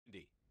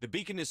The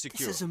beacon is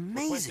secure. This is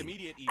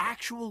amazing.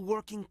 Actual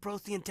working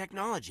Prothean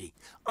technology.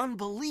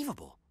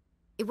 Unbelievable.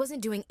 It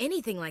wasn't doing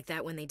anything like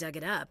that when they dug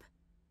it up.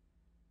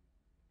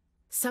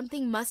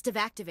 Something must have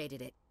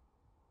activated it.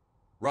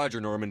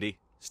 Roger, Normandy.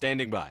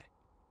 Standing by.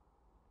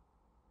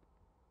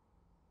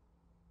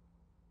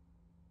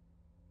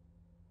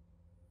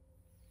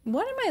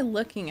 What am I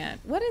looking at?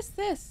 What is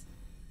this?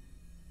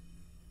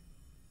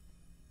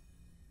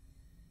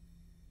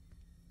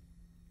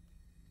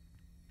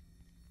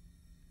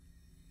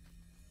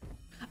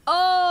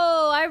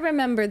 Oh, I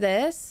remember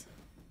this.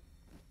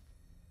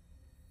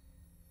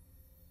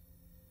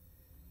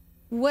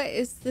 What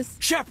is this?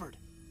 Shepard!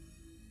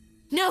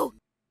 No!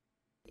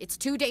 It's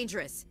too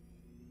dangerous.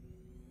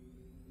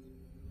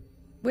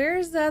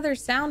 Where's the other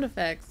sound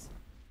effects?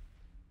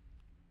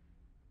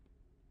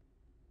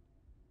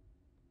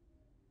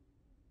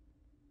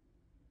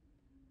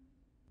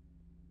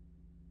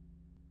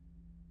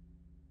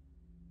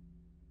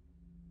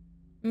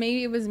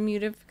 Maybe it was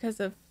muted because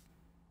of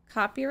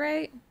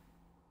copyright.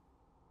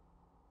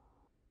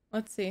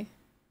 Let's see.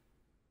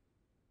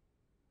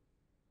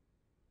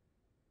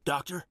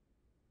 Doctor?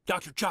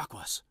 Dr.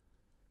 Chakwas.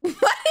 What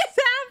is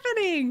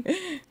happening?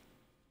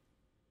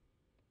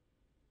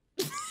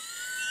 This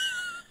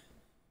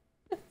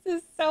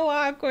is so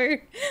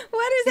awkward.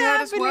 What is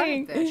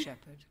happening? There,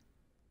 Shepard.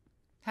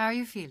 How are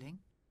you feeling?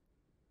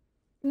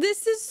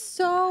 This is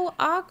so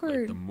awkward.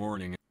 Like the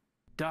morning.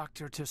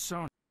 Dr.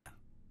 Tassone.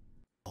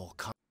 All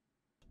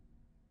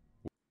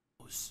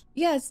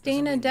Yeah, it's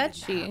Dana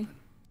Detchi.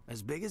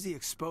 As big as the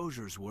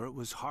exposures were, it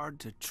was hard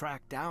to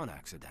track down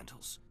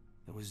accidentals.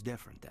 It was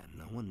different then.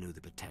 No one knew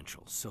the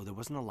potential, so there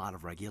wasn't a lot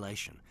of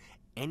regulation.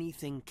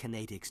 Anything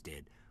Kinetics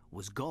did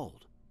was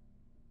gold.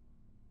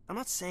 I'm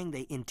not saying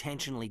they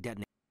intentionally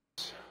detonated.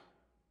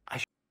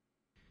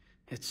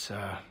 It's,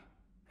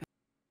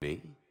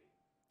 Me?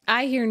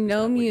 I hear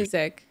no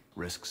music.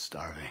 Risk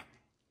starving.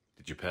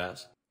 Did you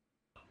pass?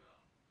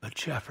 But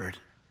Shepard.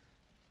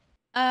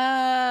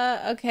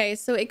 Okay,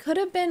 so it could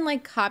have been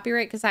like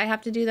copyright because I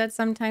have to do that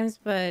sometimes,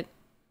 but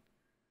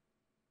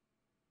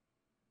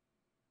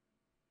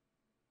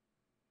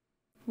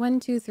 1,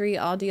 2, 3,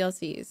 all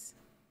DLCs.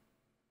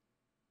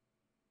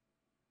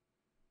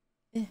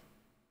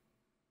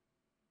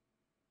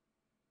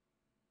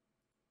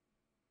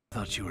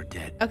 Thought you were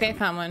dead. Okay,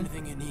 found one.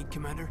 Anything you need,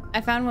 Commander?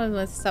 I found one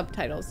with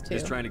subtitles too.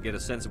 Just trying to get a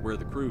sense of where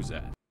the crew's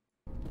at.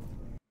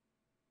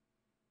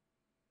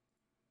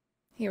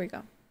 Here we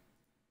go.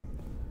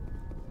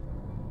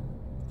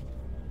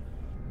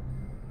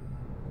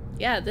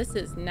 Yeah, this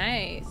is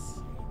nice.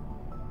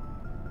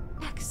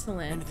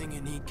 Excellent. Anything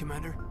you need,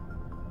 Commander?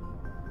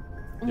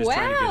 Just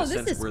trying to get Wow, a this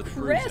sense is of where the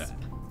crew's crisp.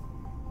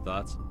 at.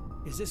 Thoughts?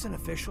 Is this an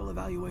official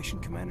evaluation,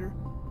 Commander?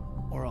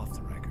 Or off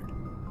the record?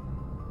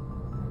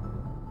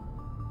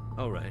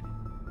 All right.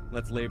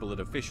 Let's label it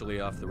officially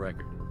off the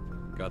record.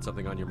 Got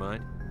something on your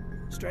mind?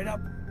 Straight up,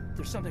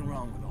 there's something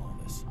wrong with all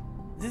of this.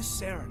 This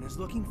Saren is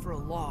looking for a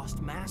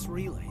lost mass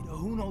relay to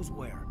who knows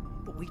where,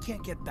 but we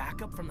can't get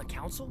backup from the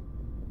Council?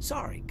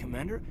 Sorry,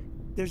 Commander.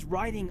 There's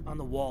writing on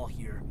the wall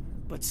here,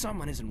 but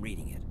someone isn't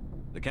reading it.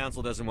 The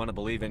Council doesn't want to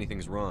believe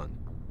anything's wrong.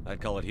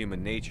 I'd call it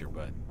human nature,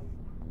 but...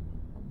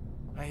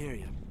 I hear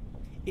you.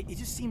 It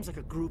just seems like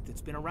a group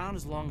that's been around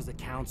as long as the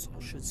Council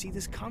should see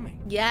this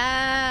coming.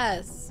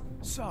 Yes.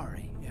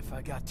 Sorry if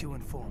I got too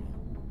informal.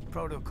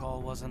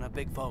 Protocol wasn't a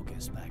big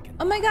focus back in...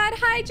 Oh my god,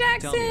 hi Tell me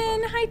Jackson! about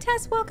it. Hi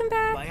Tess, welcome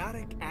back!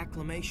 Biotic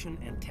acclimation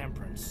and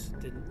temperance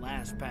didn't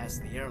last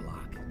past the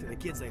airlock. To the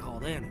kids they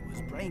hauled in, it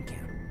was brain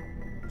camp.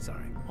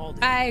 Sorry, all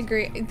day. I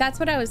agree. That's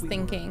what I was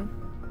thinking.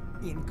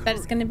 That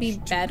it's gonna be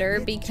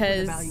better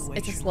because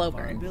it's a slow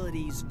burn.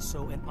 Abilities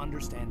so an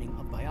understanding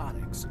of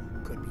biotics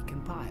could be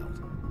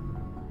compiled.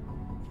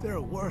 There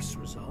are worse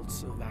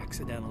results of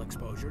accidental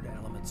exposure to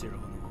element 0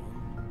 in the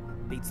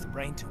womb. Beats the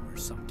brain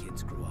tumors some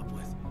kids grew up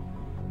with.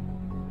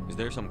 Is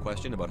there some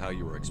question about how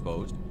you were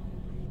exposed?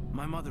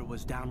 My mother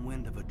was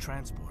downwind of a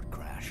transport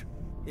crash.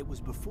 It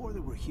was before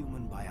there were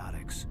human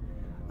biotics,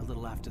 a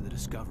little after the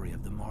discovery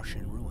of the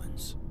Martian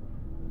ruins.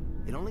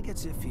 It only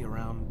gets iffy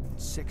around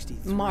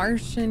 63.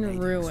 Martian Kinetics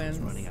ruins. was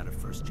running out of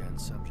first-gen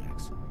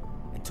subjects.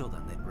 Until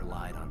then, they'd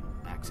relied on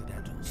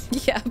accidentals.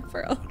 Yeah,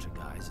 bro. A bunch of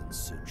guys in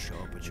suits show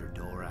up at your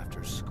door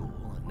after school,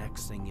 and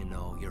next thing you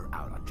know, you're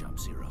out on Jump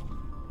Zero.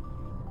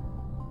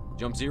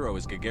 Jump Zero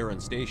is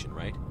Gagarin Station,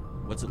 right?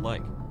 What's it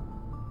like?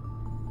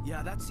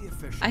 Yeah, that's the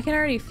official. I can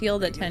already feel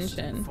the Biggest,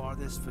 tension.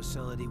 Farthest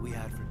facility we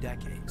had for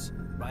decades.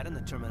 Right on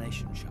the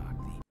termination shock,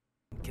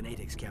 the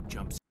Kinetics kept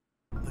Jump Zero.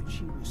 But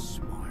she was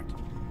smart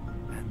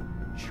and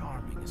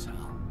charming as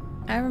hell.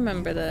 I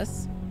remember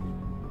this.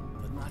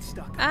 But not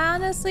stuck.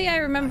 Honestly, I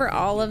remember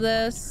all of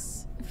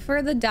this.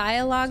 For the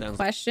dialogue Sounds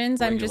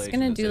questions, I'm just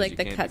gonna regulation do that like says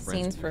the you can't be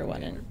friends cutscenes for with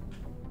 1 people.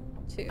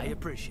 and 2. I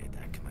appreciate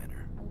that,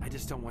 Commander. I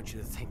just don't want you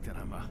to think that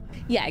I'm a...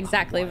 Yeah,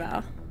 exactly,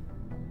 Val.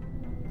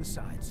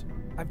 Besides,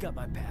 I've got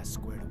my past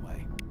squared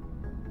away.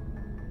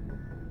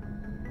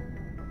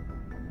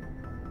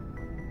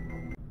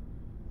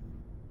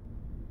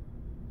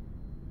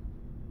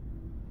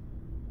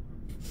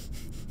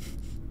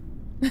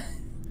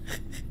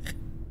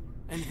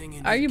 Anything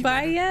you Are need, you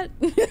by Commander?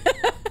 yet?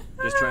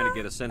 Just trying to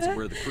get a sense of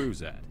where the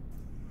crew's at.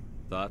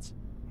 Thoughts?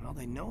 Well,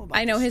 they know about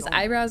I know the his storm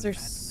eyebrows are we've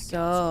had from the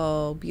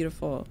council. so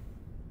beautiful.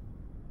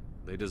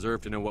 They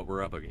deserve to know what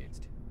we're up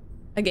against.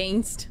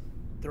 Against.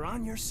 They're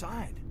on your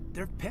side.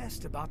 They're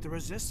pissed about the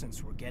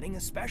resistance we're getting,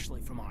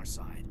 especially from our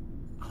side.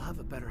 I'll have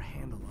a better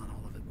handle on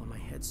all of it when my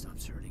head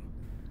stops hurting.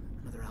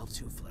 Another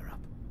L2 flare-up.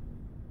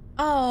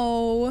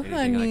 Oh, Anything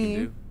I can honey.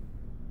 do?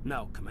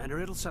 No, Commander,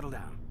 it'll settle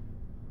down.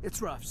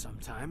 It's rough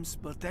sometimes,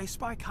 but they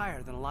spike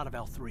higher than a lot of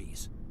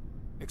L3s.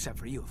 Except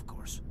for you, of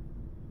course.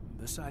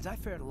 Besides, I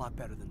fared a lot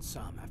better than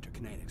some after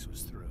Kinetics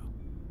was through.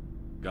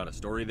 Got a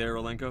story there,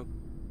 Olenko?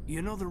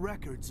 You know the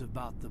records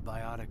about the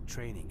biotic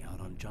training out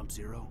on Jump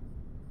Zero?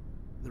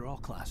 They're all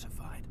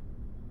classified.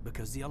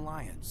 Because the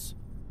Alliance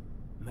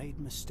made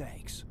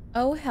mistakes.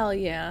 Oh, hell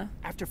yeah.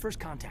 After first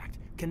contact,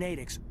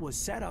 Kinetics was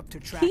set up to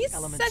track He's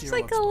Element such Zero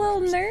like a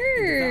little exposures and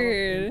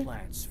nerd. develop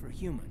implants for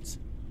humans.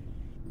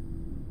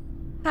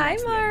 Hi,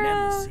 Once we had an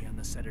Mara. embassy on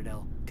the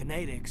Citadel,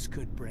 Kinetics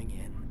could bring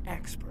in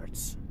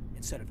experts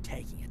instead of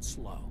taking it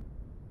slow.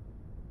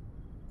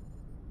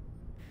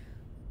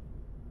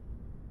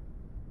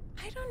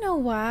 I don't know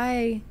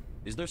why.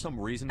 Is there some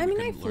reason I we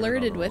mean, I couldn't learn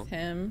flirted on our with own?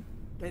 him.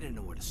 They didn't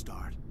know where to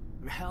start.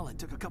 Hell, it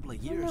took a couple of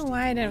I years don't know to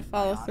why I didn't integrate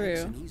follow biotics through.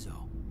 and Ezo.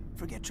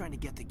 Forget trying to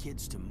get the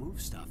kids to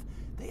move stuff.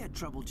 They had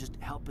trouble just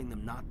helping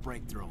them not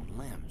break their own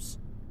limbs.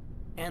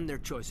 And their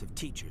choice of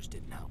teachers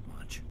didn't help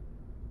much.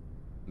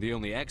 The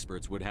only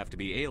experts would have to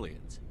be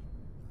aliens.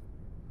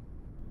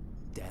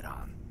 Dead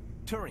on.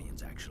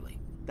 Turians, actually.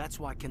 That's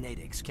why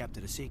Kinetics kept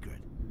it a secret.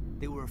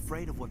 They were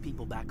afraid of what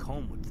people back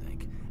home would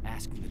think,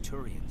 asking the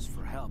Turians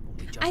for help when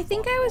we just I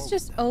think fought I war was with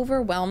just them.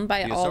 overwhelmed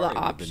by The all the Asari would've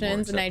been more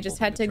options, and I just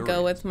acceptable had to than the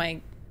go Turians. with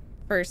my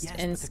first Yes,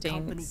 but the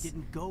company instincts.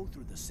 didn't go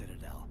through the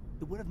Citadel.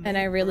 It would have And made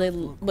I really Earth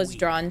look was weak,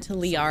 drawn to so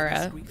they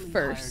Liara discreetly hired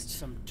first.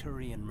 some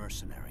Turian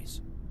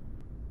mercenaries.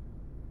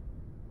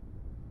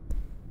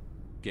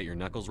 Get your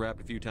knuckles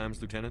rapped a few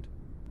times, Lieutenant?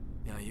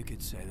 Yeah, you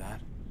could say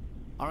that.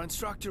 Our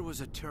instructor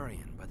was a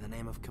Turian by the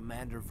name of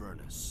Commander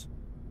Vernus.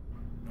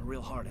 A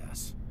real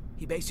hard-ass.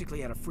 He basically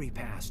had a free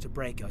pass to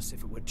break us if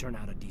it would turn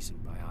out a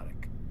decent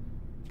biotic.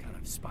 Kind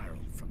of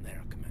spiraled from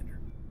there, Commander.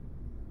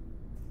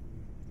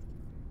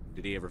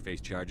 Did he ever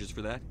face charges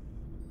for that?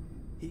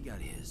 He got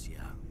his,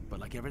 yeah. But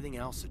like everything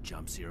else at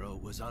Jump Zero,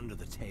 it was under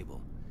the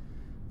table.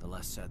 The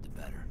less said, the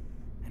better.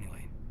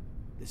 Anyway,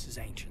 this is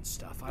ancient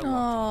stuff. I walked it off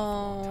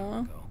a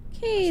long time ago.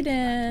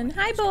 Kaiden.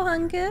 Hi,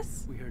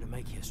 Bohungus. We're here to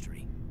make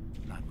history,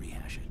 not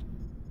rehash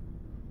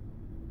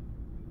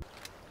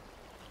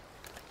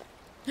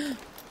it.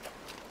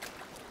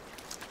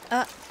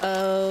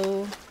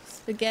 Uh-oh.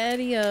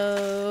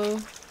 Spaghetti-o.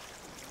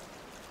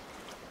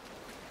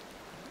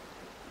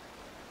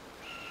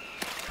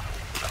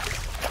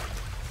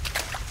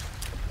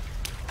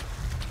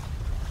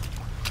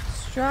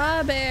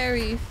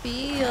 Strawberry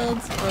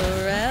fields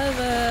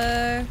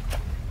forever.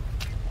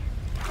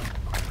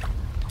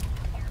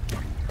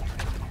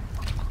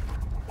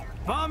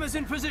 Bomb is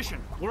in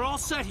position. We're all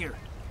set here.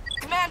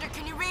 Commander,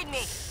 can you read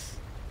me?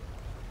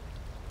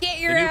 Get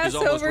your the nuke ass is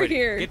almost over ready.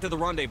 here. Get to the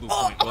rendezvous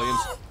point,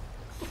 Williams.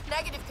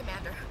 Negative,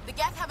 Commander. The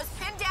Geth have us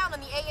pinned down on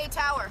the AA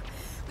tower.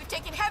 We've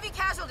taken heavy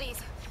casualties.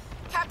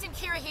 Captain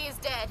Kirahi is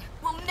dead.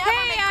 We'll never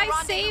Hey, make the I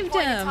rendezvous saved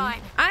point in him.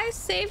 time. I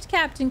saved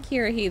Captain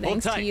Kirahi Hold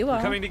thanks tight. to you We're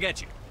all. coming to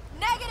get you.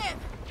 Negative!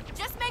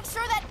 Just make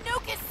sure that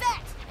nuke is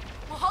set.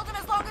 We'll hold them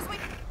as long as we...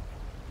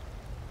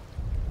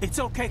 It's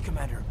okay,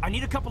 Commander. I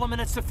need a couple of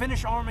minutes to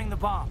finish arming the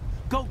bomb.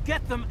 Go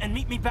get them and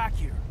meet me back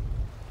here.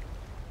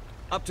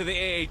 Up to the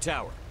AA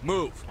tower.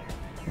 Move.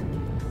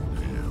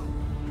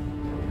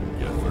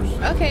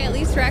 Okay, at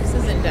least Rex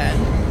isn't dead.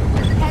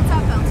 Heads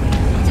up, LT.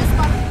 We just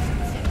spotted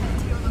a ship headed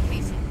to your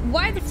location.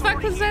 Why the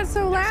fuck was that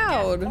so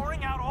loud?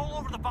 Pouring out all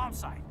over the bomb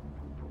site.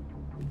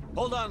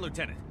 Hold on,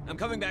 Lieutenant. I'm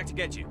coming back to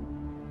get you.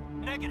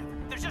 Negative.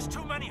 There's just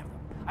too many of them.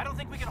 I don't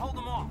think we can hold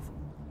them off.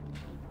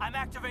 I'm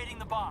activating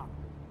the bomb.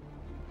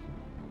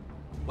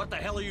 What the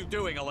hell are you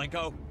doing,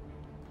 Olenko?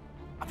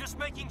 I'm just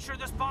making sure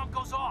this bomb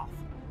goes off,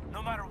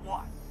 no matter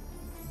what.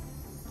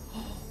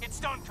 It's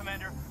done,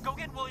 Commander. Go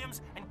get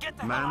Williams and get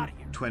the hell out Man, of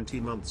here. 20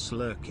 months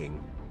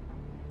lurking.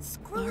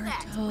 Screw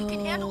that. We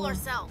can handle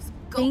ourselves.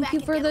 Go Thank back you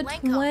and for get the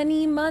Olenko.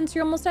 20 months.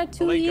 You're almost at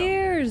 2 Olenko,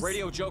 years.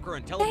 Radio Joker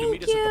and tell him to Thank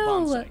meet us at the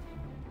bomb you. site.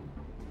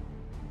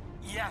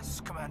 Yes,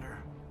 Commander.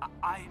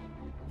 I...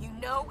 You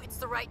know it's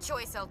the right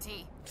choice,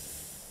 LT.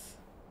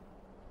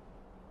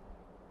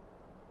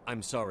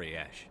 I'm sorry,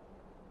 Ash.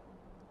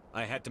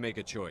 I had to make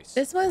a choice.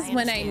 This was I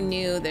when I understand.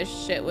 knew this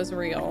shit was I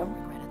real. don't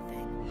regret a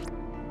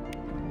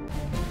thing.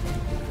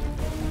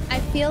 I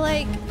feel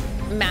like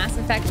Mass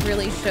Effect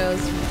really shows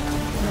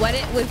what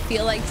it would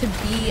feel like to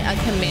be a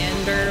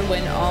commander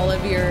when all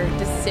of your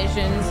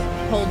decisions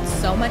hold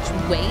so much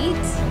weight.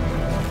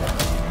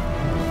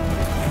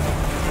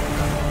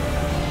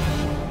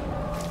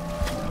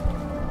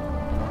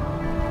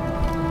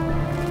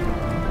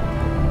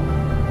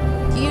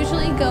 Do you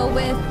usually go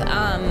with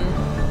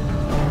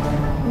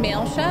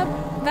male Shep,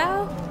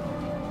 Val?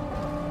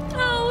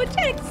 Oh,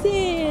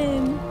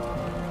 Jackson.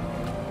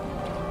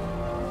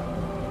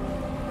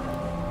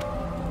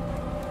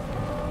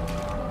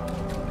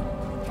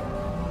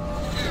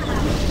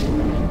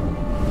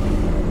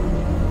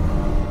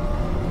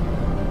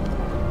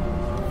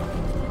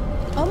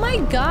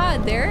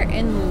 god, they're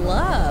in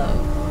love.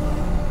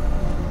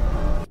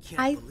 I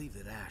can't believe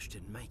that Ash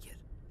didn't make it.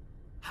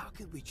 How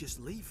could we just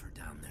leave her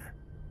down there?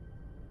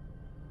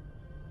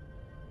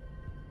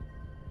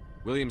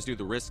 Williams knew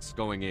the risks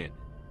going in.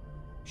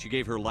 She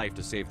gave her life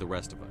to save the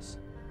rest of us.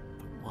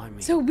 But why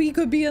me? So we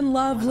could be in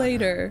love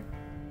later.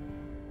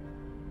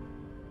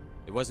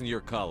 It wasn't your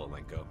call,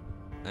 Alenko.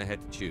 I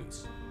had to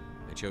choose.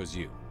 I chose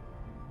you.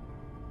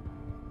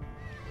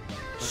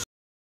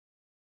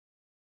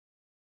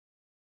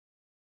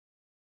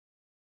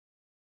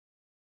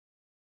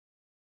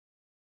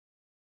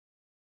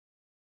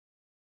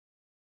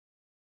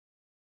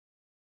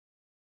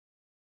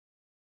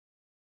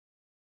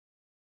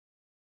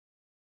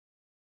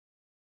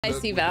 I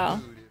see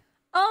Val.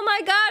 Oh my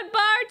god,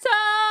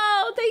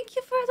 Barto! Thank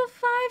you for the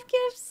 5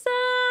 gift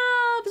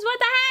subs! What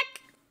the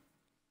heck?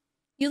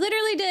 You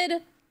literally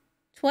did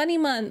 20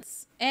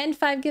 months and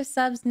 5 gift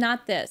subs,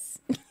 not this.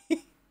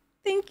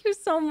 Thank you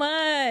so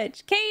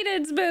much.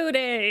 Kaiden's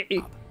booty!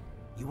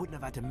 You wouldn't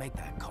have had to make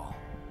that call.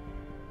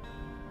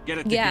 Get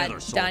it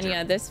together, soldier.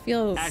 Danya, this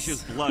feels...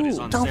 Ash's blood is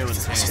on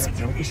Saren's hands.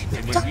 Don't be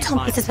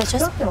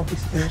suspicious. Don't be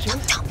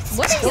suspicious.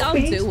 What are y'all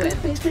doing?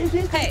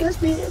 Hey.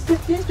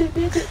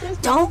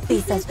 Don't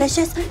be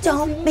suspicious.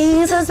 Don't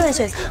be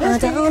suspicious.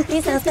 Don't be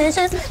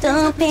suspicious.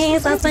 Don't be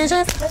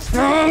suspicious.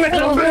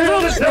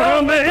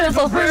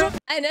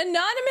 An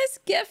anonymous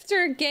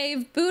gifter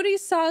gave Booty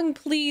Song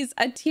Please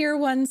a tier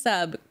 1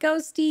 sub.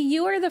 Ghosty,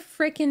 you are the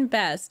frickin'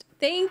 best.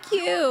 Thank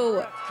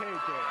you.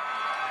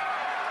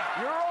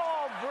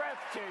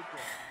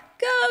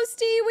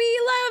 Ghosty,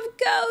 we love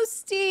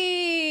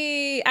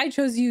Ghosty. I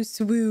chose you,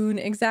 Swoon.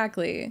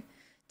 Exactly.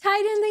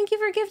 Kaiden, thank you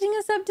for gifting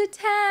us up to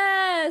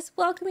Tess.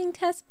 Welcoming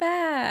Tess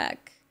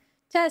back.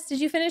 Tess,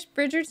 did you finish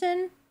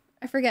Bridgerton?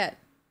 I forget.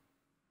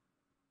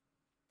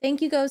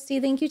 Thank you,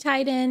 Ghosty. Thank you,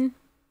 Kaiden.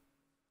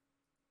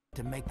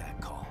 To make that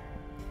call.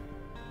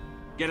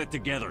 Get it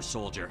together,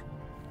 soldier.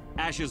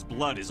 Ash's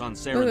blood is on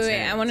Saren's Wait,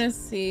 hands. I want to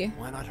see.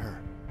 Why not her?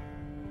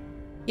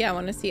 Yeah, I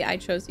want to see. I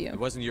chose you. It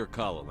wasn't your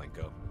call,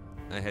 Alenko.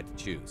 I had to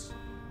choose.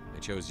 I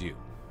chose you.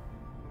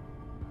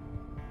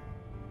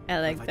 I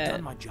like if I'd that.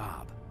 done my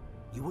job,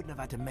 you wouldn't have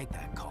had to make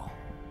that call.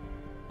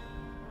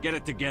 Get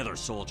it together,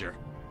 soldier.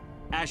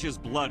 Ash's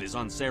blood is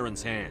on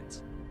Saren's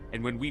hands.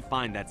 And when we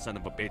find that son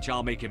of a bitch,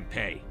 I'll make him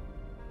pay.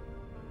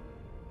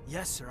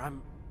 Yes, sir,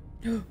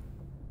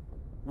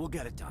 We'll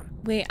get it done.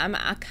 Wait, I'm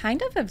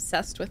kind of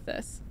obsessed with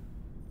this.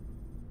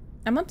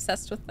 I'm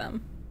obsessed with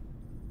them.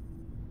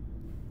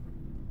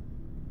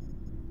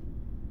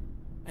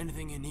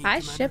 Anything you need, I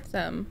Commander? ship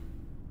them.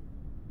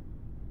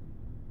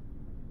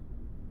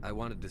 I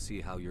wanted to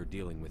see how you're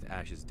dealing with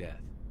Ash's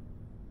death.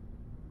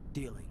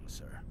 Dealing,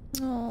 sir.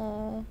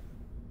 Oh.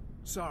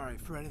 Sorry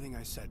for anything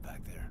I said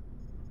back there.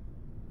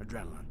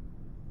 Adrenaline.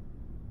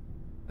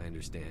 I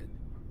understand.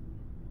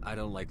 I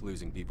don't like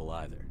losing people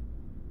either.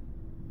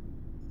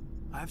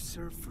 I've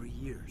served for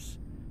years,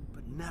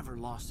 but never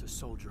lost a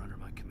soldier under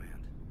my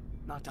command.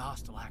 Not to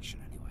hostile action,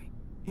 anyway.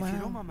 If you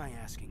don't mind my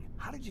asking,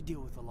 how did you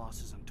deal with the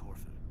losses on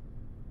Torfin?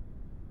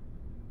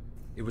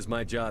 It was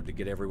my job to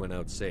get everyone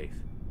out safe.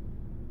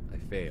 I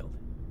failed.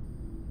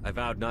 I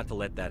vowed not to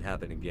let that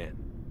happen again.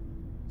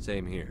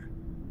 Same here.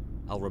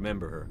 I'll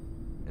remember her,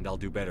 and I'll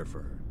do better for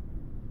her.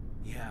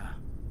 Yeah,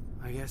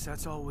 I guess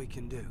that's all we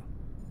can do.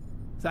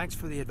 Thanks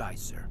for the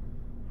advice, sir.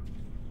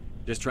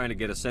 Just trying to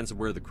get a sense of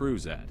where the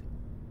crew's at.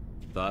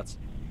 Thoughts?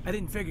 I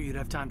didn't figure you'd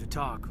have time to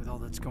talk with all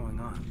that's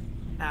going on.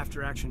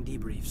 After-action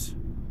debriefs.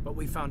 But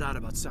we found out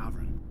about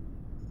Sovereign.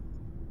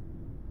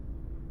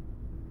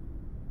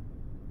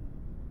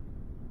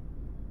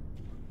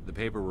 The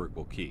paperwork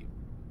will keep.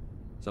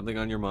 Something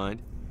on your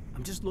mind?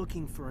 I'm just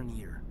looking for an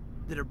ear.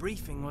 The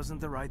debriefing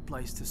wasn't the right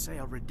place to say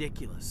how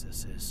ridiculous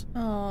this is.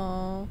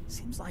 Oh.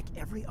 Seems like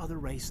every other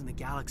race in the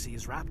galaxy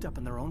is wrapped up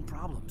in their own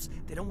problems.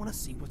 They don't want to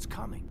see what's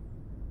coming.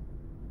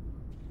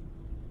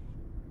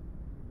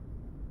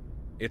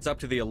 It's up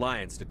to the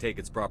Alliance to take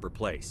its proper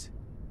place.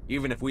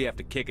 Even if we have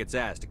to kick its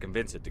ass to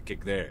convince it to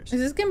kick theirs. Is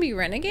this gonna be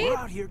Renegade? We're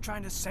out here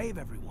trying to save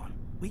everyone.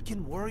 We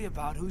can worry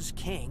about who's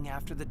king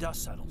after the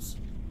dust settles.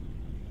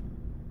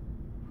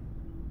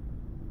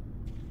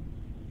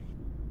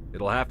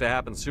 It'll have to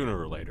happen sooner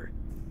or later.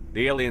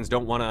 The aliens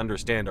don't want to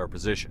understand our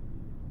position.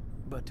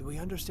 But do we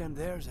understand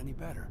theirs any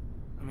better?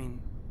 I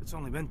mean, it's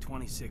only been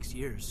 26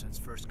 years since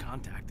first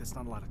contact. That's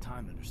not a lot of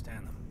time to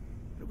understand them.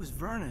 But it was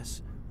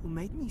Vernus who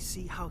made me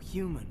see how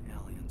human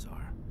aliens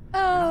are.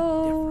 They're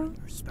not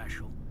different or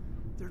special.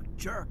 They're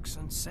jerks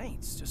and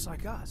saints, just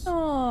like us.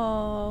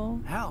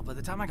 Oh. Hell, by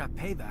the time I got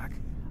payback,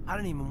 I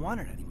didn't even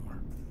want it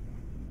anymore.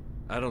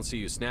 I don't see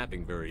you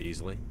snapping very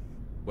easily.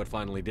 What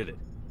finally did it?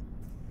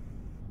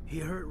 He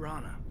hurt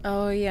Rana.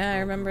 Oh yeah, I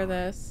remember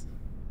this.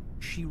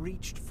 She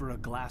reached for a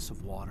glass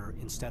of water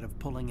instead of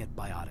pulling it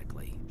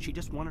biotically. She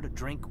just wanted a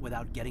drink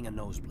without getting a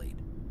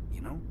nosebleed,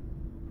 you know?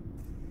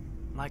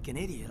 Like an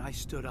idiot, I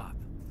stood up.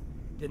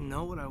 Didn't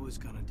know what I was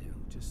gonna do,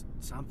 just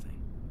something.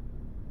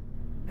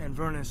 And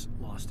Vernus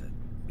lost it.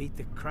 Beat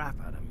the crap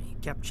out of me.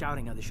 Kept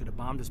shouting how they should have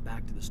bombed us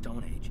back to the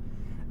Stone Age.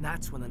 And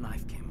that's when the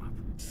knife came up.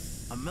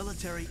 A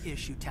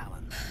military-issue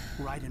talon,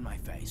 right in my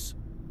face.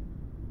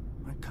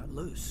 I cut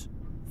loose.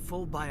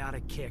 Full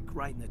biotic kick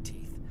right in the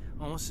teeth.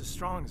 Almost as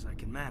strong as I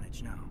can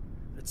manage now.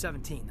 At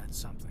 17, that's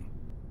something.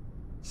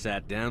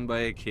 Sat down by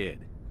a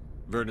kid.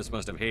 Vernus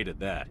must have hated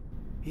that.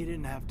 He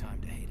didn't have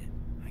time to hate it.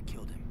 I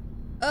killed him.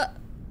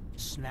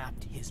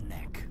 Snapped his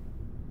neck.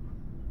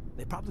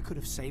 They probably could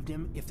have saved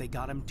him if they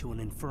got him to an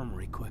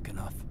infirmary quick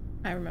enough.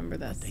 I remember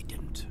this. But they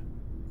didn't.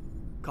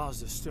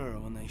 Caused a stir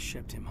when they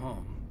shipped him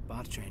home.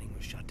 Bot training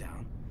was shut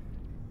down.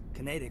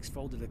 Kinetics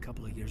folded a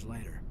couple of years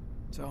later.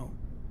 So,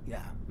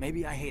 yeah,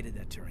 maybe I hated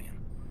that Turian.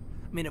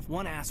 I mean, if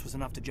one ass was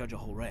enough to judge a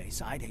whole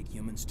race, I'd hate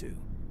humans too.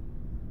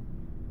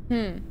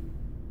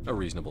 A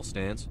reasonable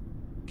stance.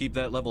 Keep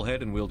that level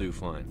head and we'll do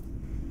fine.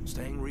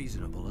 Staying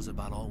reasonable is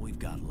about all we've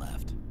got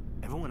left.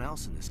 Everyone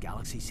else in this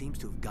galaxy seems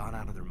to have gone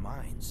out of their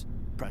minds.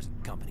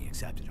 Present company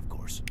accepted, of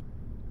course.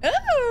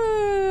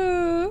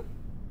 Ooh!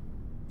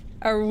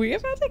 Are we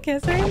about to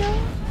kiss right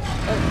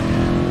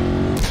now?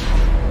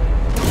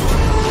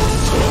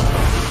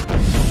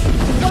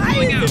 Why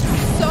is it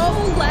so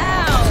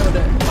loud?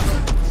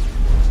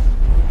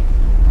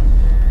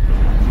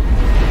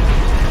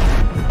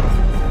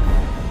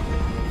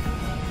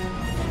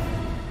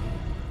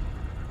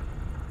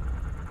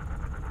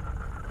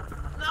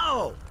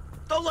 No!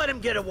 Don't let him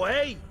get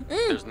away!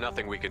 There's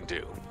nothing we can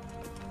do.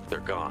 They're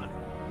gone.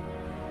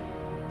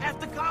 Half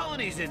the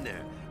colony's in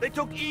there. They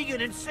took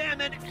Egan and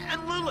Sam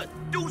and Lilith.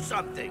 Do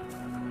something!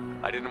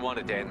 I didn't want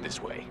it to end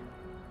this way.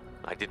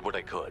 I did what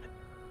I could.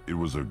 It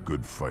was a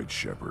good fight,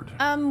 Shepard.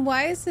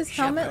 Why is his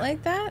helmet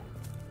like that?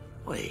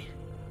 Wait.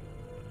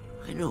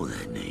 I know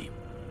that name.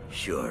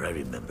 Sure, I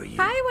remember you.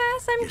 Hi,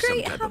 Wes. I'm You're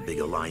great. some type of big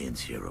Alliance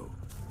hero.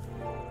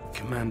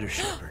 Commander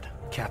Shepard,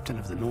 captain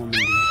of the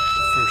Normandy,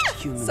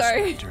 first human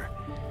spectre,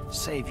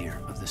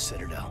 savior of the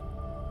Citadel.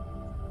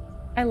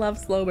 I love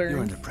slow burns.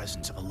 You're in the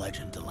presence of a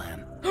legend,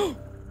 Delan.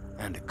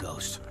 And a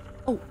ghost.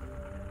 Oh.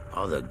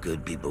 All the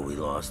good people we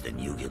lost and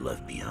you get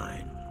left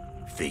behind.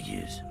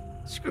 Figures.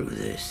 Screw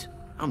this.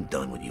 I'm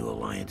done with you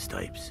Alliance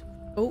types.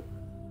 Oh.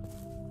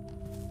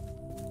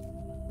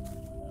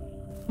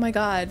 My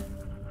God.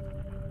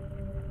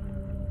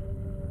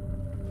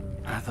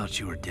 I thought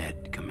you were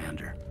dead,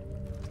 Commander.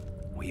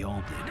 We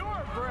all did.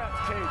 You're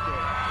breathtaking.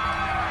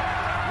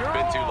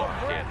 Been too long,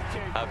 kid.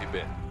 How have you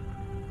been?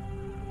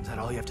 Is that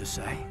all you have to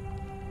say?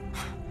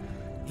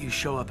 You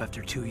show up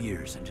after 2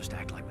 years and just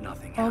act like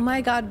nothing happened. Oh my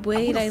God,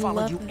 wait, I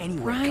love you this.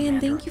 anyway, Ryan,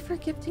 Commander. thank you for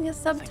gifting a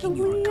sub to Thinking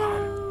you were Leo.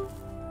 gone.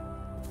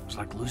 It's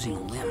like losing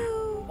a limb.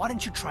 Why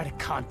didn't you try to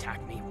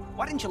contact me?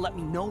 Why didn't you let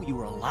me know you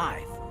were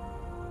alive?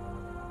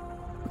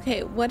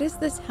 Okay, what is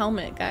this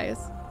helmet,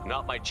 guys?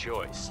 Not my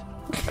choice.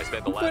 I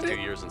spent the last 2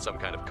 years in some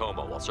kind of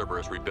coma while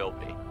Cerberus rebuilt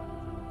me.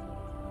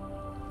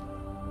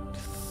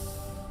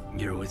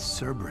 You're with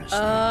Cerberus.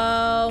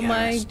 Oh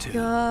my Garrus, too.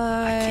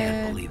 God. I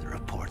can't believe the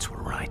reports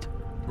were right.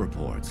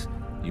 Reports?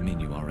 You mean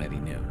you already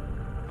knew?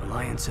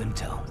 Alliance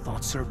Intel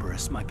thought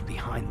Cerberus might be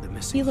behind the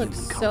missing He looks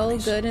human so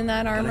colonies. good in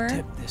that armor. Got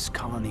a tip this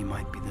colony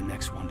might be the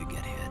next one to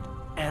get hit.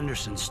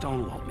 Anderson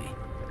stonewalled me,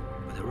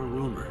 but there were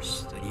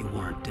rumors that you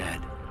weren't dead,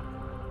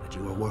 that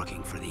you were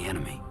working for the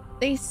enemy.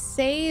 They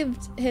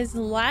saved his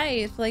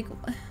life, like.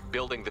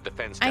 Building the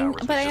defense towers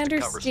was but I just a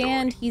cover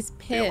understand story. he's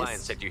The Alliance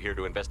pissed. sent you here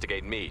to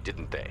investigate me,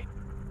 didn't they?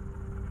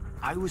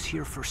 I was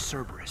here for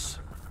Cerberus.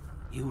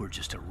 You were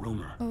just a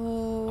rumor.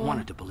 Oh. I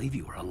wanted to believe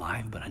you were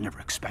alive, but I never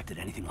expected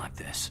anything like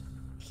this.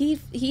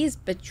 He's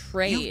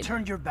betrayed. You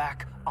turned your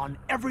back on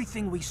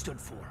everything we stood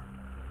for.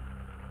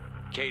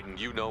 Kaiden,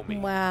 you know me.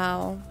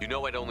 Wow. You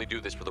know I'd only do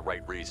this for the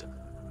right reason.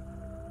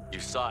 You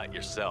saw it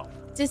yourself.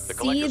 To the see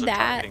collectors are that,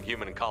 targeting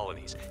human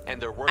colonies,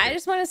 and they're working. I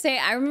just want to say,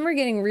 I remember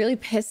getting really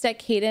pissed at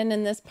Kaiden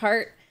in this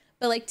part,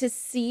 but like to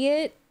see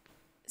it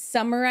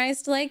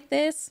summarized like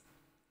this,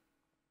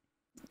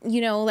 you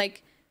know,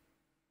 like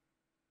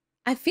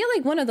I feel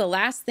like one of the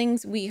last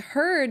things we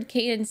heard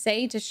Kaiden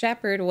say to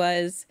Shepard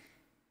was,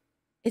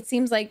 it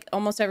seems like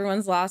almost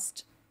everyone's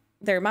lost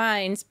their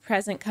minds,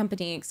 present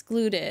company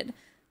excluded.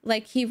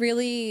 Like he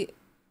really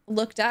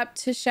looked up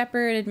to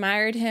Shepard,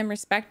 admired him,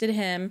 respected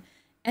him,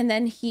 and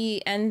then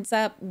he ends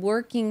up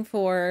working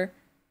for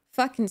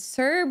fucking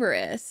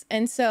Cerberus.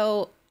 And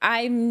so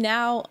I'm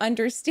now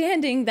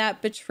understanding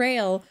that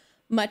betrayal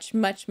much,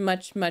 much,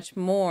 much, much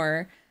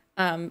more.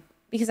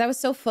 Because I was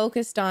so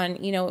focused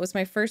on, you know, it was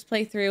my first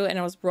playthrough and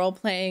I was role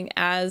playing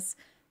as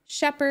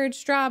Shepard,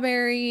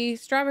 Strawberry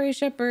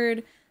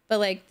Shepard. But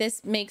like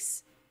this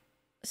makes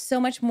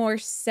so much more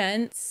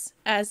sense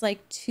as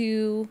like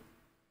two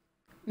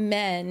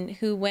men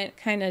who went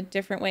kind of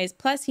different ways.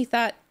 Plus he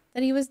thought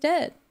that he was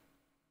dead.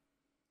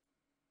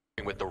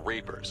 With the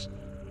Reapers.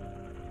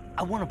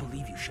 I want to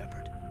believe you,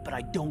 Shepard, but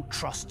I don't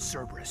trust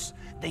Cerberus.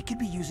 They could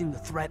be using the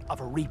threat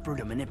of a Reaper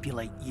to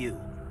manipulate you.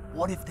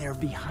 What if they're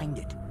behind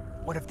it?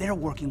 What if they're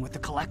working with the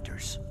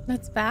collectors?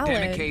 That's valid.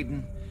 Damn it,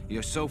 Kaiden.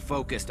 You're so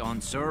focused on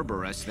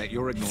Cerberus that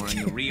you're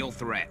ignoring the real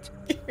threat.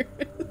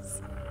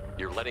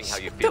 You're letting how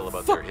you feel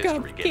about their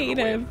history get in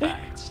the way of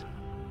facts.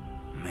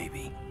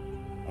 Maybe.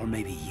 Or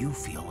maybe you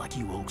feel like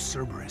you owe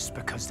Cerberus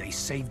because they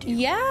saved you.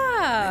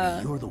 Yeah.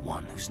 Maybe you're the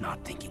one who's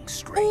not thinking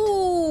straight.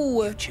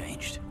 Ooh. You've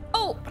changed.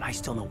 Oh. But I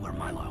still know where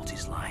my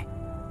loyalties lie.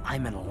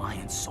 I'm an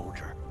Alliance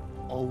soldier.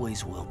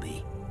 Always will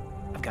be.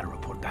 I've got to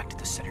report back to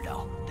the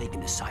Citadel. They can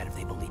decide if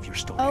they believe your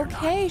story or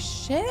not. Okay,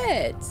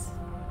 shit.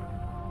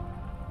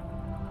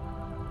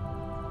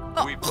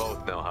 We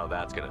both know how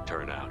that's gonna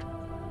turn out.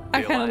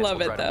 I kind of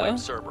love it, though.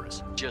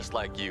 Cerberus, just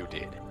like you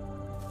did.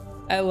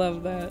 I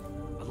love that.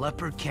 A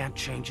leopard can't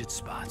change its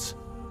spots.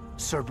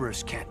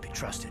 Cerberus can't be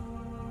trusted.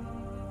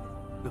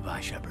 Goodbye,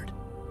 Shepard.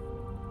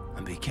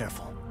 And be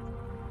careful.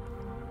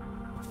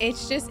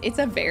 It's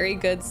a very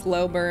good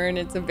slow burn.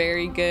 It's a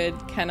very good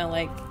kind of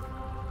like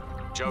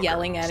Joker,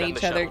 yelling at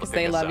each other because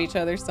they love each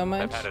other so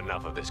much. I've had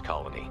enough of this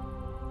colony.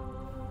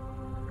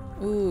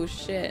 Ooh,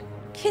 shit.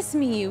 Kiss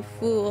me, you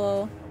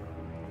fool.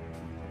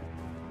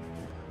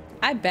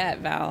 I bet,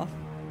 Val.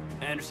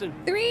 Anderson.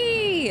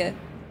 3.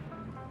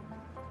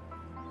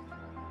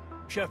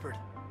 Shepard.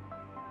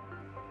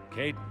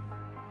 Kaiden.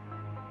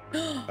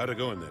 How'd it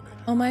go in there, man?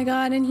 Oh my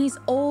god, and he's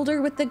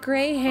older with the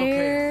gray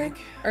hair. Okay, I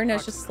think or no,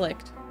 it's just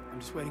slicked. I'm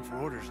just waiting for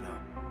orders now.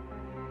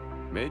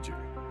 Major.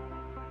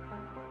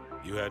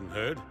 You hadn't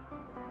heard?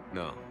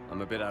 No, I'm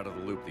a bit out of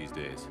the loop these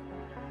days.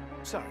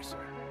 Sorry, sir.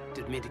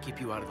 Didn't mean to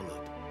keep you out of the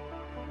loop.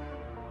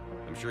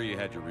 I'm sure you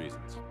had your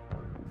reasons.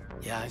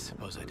 Yeah, I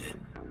suppose I did.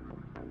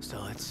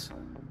 Still, it's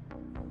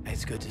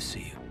good to see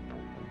you.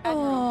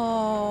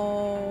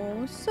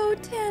 Oh, so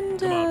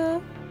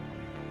tender.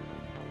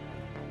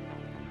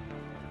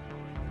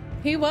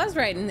 He was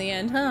right in the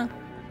end, huh?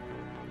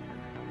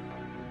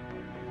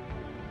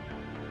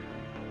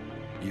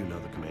 You know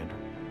the commander?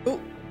 Oh,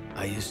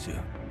 I used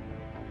to.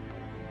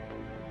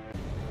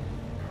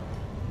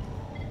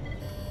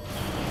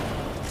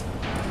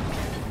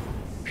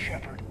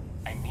 Shepard,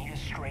 I need a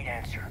straight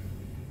answer.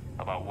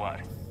 About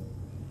what?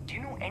 Do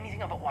you know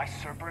anything about why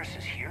Cerberus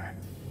is here?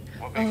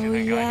 What makes you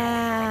think I know what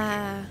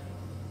you're up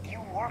to? You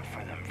work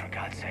for them, for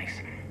God's sakes.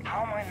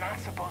 How am I not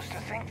supposed to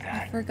think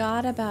that? I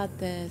forgot about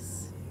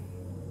this.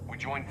 We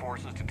joined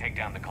forces to take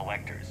down the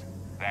Collectors.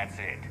 That's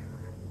it.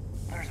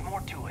 There's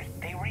more to it.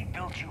 They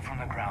rebuilt you from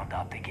the ground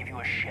up. They gave you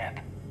a Shep.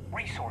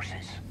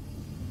 Resources.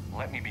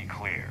 Let me be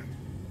clear.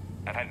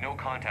 I've had no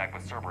contact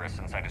with Cerberus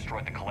since I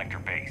destroyed the Collector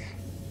base.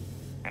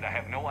 And I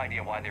have no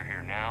idea why they're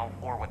here now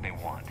or what they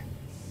want.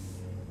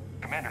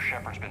 Commander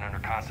Shepard's been under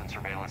constant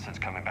surveillance since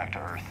coming back to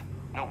Earth.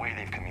 No way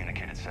they've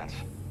communicated since.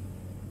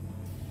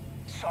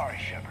 Sorry,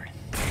 Shepard.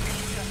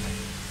 It's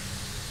just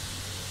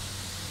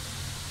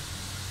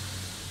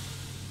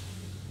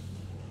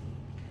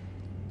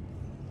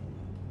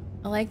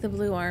I like the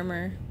blue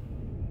armor.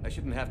 I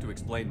shouldn't have to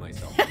explain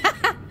myself.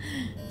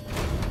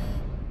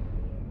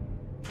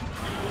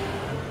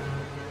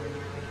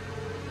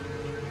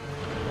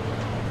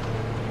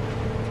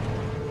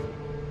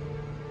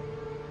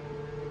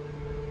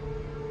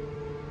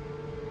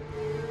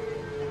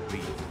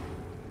 Please,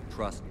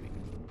 trust me.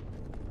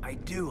 I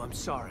do, I'm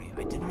sorry.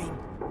 I didn't mean...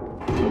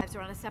 Lives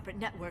are on a separate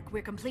network.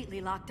 We're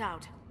completely locked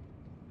out.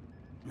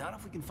 Not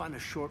if we can find a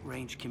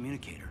short-range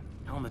communicator,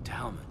 helmet to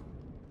helmet.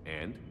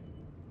 And?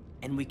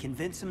 And we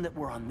convince them that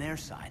we're on their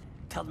side.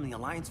 Tell them the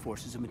Alliance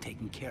forces have been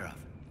taken care of.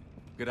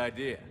 Good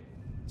idea.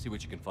 See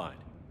what you can find.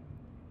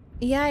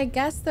 Yeah, I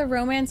guess the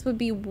romance would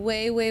be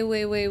way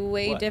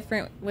What?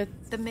 different with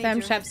The Major Fem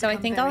has Shep, so I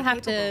become think very I'll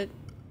have to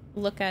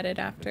capable. look at it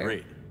after.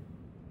 Agreed.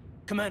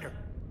 Commander,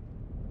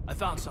 I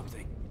found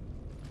something.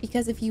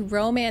 Because if you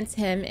romance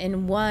him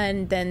in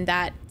 1, then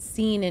that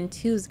scene in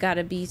 2's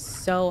gotta be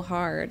so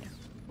hard.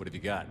 What have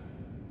you got?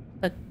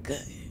 A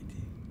good,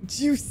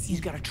 juicy.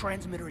 He's got a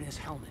transmitter in his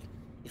helmet.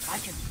 If I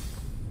can...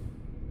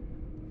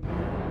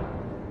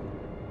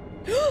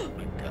 Oh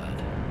my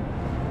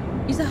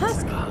god. He's a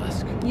husk. Like a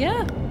husk.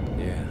 Yeah.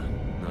 Yeah,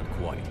 not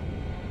quite.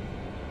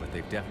 But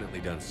they've definitely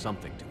done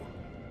something to him.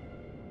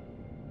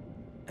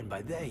 And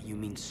by they, you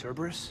mean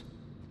Cerberus?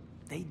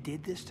 They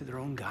did this to their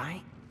own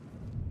guy?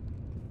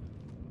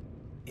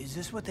 Is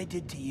this what they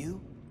did to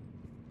you?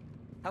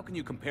 How can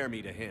you compare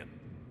me to him?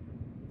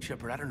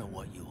 Shepard, I don't know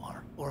what you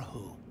are, or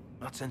who.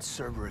 Not since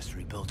Cerberus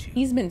rebuilt you.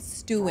 He's been For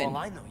stewing. all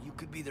I know, you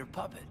could be their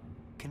puppet,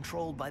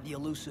 controlled by the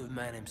elusive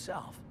man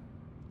himself.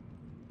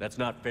 That's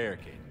not fair,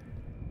 kid.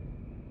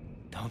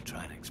 Don't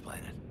try to explain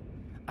it.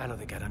 I don't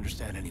think I'd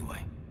understand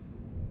anyway.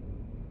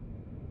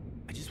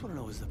 I just want to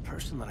know, is the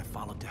person that I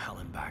followed to hell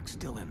and back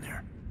still in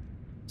there?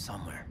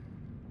 Somewhere.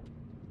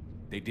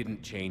 They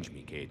didn't change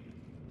me, Kaiden.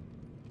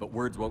 But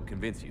words won't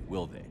convince you,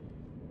 will they?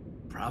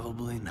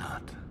 Probably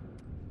not.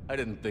 I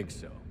didn't think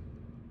so.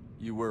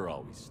 You were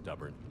always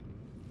stubborn.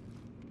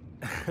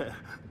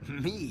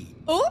 Me?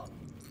 Oh!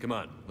 Come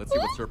on, let's see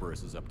what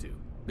Cerberus is up to.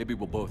 Maybe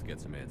we'll both get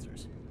some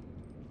answers.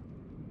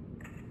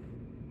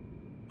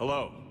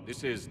 Hello,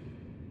 this is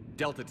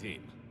Delta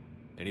Team.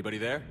 Anybody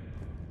there?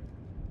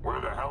 Where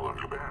the hell have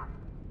you been?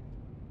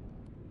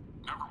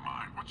 Never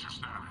mind, what's your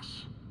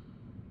status?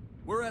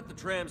 We're at the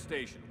tram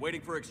station,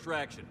 waiting for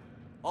extraction.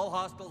 All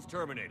hostiles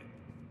terminated.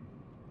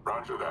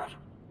 Roger that.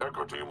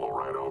 Echo Team will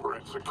ride over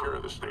and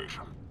secure the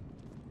station.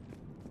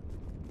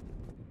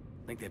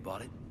 Think they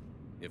bought it?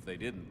 If they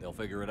didn't, they'll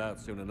figure it out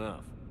soon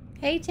enough.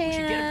 Hey, We should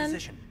get in Tan.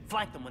 position.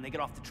 Flank them when they get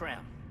off the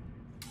tram.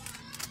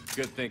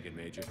 Good thinking,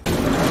 Major.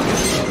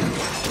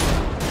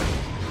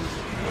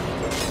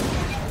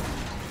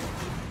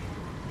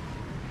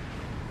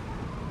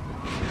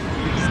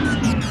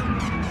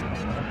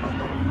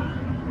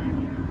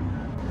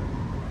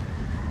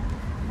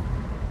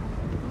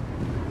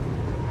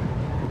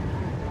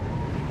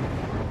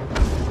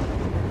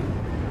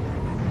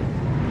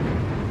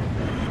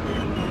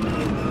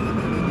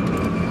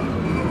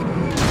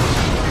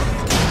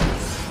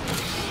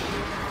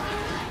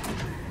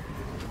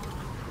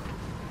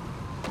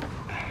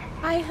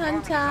 Hi,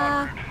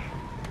 Hunter.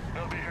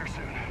 They'll be here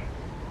soon.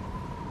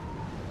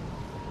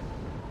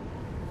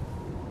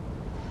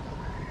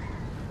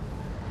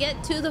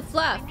 Get to the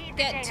fluff.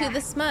 Get to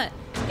the smut.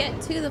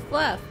 Get to the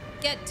fluff.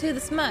 Get to the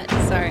smut.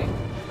 Sorry.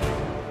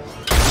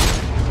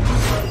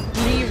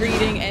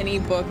 Rereading any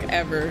book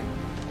ever.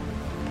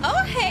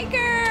 Oh, hey,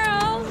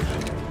 girl.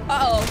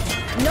 Uh-oh.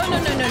 No.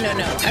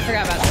 I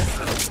forgot about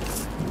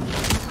this.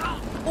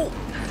 Oh.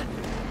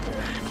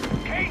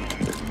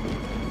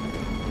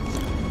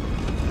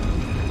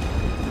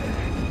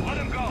 Let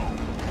him go.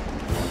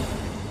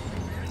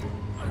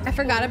 I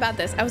forgot about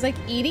this. I was like,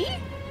 Edie?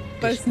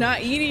 But it's not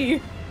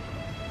Edie.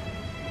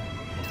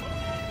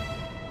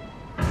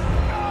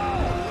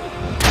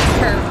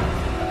 Her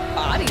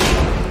body.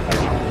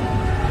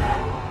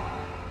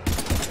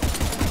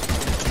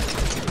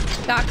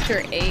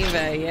 Dr.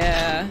 Ava,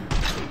 yeah.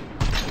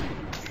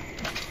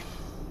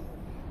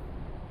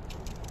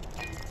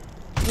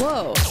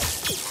 Whoa.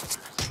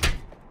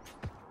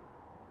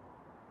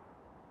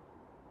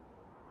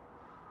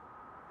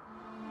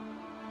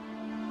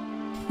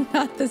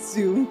 Not the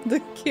zoom, the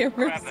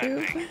camera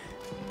zoom.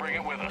 Bring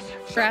it with us.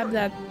 Grab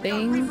that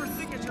thing.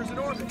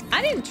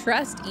 I didn't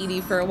trust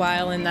Edie for a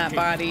while in that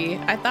body.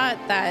 I thought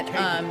that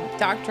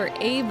Dr.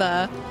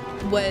 Ava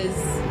was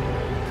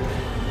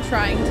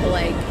trying to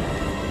like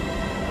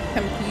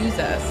confuse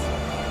us.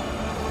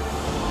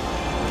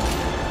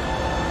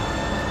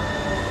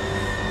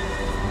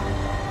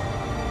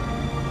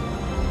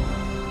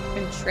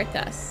 And trick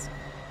us.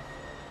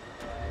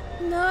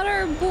 Not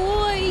our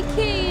boy,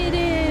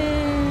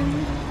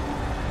 Kaiden.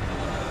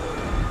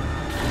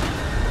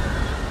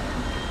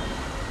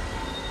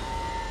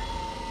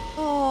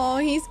 Oh,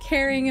 he's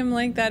carrying him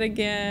like that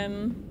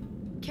again.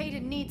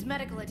 Kaiden needs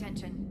medical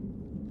attention.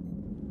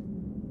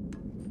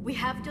 We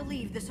have to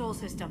leave the Sol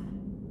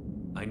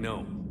system. I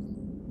know.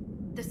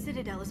 The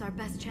Citadel is our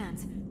best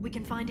chance. We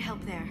can find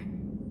help there.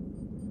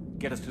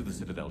 Get us to the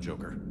Citadel,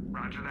 Joker.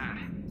 Roger that.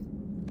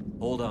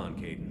 Hold on,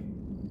 Kaiden.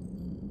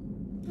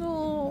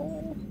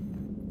 Oh.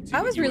 See I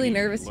what was you really and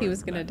Edie nervous he learned was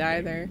from gonna that die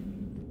day. there.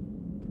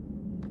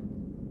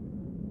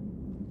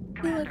 He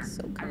Commander, looks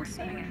so I'm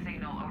receiving concerned. a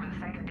signal over the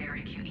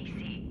secondary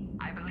QEC.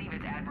 I believe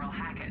it's Admiral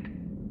Hackett.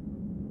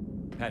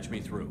 Patch me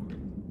through.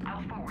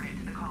 I'll forward it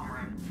to the comm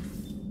room.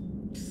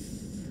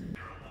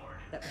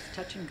 That was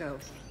touch and go.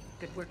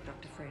 Good work,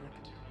 Dr.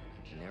 Freylick.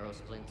 Narrow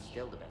splint's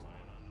still the best.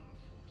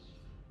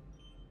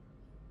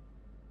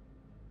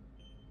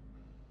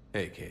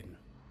 Hey, Kaiden.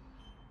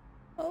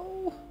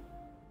 Oh.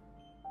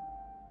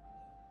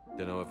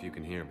 Don't know if you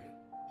can hear me.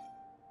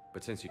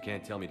 But since you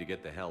can't tell me to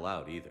get the hell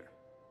out either,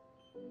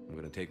 I'm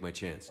gonna take my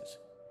chances.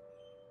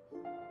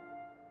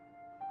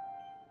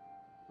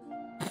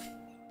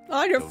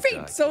 On your Don't feet,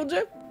 die,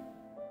 soldier.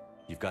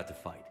 You've got to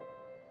fight.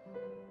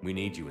 We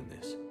need you in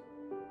this.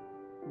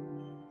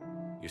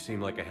 You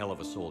seem like a hell of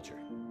a soldier.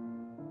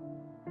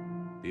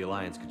 The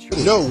Alliance could sure...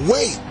 No,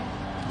 wait!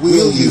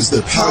 We'll use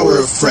the power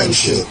of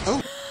friendship.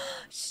 Oh.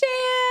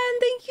 Shan,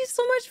 thank you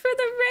so much for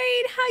the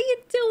raid. How you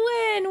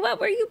doing? What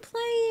were you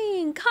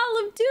playing?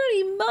 Call of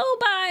Duty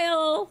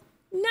Mobile.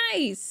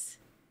 Nice.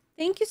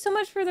 Thank you so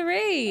much for the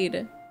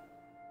raid.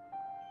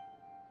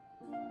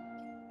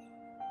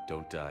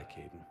 Don't die,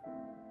 Kaiden.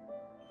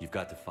 You've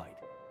got to fight.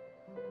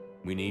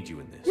 We need you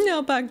in this.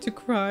 Now back to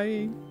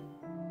crying.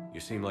 You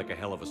seem like a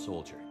hell of a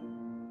soldier.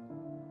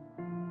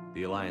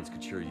 The Alliance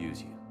could sure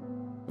use you.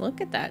 Look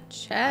at that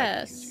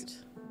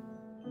chest.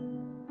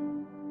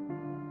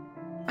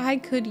 I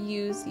could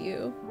use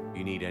you.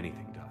 You need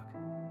anything, Doc.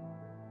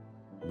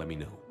 Let me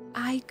know.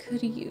 I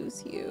could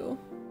use you.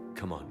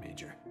 Come on,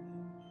 Major.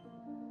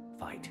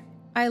 Fight.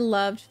 I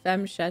loved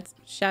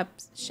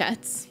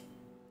Shep's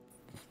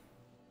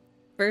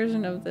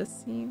version of this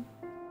scene.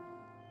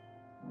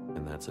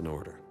 And that's an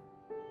order.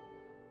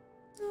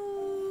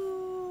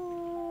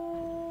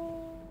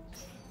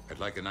 I'd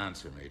like an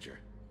answer, Major.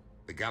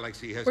 The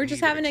galaxy has We're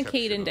just need of having a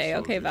exceptional Kaiden day,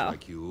 okay, soldiers Val?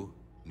 like you.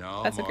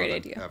 No, That's a more great than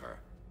idea. Ever.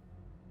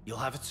 You'll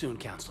have it soon,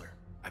 Counselor.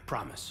 I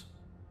promise.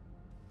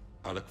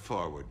 I look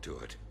forward to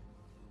it.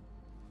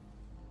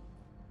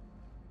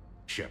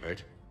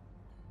 Shepard.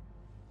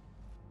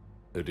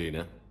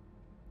 Udina.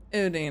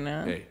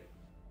 Udina. Hey.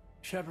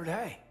 Shepard,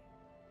 hey.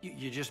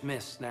 You just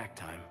missed snack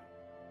time.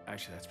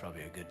 Actually, that's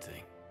probably a good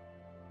thing.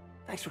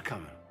 Thanks for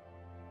coming.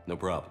 No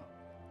problem.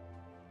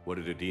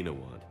 What did Udina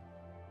want?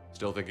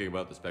 Still thinking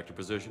about the Spectre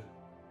position?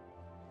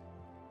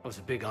 It was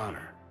a big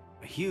honor.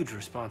 A huge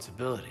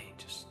responsibility,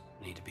 just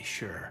need to be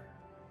sure.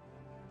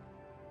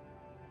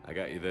 I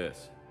got you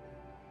this.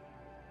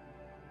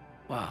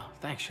 Wow,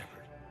 thanks,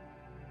 Shepard.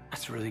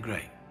 That's really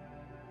great.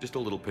 Just a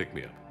little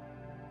pick-me-up.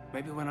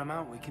 Maybe when I'm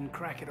out, we can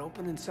crack it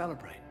open and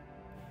celebrate.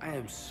 I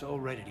am so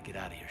ready to get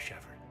out of here,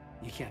 Shepard.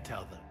 You can't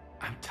tell that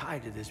I'm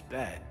tied to this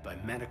bed by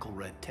medical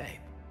red tape.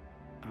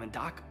 I mean,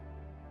 Doc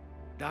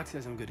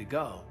says I'm good to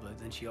go, but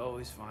then she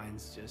always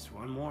finds just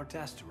one more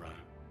test to run.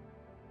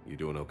 You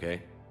doing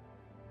okay?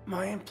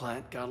 My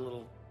implant got a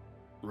little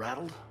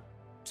rattled,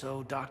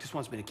 so Doc just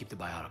wants me to keep the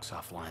biotics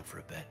offline for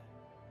a bit.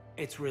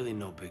 It's really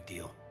no big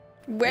deal.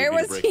 Where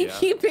was he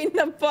keeping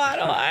the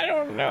bottle? I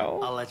don't know.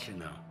 I'll let you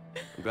know.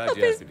 I'm glad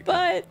you asked me to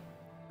come.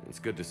 It's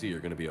good to see you're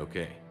gonna be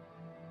okay.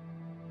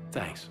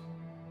 Thanks.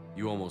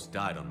 You almost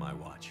died on my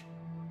watch.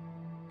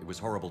 It was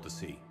horrible to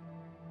see.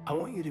 I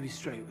want you to be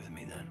straight with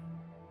me then.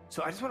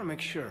 So I just want to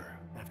make sure,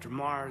 after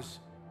Mars,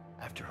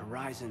 after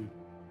Horizon,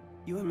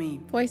 you and me...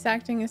 Voice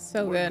acting is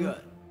so good.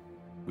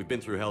 We've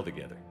been through hell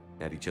together,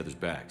 at each other's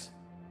backs.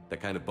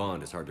 That kind of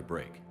bond is hard to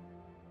break.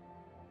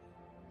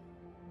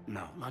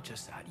 No, not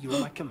just that. You were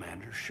my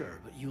commander,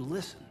 sure, but you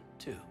listened,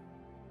 too.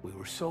 We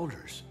were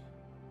soldiers,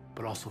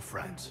 but also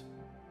friends.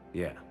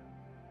 Yeah,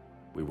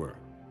 we were.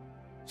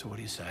 So what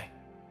do you say?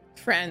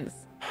 Friends.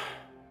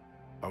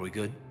 Are we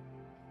good?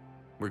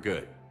 We're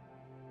good.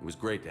 It was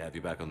great to have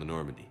you back on the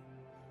Normandy.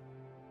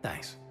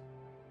 Thanks.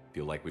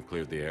 Feel like we've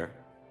cleared the air?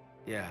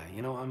 Yeah,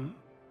 you know, I'm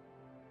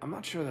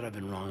not sure that I've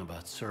been wrong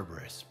about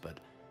Cerberus, but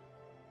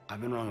I've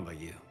been wrong about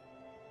you.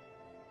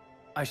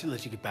 I should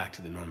let you get back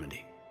to the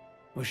Normandy.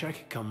 Wish I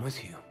could come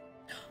with you.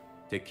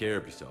 Take care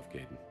of yourself,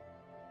 Kaiden.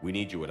 We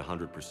need you at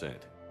 100%.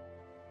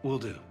 Will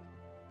do.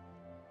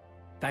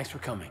 Thanks for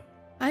coming.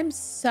 I'm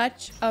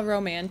such a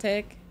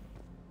romantic.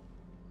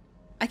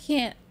 I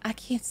can't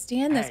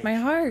stand this. My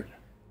heart.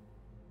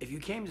 If you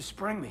came to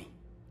spring me,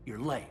 you're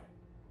late.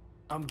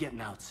 I'm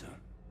getting out soon.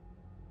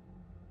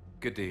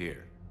 Good to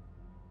hear.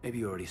 Maybe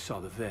you already saw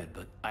the vid,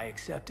 but I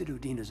accepted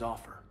Udina's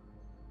offer.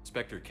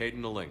 Inspector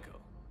Kaiden Alenko.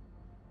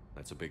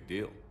 That's a big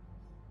deal.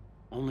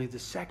 Only the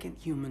second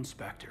human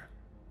Spectre.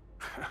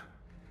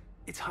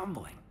 It's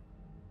humbling.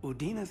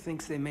 Udina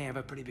thinks they may have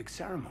a pretty big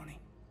ceremony,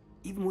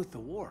 even with the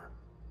war.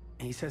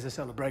 And he says a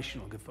celebration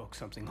will give folks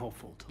something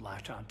hopeful to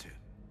latch onto.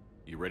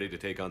 You ready to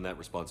take on that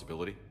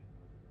responsibility?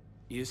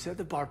 You set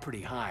the bar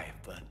pretty high,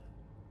 but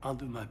I'll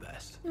do my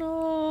best.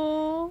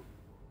 No.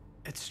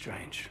 It's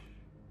strange.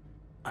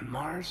 On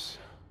Mars,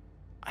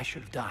 I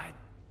should have died.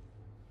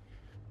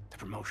 The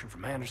promotion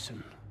from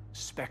Anderson,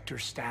 Spectre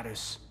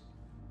status.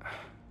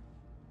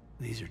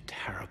 These are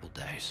terrible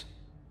days.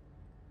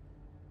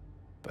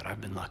 But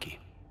I've been lucky.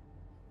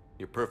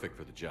 You're perfect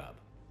for the job.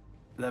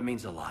 That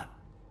means a lot.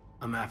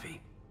 I'm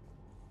happy.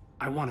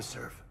 I want to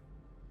serve.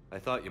 I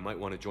thought you might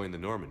want to join the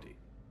Normandy.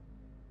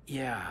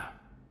 Yeah.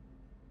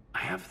 I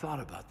have thought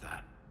about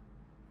that.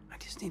 I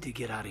just need to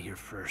get out of here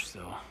first,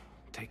 though.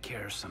 Take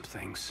care of some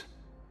things.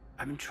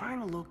 I've been trying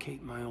to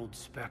locate my old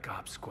Spec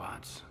Ops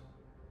squads.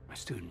 My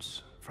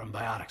students from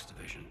Biotics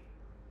Division.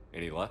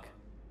 Any luck?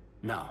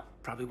 No.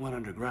 Probably went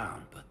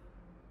underground, but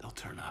they'll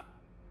turn up.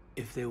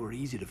 If they were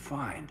easy to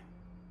find,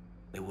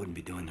 they wouldn't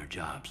be doing their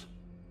jobs.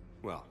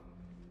 Well,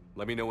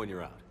 let me know when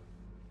you're out.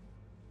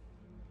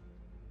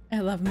 I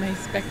love my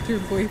Spectre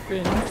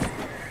boyfriends.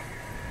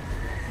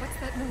 What's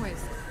that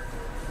noise?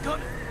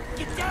 Gunner,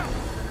 get down!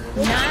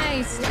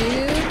 Nice,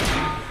 dude.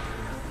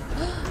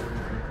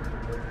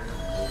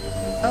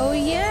 Oh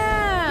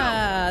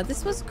yeah,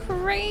 this was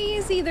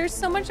crazy. There's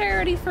so much I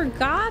already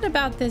forgot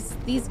about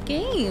these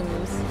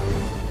games.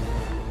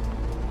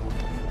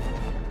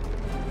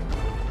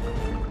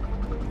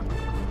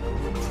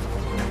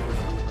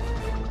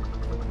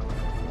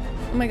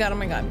 Oh my god, oh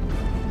my god.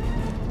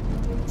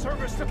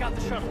 Cerberus took out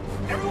the shuttle.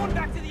 Everyone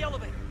back to the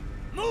elevator.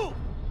 Move!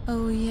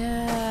 Oh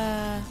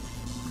yeah.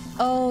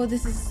 Oh,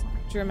 this is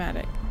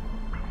dramatic.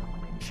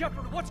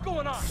 Shepard, what's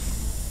going on?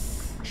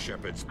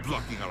 Shepard's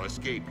blocking our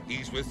escape.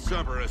 He's with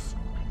Cerberus.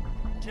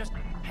 Just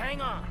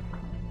hang on.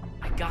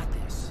 I got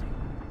this.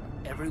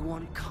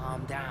 Everyone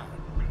calm down.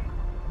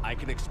 I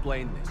can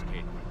explain this,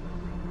 Kaiden.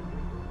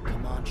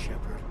 Come on,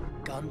 Shepard.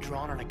 Gun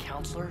drawn on a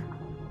counselor?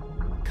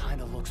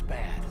 Kinda looks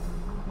bad.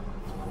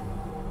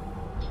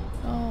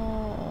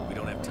 Oh. We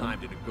don't have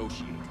time to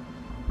negotiate.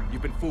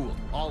 You've been fooled,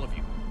 all of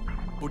you.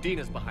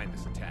 Udina's behind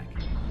this attack.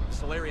 The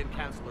Solarian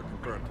Counselor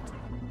confirmed it.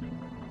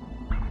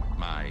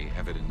 My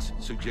evidence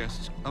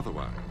suggests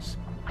otherwise.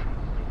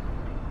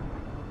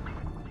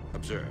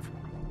 Observe.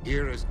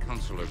 Here is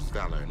Counselor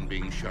Valen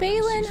being shot.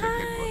 Balin,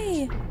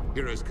 hi!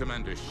 Here is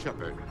Commander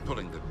Shepard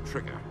pulling the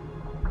trigger.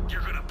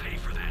 You're gonna pay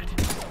for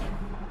that.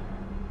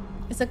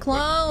 It's a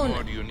clone. What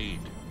more do you need?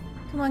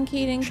 Come on,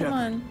 Kaiden, come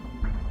on.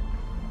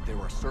 There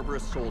are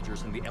Cerberus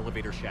soldiers in the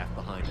elevator shaft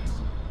behind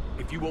us.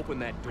 If you open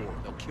that door,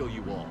 they'll kill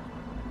you all.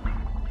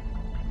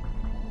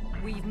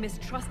 We've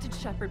mistrusted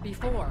Shepard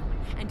before,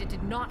 and it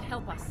did not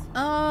help us.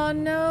 Oh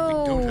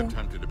no. We don't have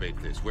time to debate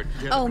this. We're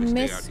desperately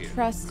stay out here.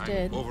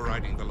 Mistrusted. I'm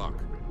overriding the lock.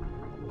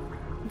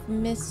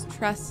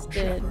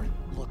 Mistrusted. Shepard,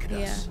 look at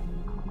us.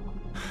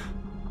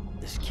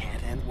 This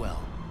can't end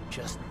well.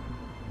 Just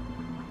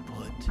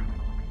put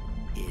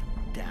it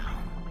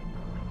down.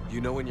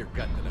 You know in your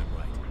gut that I'm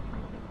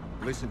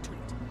right. Listen to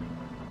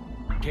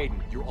it.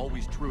 Kaiden, you're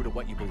always true to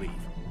what you believe.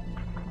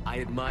 I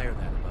admire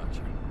that about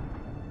you.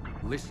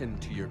 Listen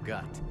to your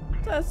gut.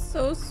 That's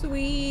so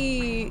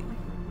sweet.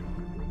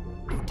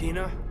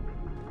 Udina,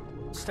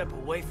 step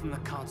away from the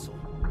console.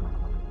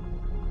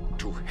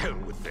 To hell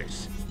with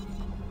this.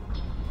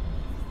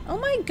 Oh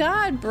my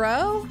god,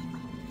 bro.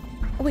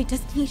 Oh wait,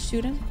 doesn't he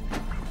shoot him?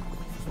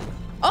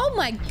 Oh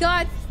my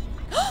god.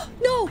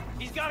 No!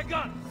 He's got a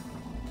gun!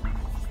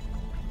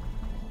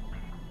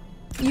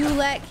 You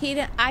let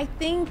Kaiden... I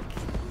think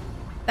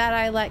that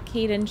I let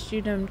Kaiden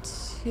shoot him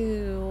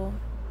too.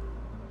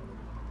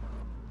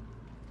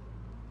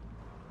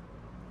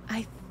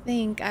 I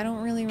think. I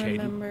don't really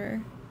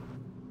remember.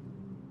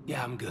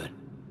 Yeah, I'm good.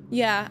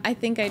 Yeah, I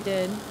think I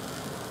did.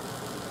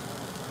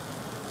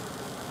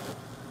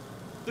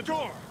 The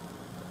door!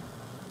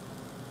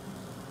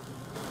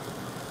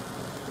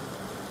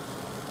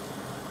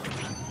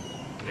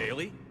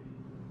 Bailey?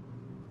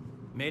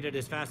 Made it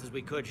as fast as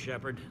we could,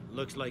 Shepard.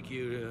 Looks like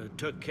you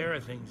took care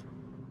of things.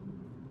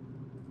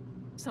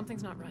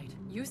 Something's not right.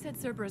 You said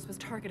Cerberus was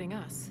targeting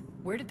us.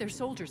 Where did their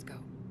soldiers go?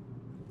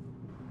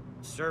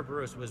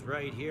 Cerberus was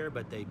right here,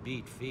 but they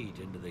beat feet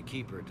into the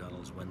Keeper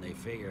tunnels when they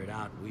figured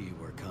out we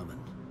were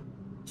coming.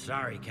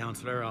 Sorry,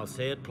 Counselor, I'll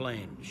say it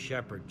plain.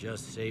 Shepard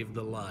just saved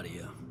the lot of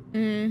you.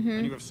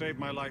 And you have saved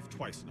my life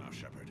twice now,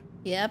 Shepard.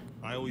 Yep.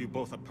 I owe you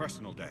both a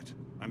personal debt,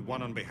 and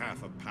one on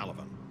behalf of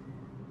Palaven.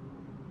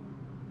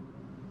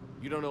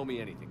 You don't owe me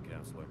anything,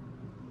 Counselor.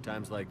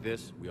 Times like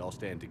this, we all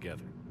stand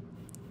together.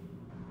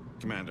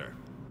 Commander,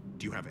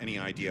 do you have any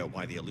idea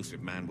why the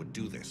elusive man would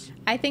do this?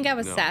 I think I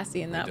was No,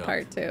 sassy in I that don't.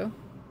 part too.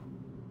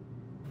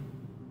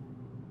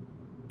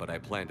 But I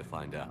plan to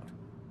find out.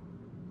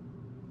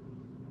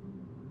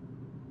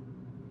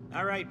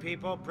 All right,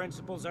 people.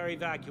 Principals are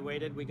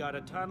evacuated. We got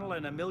a tunnel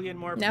and a million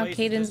more Now places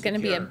Kaiden's to gonna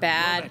be a secure.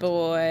 bad Move it.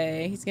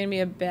 boy. He's gonna be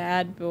a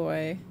bad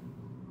boy.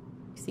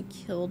 Because he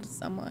killed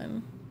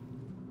someone.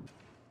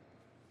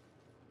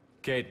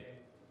 Kaiden.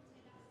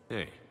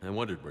 Hey, I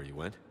wondered where you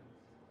went.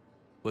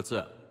 What's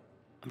up?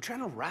 I'm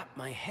trying to wrap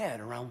my head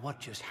around what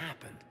just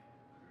happened.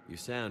 You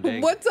sound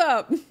angry. What's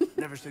up?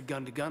 Never stood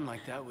gun to gun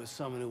like that with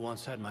someone who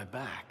once had my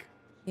back.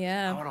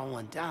 Yeah. How it all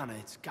went down,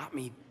 it's got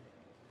me...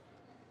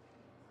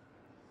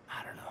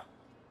 I don't know.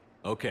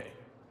 Okay.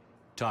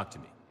 Talk to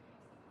me.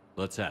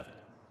 Let's have it.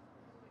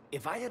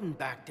 If I hadn't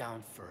backed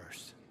down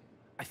first,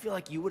 I feel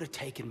like you would have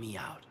taken me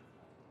out.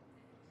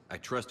 I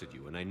trusted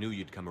you, and I knew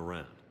you'd come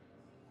around.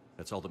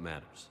 That's all that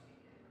matters.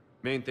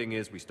 Main thing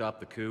is we stopped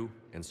the coup,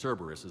 and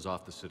Cerberus is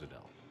off the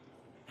Citadel.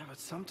 Yeah, but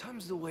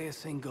sometimes the way a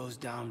thing goes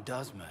down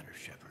does matter,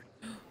 Shepard.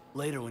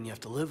 Later when you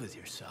have to live with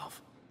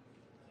yourself.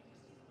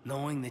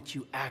 Knowing that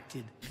you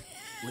acted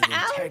with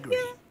integrity.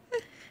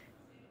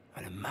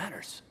 And it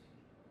matters.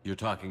 You're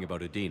talking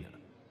about Adina.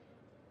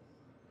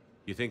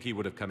 You think he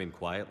would have come in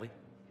quietly?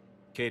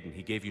 Kaiden,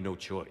 he gave you no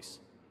choice.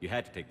 You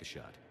had to take the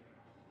shot.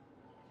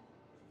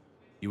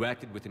 You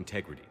acted with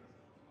integrity.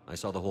 I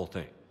saw the whole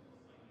thing.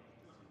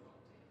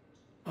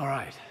 All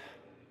right.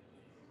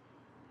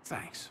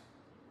 Thanks.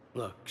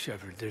 Look,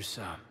 Shepard, there's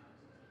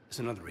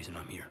another reason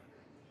I'm here.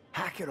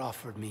 Hackett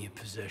offered me a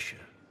position,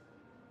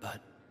 but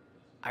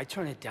I'd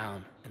turn it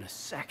down in a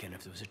second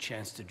if there was a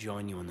chance to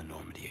join you in the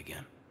Normandy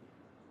again.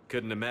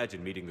 Couldn't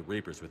imagine meeting the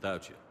Reapers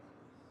without you.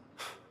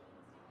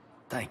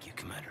 Thank you,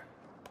 Commander.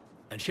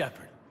 And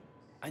Shepard,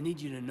 I need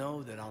you to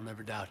know that I'll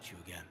never doubt you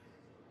again.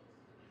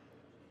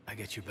 I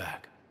get your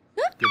back.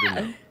 Good to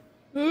know.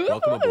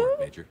 Welcome aboard,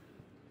 Major.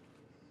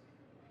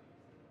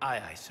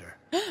 Aye, aye, sir.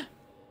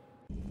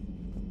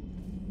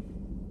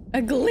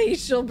 A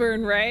glacial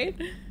burn, right?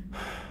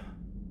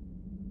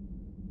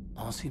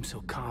 All seems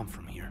so calm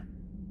from here.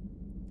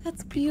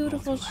 That's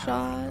beautiful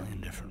shot. A million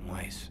different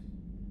ways.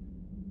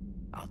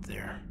 Out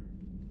there.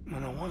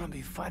 And I want to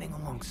be fighting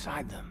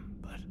alongside them,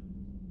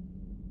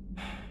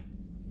 but...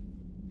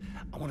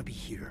 I want to be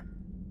here.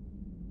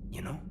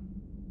 You know?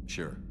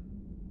 Sure.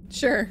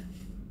 Sure.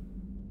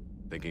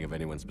 Thinking of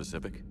anyone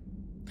specific?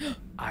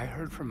 I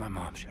heard from my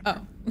mom,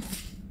 Shepard. Oh.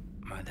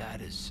 My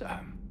dad is,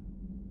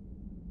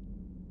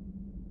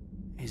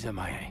 he's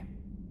MIA.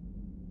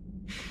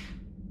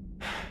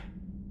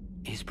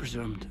 He's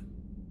presumed.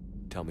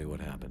 Tell me what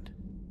happened.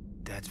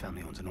 Dad's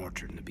family owns an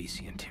orchard in the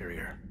BC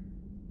interior.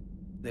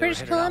 They were British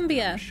headed out there on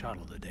Columbia. a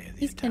shuttle the day of the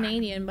He's attack.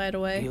 Canadian, by the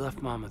way. He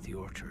left Mom at the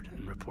orchard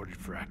and reported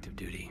for active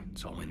duty.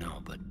 That's all we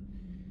know, but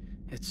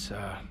it's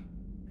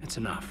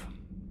enough.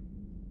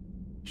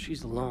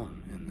 She's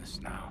alone in this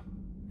now.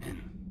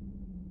 In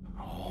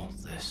all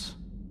this.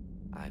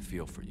 I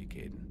feel for you,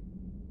 Kaiden.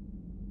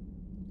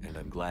 And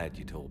I'm glad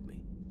you told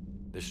me.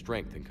 There's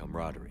strength in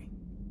camaraderie.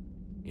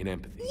 In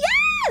empathy.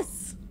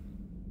 Yes!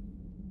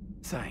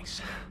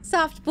 Thanks.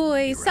 Soft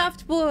boys,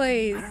 soft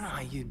boys. I don't know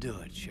how you do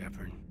it,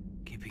 Shepard.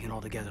 Keeping it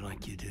all together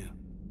like you do.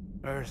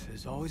 Earth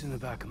is always in the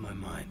back of my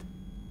mind.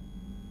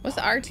 What's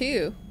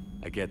R2?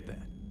 I get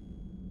that.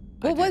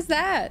 What was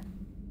that?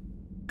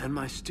 And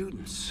my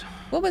students.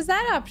 What was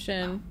that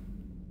option?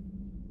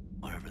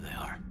 Wherever they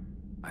are.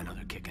 I know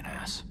they're kicking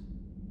ass.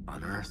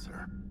 On Earth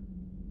or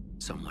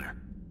somewhere.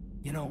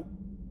 You know,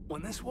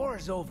 when this war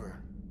is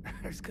over,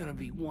 there's gonna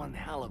be one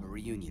hell of a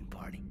reunion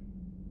party.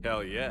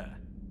 Hell yeah.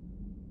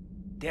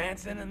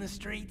 Dancing in the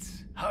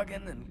streets,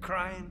 hugging and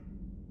crying.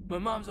 My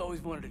mom's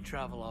always wanted to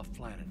travel off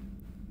planet.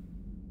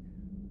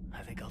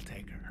 I think I'll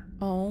take her.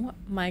 Oh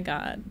my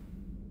god.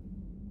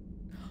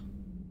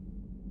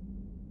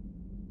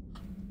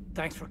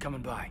 Thanks for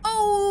coming by.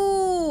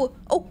 Oh!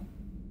 Oh!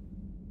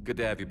 Good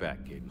to have you back,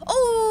 Kaiden.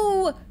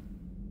 Oh!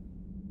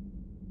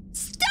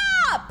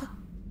 Stop!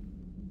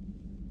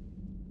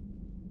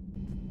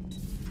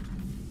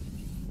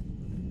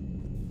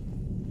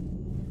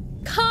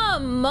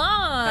 Come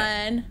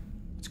on! Hey,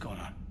 what's going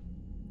on?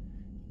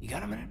 You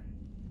got a minute?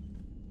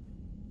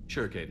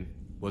 Sure, Kaiden.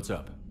 What's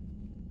up?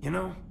 You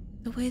know,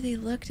 the way they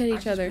looked at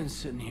each other. I've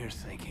just been sitting here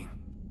thinking.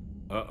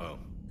 Uh-oh.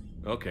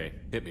 Okay,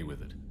 hit me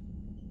with it.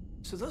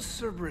 So those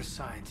Cerberus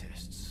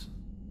scientists,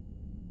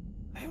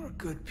 they were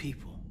good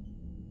people.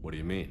 What do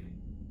you mean?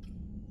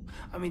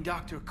 I mean,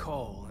 Dr.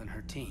 Cole and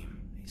her team,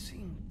 they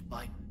seemed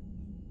like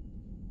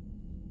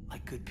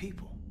good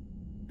people.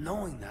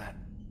 Knowing that,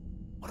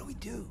 what do we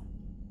do?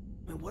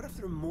 I mean, what if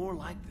there are more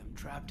like them,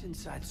 trapped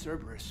inside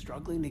Cerberus,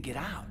 struggling to get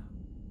out?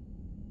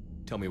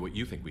 Tell me what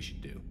you think we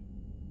should do.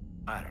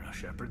 I don't know,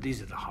 Shepard.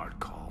 These are the hard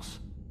calls.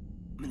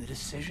 I mean, the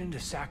decision to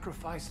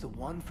sacrifice the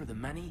one for the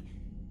many,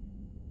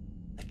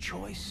 the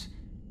choice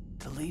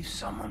to leave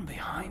someone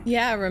behind.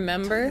 Yeah,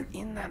 remember?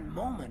 In that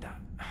moment.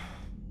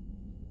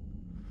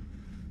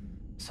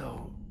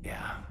 So,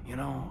 yeah, you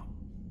know,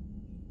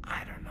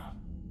 I don't know.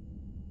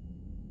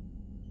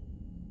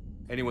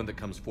 Anyone that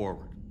comes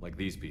forward, like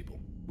these people,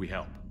 we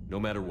help, no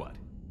matter what.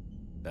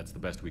 That's the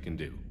best we can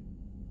do.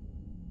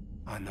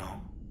 I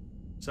know.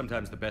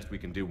 Sometimes the best we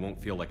can do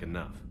won't feel like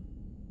enough,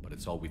 but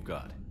it's all we've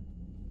got.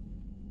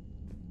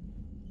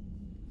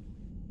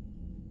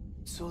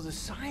 So the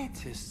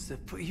scientists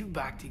that put you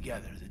back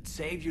together, that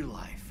saved your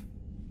life,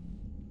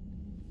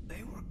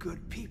 they were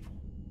good people.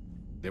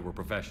 They were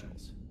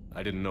professionals.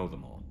 I didn't know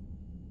them all.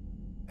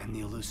 And the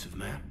elusive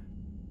man?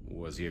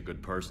 Was he a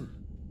good person?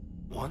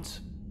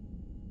 Once?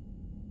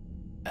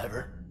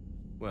 Ever?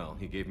 Well,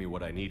 he gave me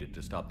what I needed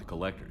to stop the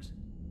collectors.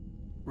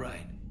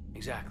 Right,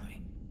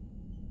 exactly.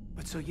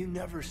 But so you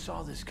never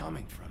saw this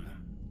coming from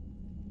them?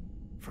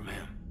 From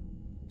him?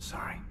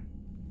 Sorry.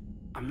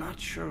 I'm not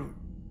sure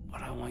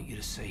what I want you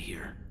to say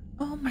here.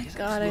 Oh my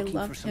god, I I was looking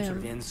love for some him. sort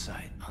of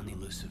insight on the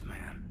elusive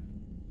man.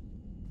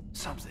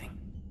 Something.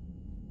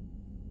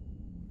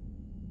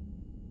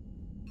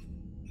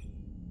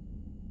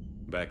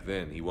 Back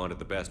then, he wanted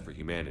the best for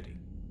humanity,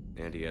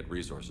 and he had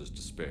resources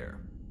to spare.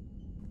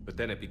 But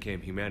then it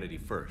became humanity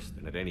first,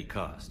 and at any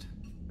cost.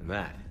 And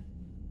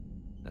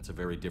that's a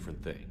very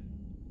different thing.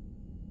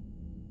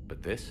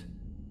 But this?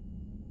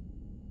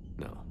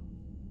 No.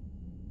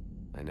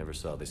 I never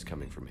saw this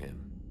coming from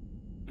him.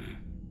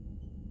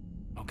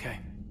 Okay.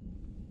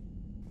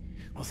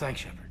 Well,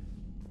 thanks, Shepard.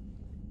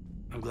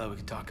 I'm glad we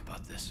could talk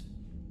about this.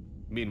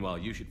 Meanwhile,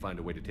 you should find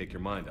a way to take your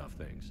mind off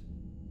things.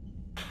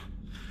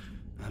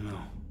 I know.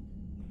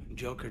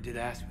 Joker did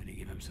ask me to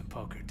give him some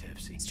poker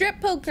tips. Strip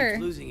poker.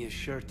 He's losing his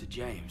shirt to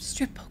James.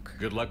 Strip poker.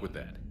 Good luck with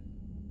that.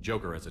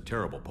 Joker has a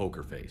terrible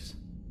poker face.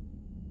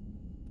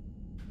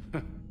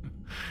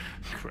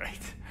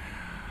 Great.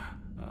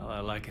 Well,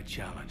 I like a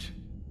challenge.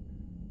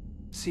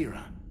 See you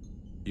around.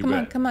 Come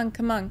on, come on,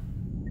 come on.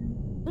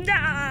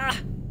 Ah!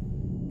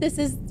 This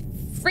is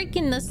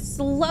freaking the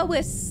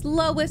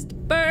slowest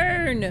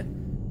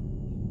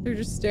burn. They're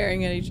just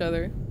staring at each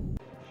other.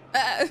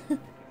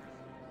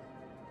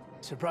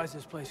 Surprised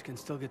this place can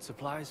still get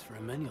supplies for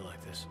a menu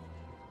like this.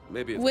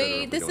 Maybe it's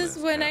Wait, this is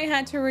when I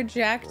had to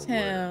reject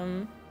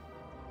him.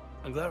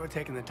 I'm glad we're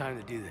taking the time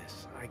to do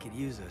this. I could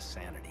use a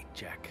sanity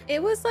check.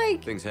 It was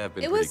like, things have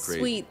been it pretty was crazy.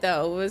 sweet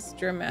though. It was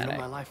dramatic. You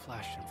know, my life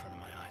flashed in front of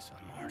my eyes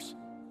on Mars.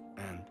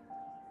 And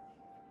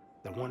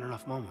there weren't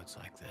enough moments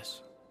like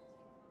this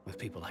with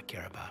people I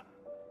care about.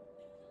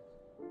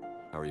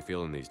 How are you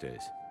feeling these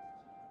days?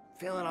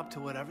 Feeling up to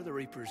whatever the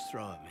Reapers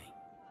throw at me.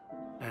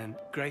 And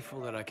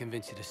grateful that I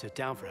convinced you to sit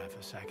down for half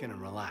a second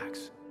and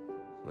relax.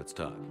 Let's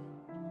talk.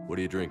 What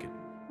are you drinking?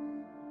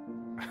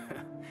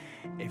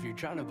 If you're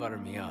trying to butter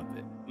me up,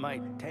 it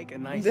might take a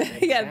nice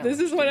yeah, this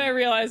is when I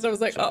realized I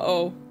was like,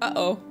 uh-oh,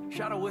 uh-oh.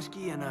 Shot of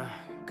whiskey and a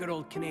good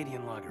old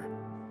Canadian lager.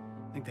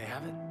 Think they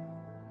have it?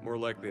 More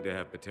likely to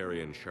have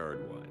Batarian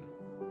Shard wine.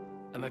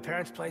 At my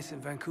parents' place in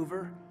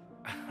Vancouver,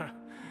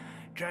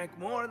 drank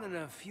more than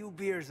a few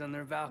beers on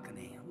their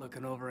balcony,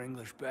 looking over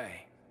English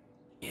Bay.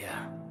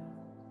 Yeah.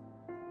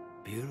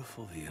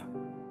 Beautiful view.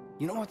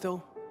 You know what,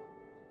 though?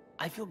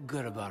 I feel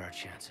good about our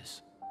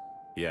chances.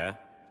 Yeah?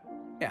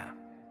 Yeah.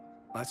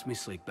 Lets me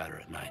sleep better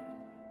at night.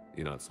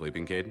 You not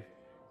sleeping, Kaiden?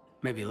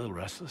 Maybe a little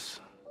restless.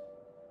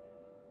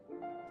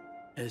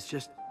 It's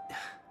just,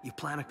 you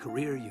plan a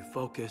career, you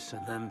focus,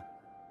 and then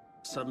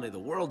suddenly the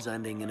world's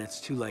ending and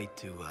it's too late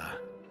to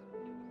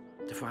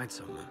find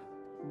someone.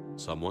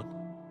 Someone?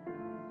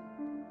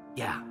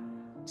 Yeah.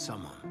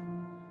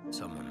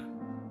 Someone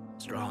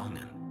strong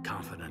and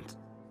confident.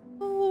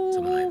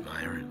 Someone I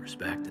admire and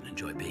respect and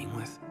enjoy being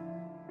with.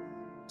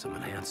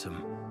 Someone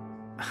handsome.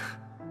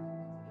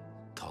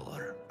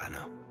 Taller, I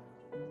know.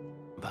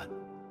 But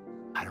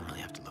I don't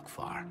really have to look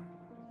far.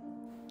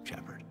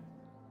 Shepard.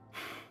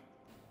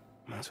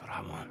 That's what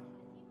I want.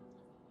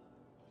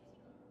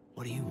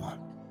 What do you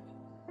want?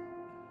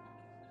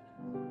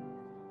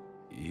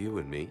 You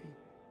and me?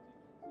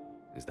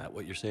 Is that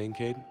what you're saying,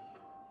 Kaiden?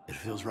 It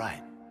feels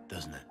right,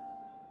 doesn't it?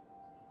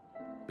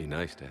 Be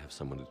nice to have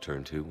someone to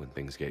turn to when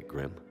things get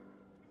grim.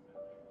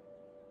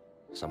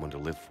 Someone to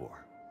live for.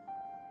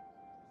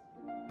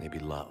 Maybe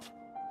love.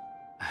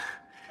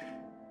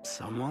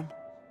 Someone?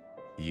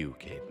 You,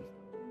 Kaiden.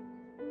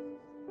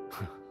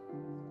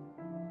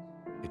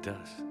 It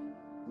does.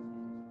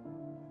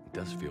 It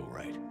does feel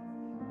right.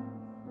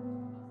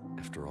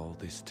 After all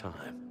this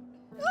time.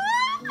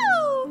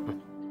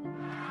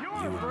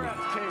 You're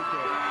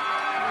breathtaking.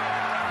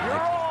 You're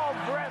all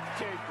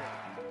breathtaking.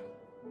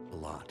 A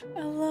lot.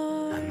 A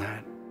lot. And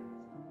that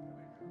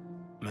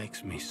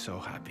makes me so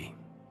happy.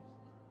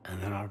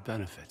 And there are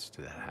benefits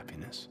to that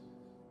happiness.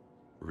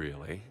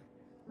 Really?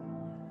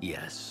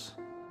 Yes.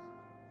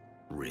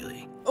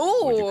 Really. Ooh.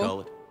 What'd you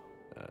call it?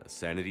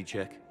 Sanity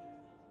check?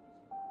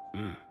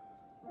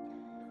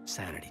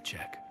 Sanity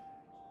check.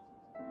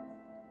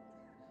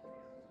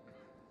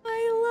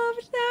 I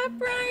loved that,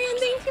 Brian.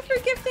 Thank you for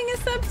gifting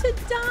us up to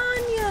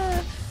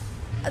Danya.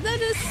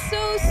 That is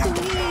so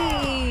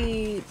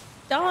sweet.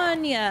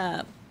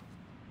 Danya.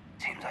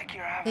 Seems like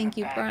you're having Thank a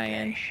you, bad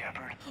Brian. day,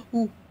 Shepard.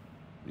 Ooh.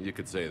 You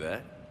could say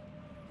that.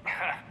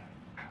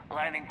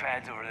 Landing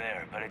pad's over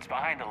there, but it's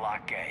behind a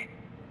locked gate.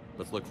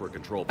 Let's look for a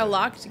control A panel.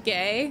 locked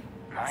gay.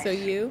 Nice So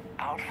you.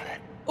 outfit.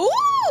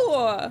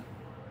 Ooh.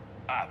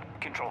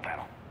 Control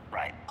panel.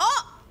 Right.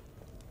 Oh.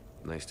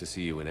 Nice to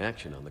see you in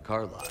action on the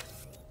car lot.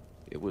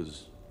 It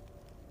was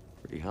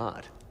pretty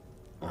hot.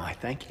 Why,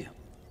 thank you.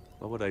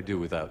 What would I do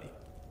without you?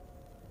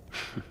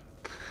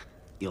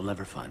 You'll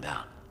never find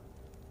out.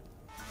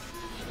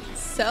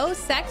 So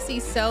sexy,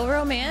 so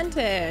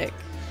romantic.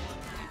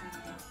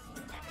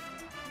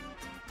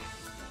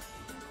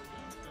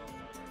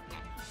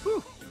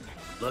 Whew.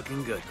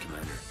 Looking good,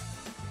 Commander.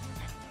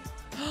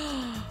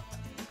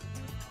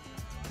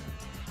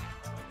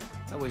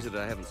 How is it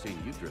I haven't seen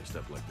you dressed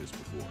up like this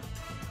before?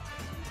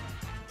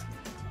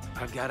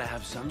 I've got to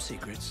have some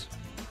secrets.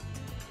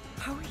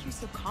 How are you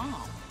so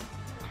calm?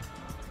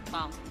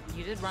 Well,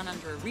 you did run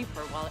under a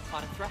reaper while it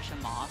fought a thresher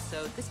maw,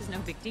 so this is no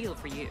big deal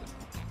for you.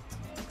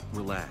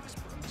 Relax,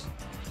 Brooks.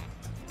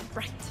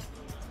 Right.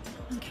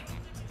 Okay.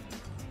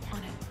 On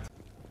it.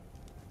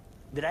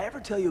 Did I ever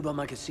tell you about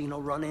my casino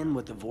run-in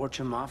with the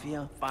Vorcha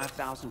Mafia?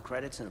 5,000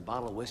 credits and a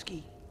bottle of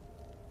whiskey?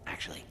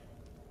 Actually,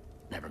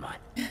 never mind.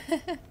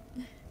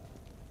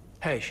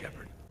 Hey,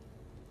 Shepard.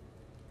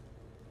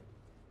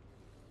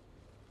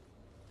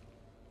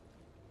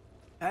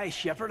 Hey,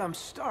 Shepard, I'm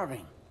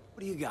starving.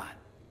 What do you got?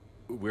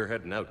 We're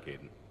heading out,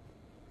 Kaiden.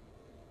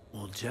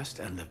 We'll just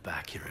end up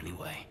back here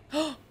anyway.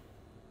 Am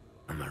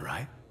I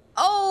right?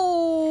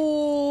 Oh.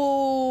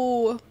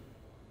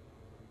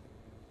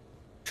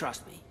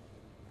 Trust me.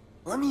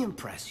 Let me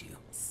impress you.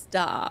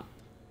 Stop.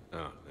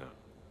 Oh, no.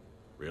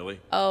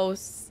 Really? Oh,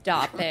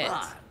 stop it. Come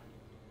on.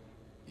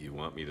 You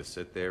want me to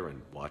sit there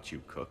and watch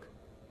you cook?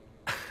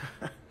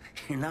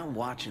 You're not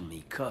watching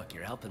me cook.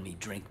 You're helping me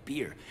drink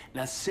beer.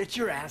 Now sit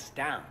your ass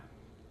down.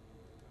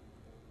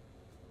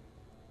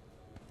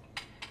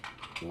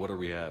 What are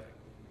we having?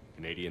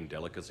 Canadian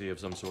delicacy of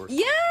some sort?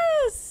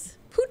 Yes!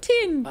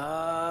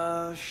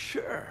 Putin!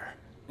 Sure.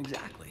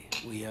 Exactly.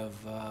 We have,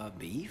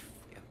 beef,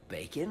 we have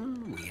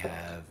bacon, we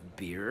have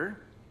beer.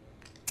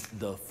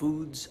 The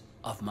foods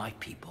of my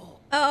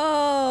people.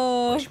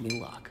 Oh. Wish me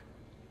luck.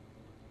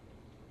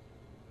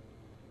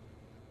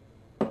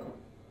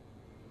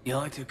 You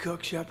like to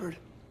cook, Shepard?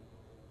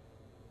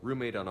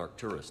 Roommate on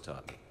Arcturus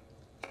taught me.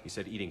 He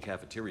said eating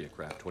cafeteria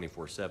crap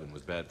 24/7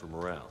 was bad for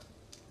morale.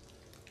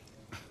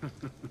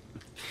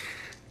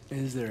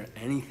 Is there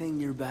anything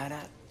you're bad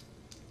at?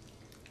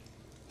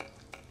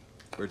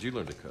 Where'd you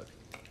learn to cook?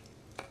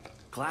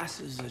 Class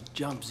is a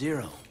jump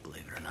zero,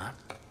 believe it or not.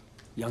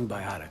 Young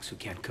biotics who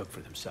can't cook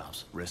for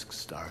themselves risk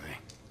starving.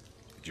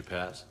 Did you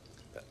pass?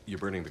 You're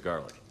burning the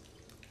garlic.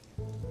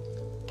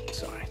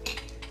 Sorry.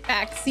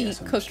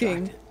 Backseat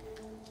cooking.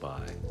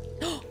 Bye.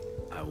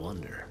 I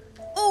wonder.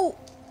 Oh!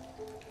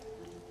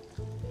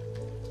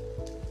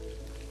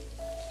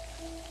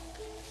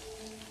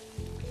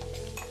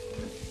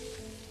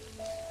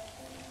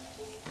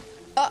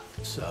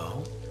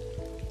 So?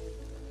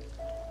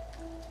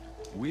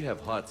 We have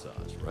hot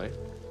sauce, right?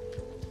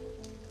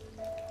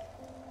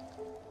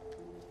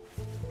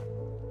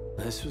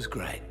 This was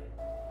great.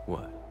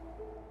 What?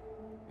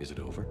 Is it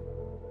over?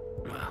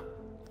 Well,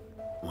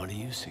 what do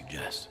you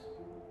suggest?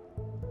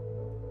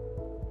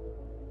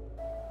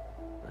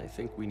 I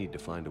think we need to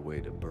find a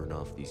way to burn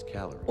off these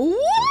calories.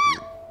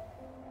 What?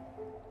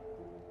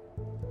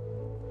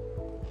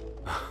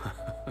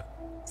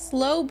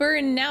 Slow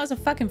burn now is a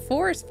fucking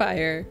forest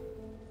fire.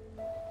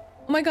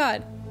 Oh my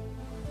god.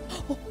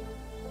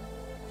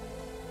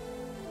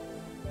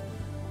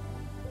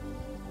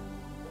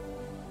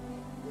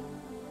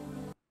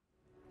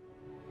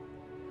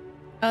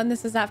 Oh, and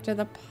this is after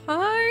the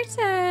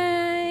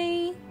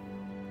party.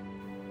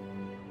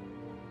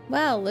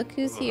 Well, look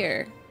who's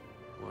here.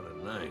 What a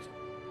night.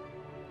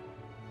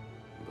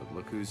 But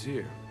look who's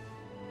here.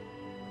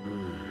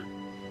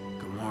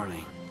 Good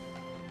morning.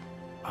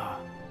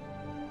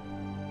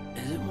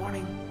 Is it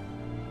morning?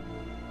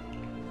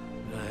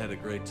 I had a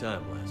great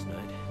time last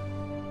night.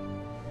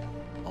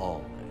 All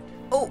night.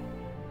 Oh!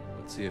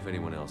 Let's see if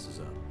anyone else is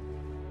up.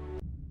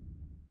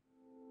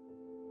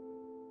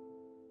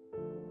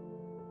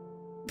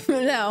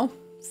 No.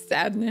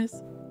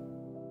 Sadness.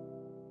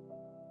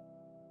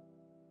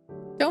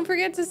 Don't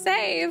forget to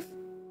save.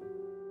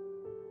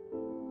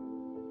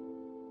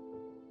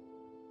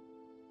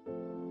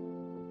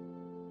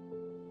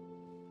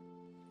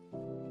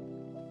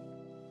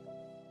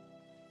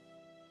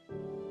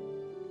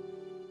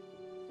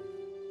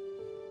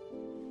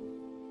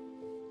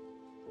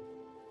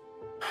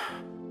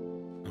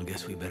 I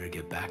guess we better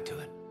get back to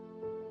it.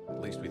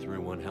 At least we threw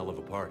one hell of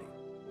a party.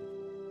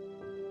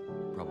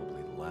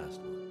 Probably the last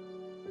one.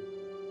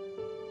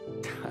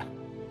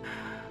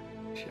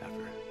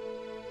 Shepard,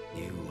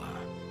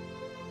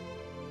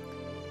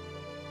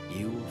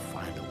 you will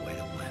find a way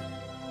to win.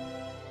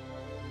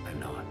 I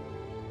know it.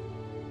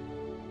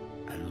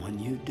 And when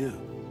you do,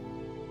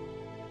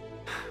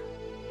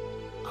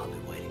 I'll be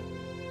waiting.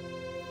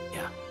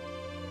 Yeah.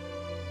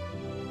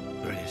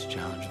 Greatest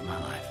challenge of my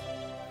life.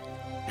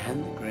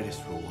 And the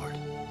greatest reward.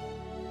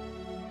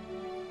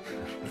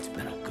 It's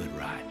been a good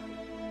ride.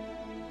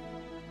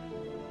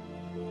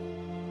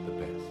 The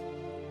best.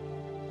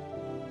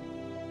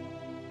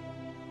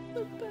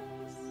 The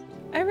best.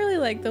 I really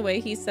like the way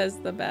he says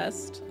the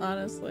best,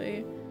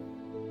 honestly.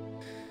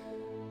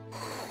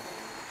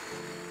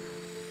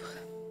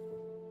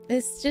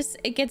 It's just,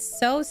 it gets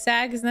so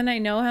sad because then I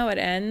know how it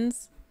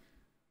ends.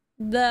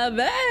 The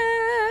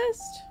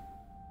best.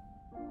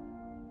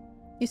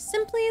 You're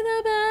simply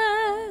the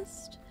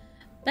best.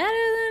 Better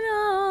than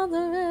all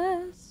the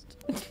rest.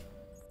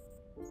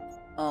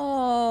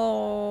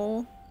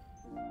 Oh.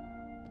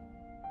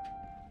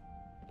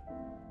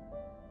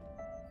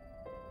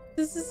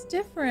 This is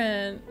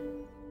different.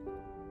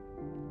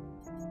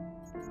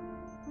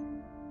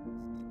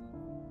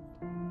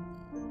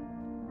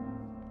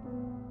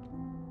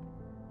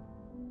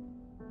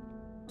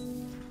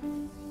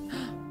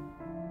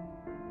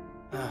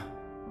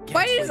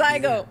 Why did I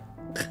go?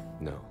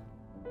 No.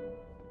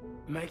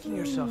 Making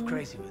yourself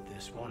crazy with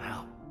this won't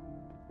help.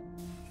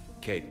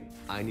 Kaiden,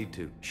 I need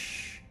to...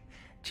 Shh.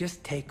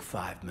 Just take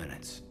 5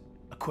 minutes.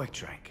 A quick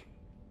drink.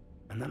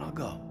 And then I'll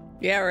go.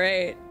 Yeah,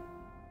 right.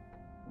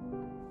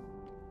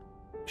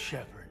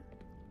 Shepard,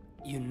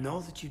 you know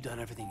that you've done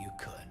everything you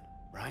could,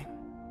 right?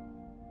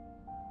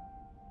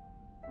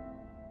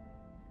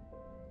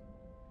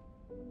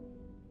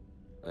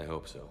 I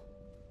hope so.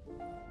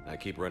 I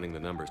keep running the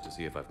numbers to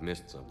see if I've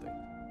missed something.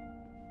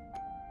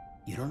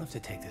 You don't have to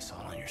take this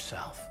all on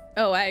yourself.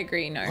 Oh, I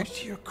agree, Narsh. Look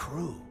to your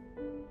crew.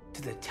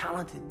 To the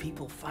talented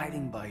people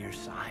fighting by your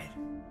side.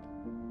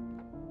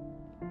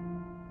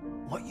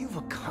 What you've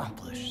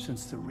accomplished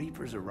since the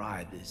Reapers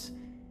arrived is...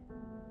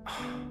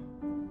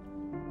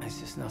 it's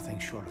just nothing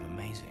short of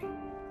amazing.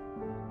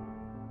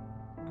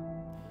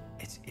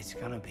 It's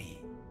gonna be...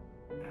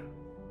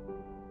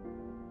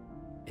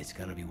 It's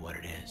gonna be what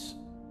it is.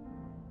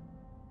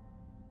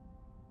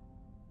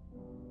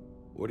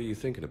 What are you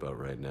thinking about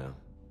right now?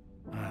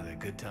 The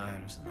good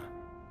times and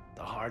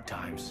the hard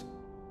times.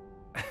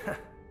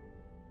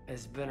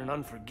 It's been an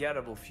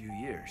unforgettable few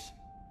years.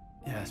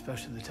 Yeah,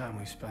 especially the time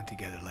we've spent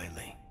together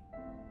lately.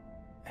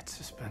 It's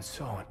just been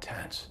so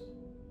intense.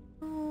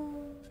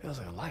 Feels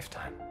like a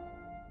lifetime.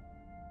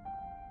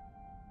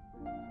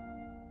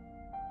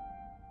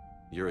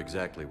 You're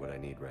exactly what I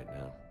need right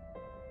now.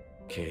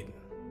 Kaiden.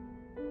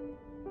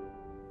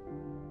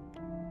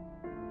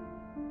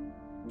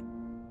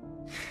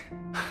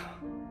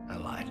 I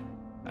lied.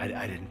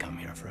 I didn't come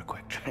here for a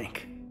quick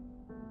drink.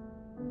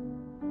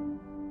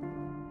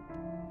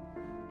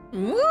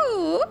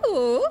 Ooh.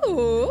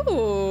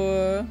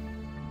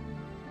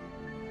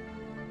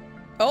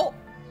 Oh.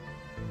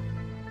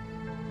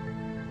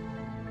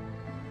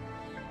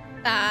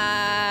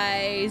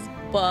 Thighs,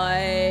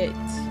 butt.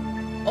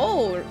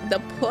 Oh, the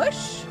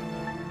push?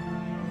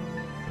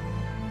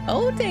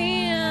 Oh,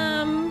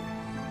 damn.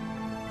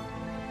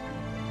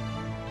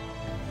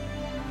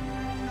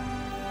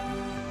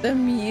 The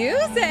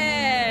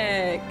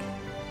music.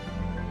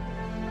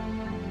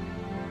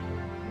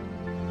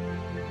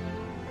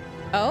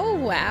 Oh,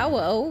 wow.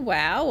 Oh,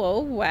 wow. Oh,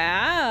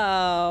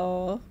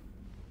 wow.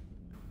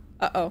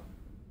 Uh-oh.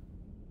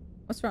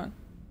 What's wrong?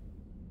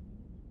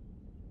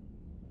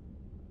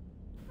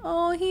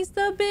 Oh, he's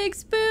the big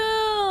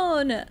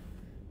spoon.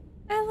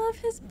 I love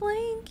his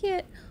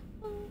blanket.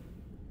 Oh.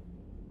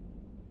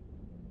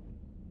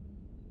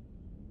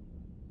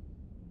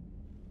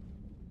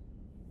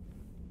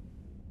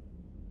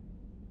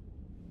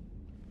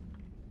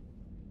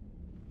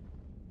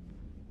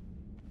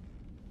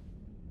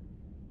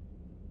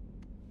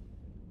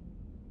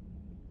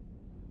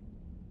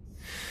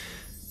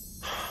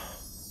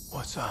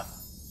 What's up?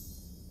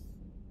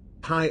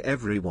 Hi,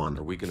 everyone.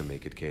 Are we gonna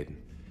make it, Kaiden?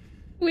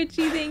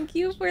 Witchy, thank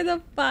you for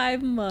the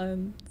 5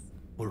 months.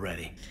 We're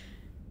ready.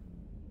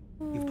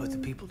 You've put the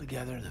people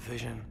together, the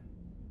vision.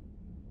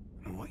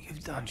 And what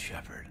you've done,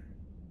 Shepard,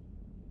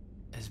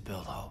 is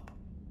build hope.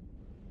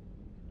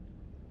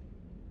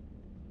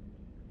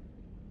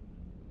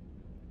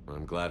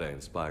 I'm glad I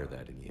inspired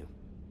that in you.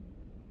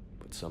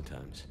 But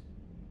sometimes...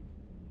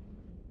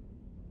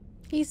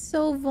 He's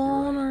so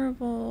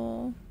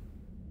vulnerable.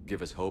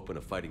 give us hope and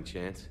a fighting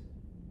chance?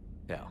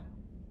 Hell,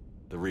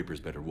 the Reapers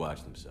better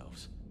watch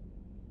themselves.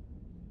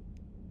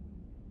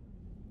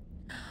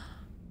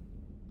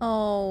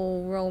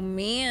 Oh,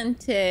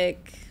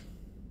 romantic.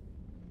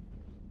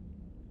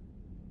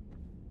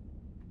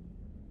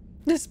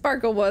 The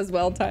sparkle was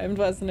well timed,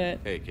 wasn't it?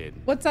 Hey, Kaiden.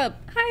 What's up?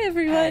 Hi,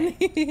 everyone.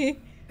 Hey.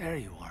 There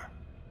you are.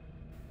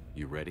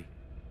 You ready?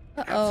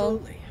 Uh-oh.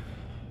 Absolutely.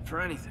 For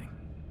anything.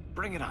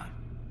 Bring it on.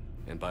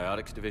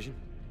 Antibiotics division?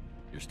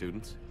 Your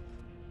students?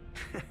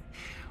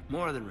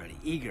 More than ready.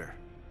 Eager.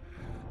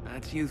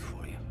 That's youth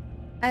for you.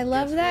 I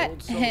love Yes, that we're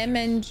old him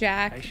and soldiers.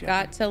 Jack Hey, Shepard.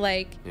 got to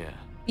like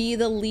be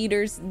the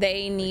leaders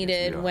they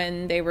needed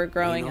when they were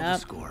growing know the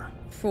up score.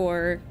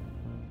 for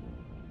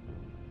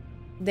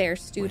their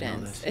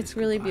students. It's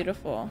really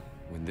beautiful.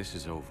 When this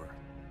is over,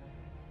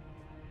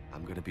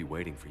 I'm gonna be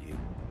waiting for you.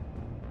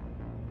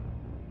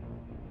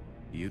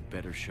 You'd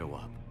better show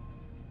up.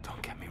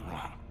 Don't get me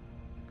wrong.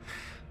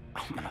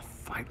 I'm gonna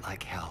fight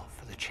like hell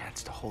for the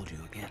chance to hold you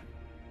again.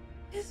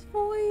 His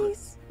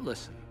voice. But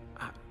listen,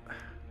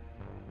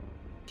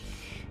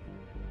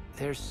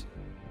 there's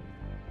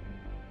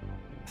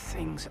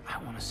things I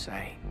want to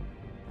say.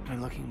 I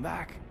mean, looking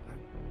back,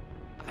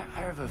 I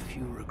have a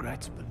few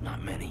regrets, but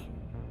not many.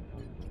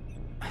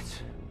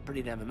 That's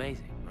pretty damn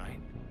amazing, right?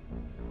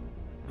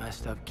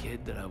 Messed up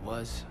kid that I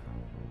was,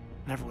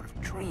 never would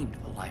have dreamed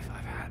of the life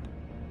I've had.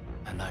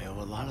 And I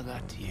owe a lot of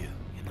that to you,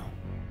 you know?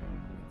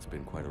 It's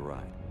been quite a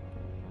ride.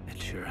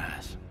 It sure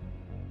has.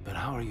 But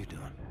how are you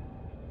doing?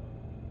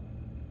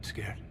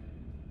 Scared?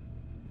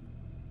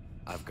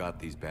 I've got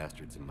these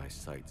bastards in my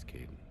sights,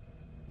 Kaiden.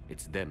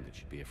 It's them that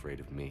should be afraid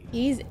of me.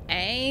 He's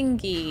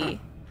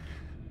angry.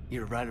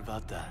 You're right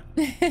about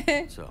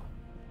that. So,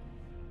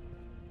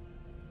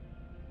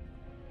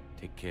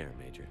 take care,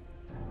 Major.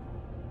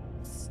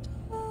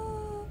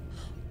 Stop.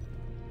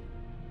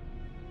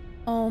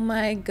 Oh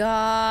my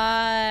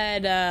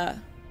god.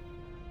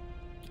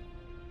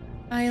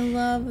 I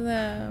love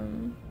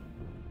them.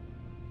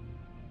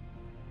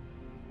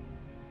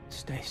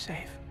 Stay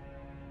safe.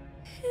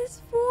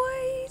 His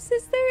voice.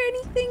 Is there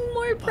anything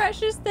more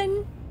precious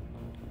than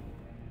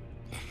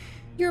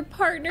your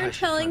partner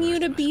telling you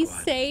to be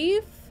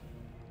safe?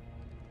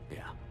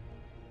 Yeah.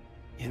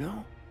 You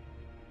know,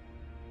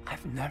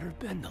 I've never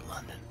been to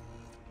London.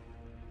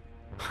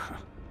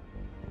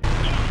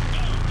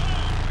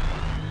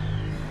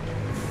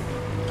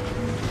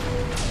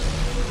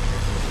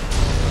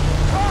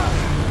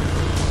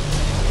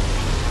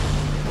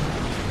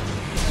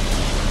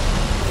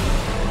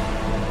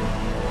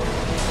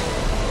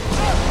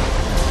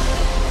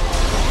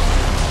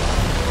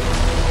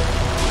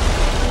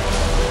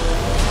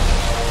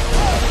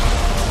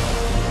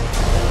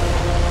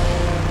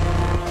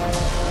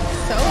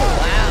 So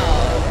loud.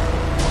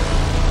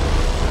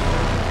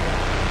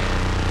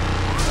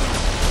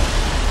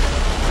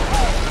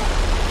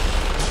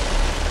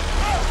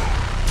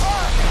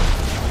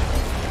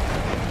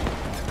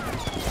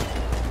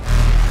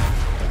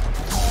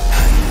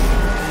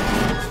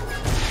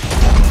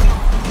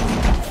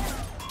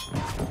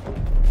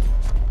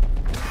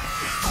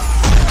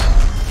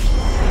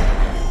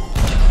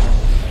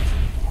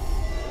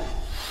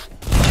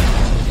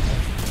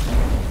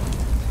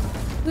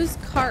 Who's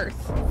Karth?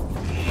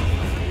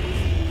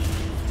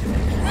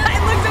 I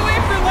looked away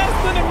for less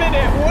than a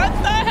minute. What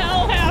the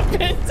hell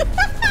happened?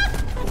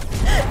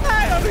 I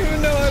don't even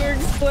know how to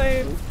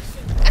explain.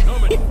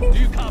 Norman, do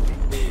you copy?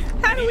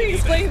 How do we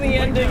explain the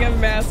ending of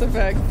Mass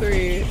Effect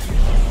 3?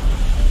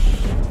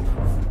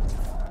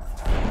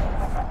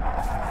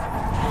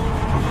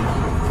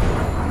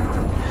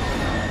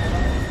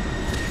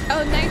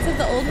 Oh, Knights of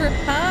the Old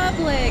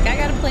Republic. I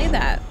gotta play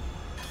that.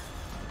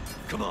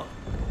 Come on.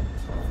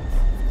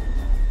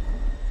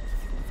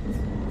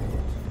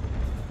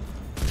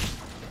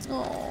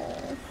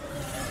 Oh.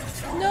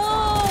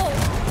 No!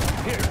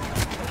 Here.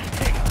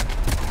 Hey.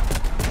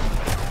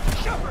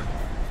 Shepard!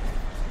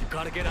 You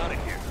gotta get out of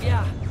here.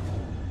 Yeah,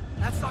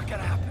 that's not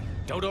gonna happen.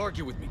 Don't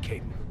argue with me,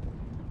 Kaiden.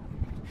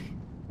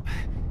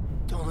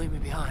 Don't leave me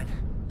behind.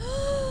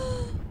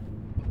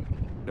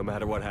 No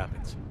matter what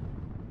happens,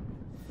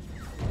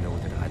 know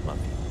that I love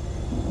you.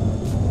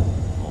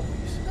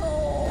 Always.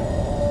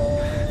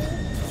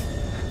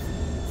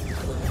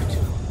 I love you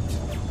too.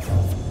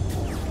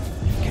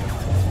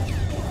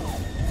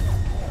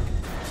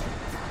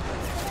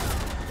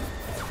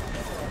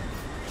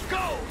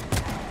 Go!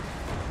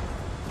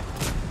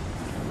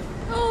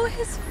 Oh,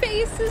 his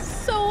face is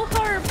so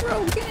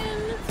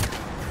heartbroken.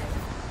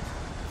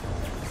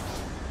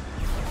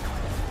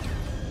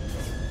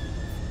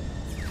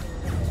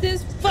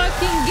 This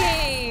fucking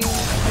game.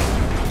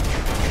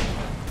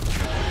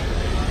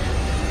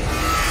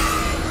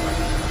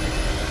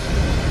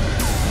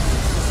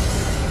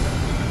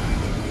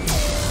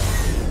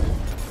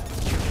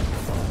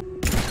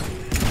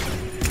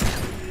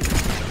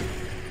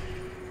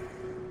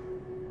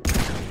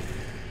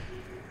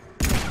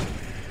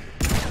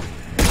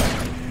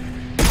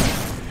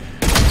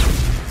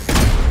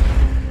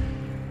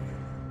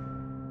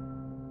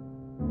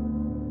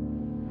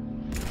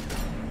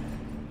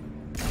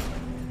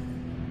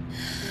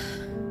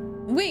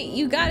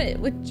 got it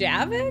with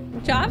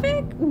Javik?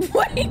 Javik?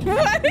 Wait,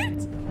 what?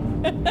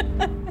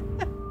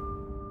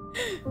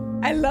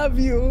 I love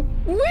you.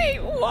 Wait,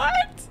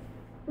 what?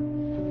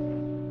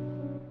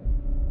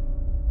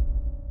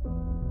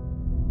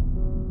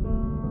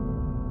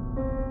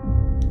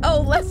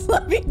 Oh, let's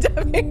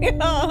lovey-dovey.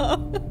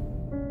 Oh.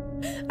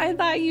 I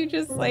thought you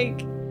just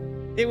like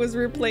it was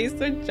replaced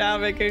with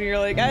Javik and you're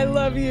like, I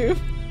love you.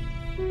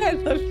 I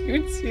love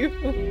you too.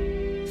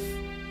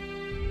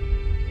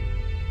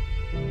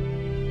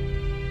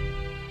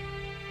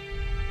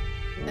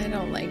 I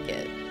don't like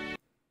it.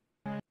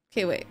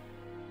 Okay, wait.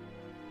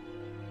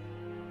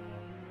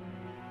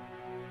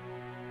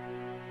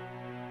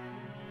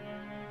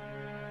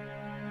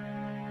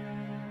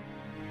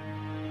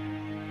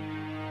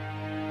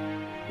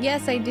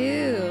 Yes, I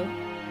do.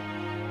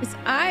 His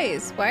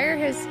eyes. Why are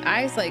his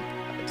eyes like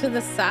to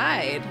the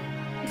side?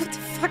 What the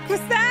fuck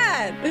was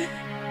that?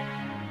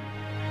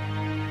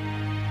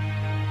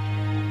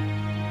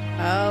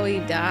 Oh, he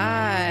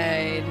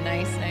died.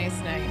 Nice, nice,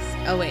 nice.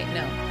 Oh, wait,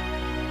 no.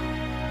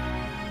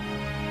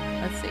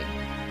 Let's see.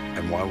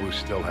 And while we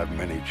still have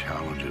many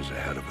challenges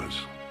ahead of us,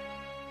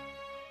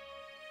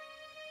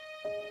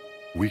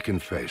 we can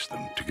face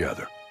them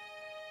together.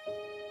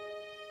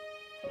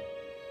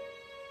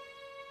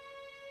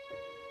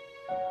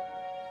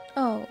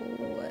 Oh.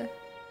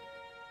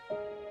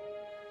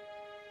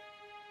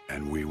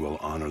 And we will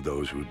honor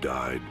those who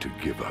died to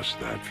give us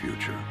that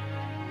future.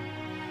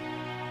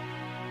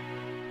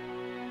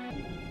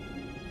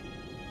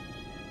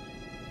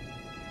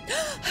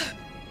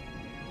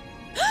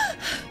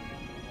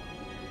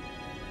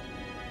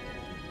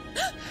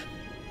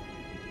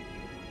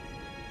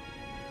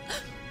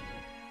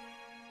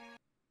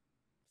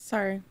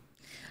 Sorry.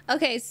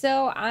 Okay,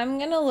 so I'm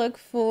gonna look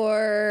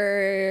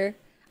for...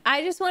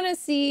 I just want to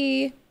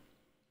see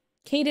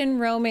Kaiden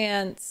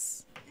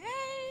romance.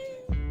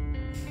 Hey.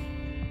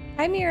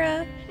 Hi,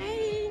 Mira.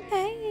 Hey.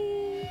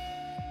 Hey.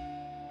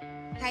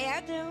 How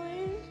y'all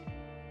doing?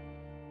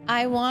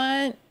 I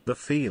want... The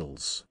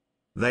feels.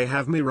 They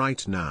have me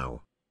right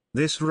now.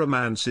 This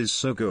romance is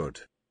so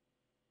good.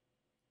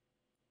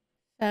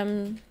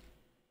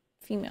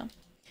 Female.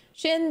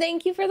 Shin,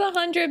 thank you for the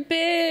 100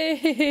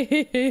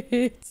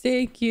 bits.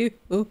 Thank you.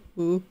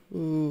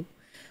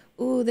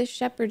 Ooh, this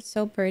shepherd's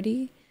so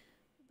pretty.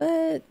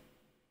 But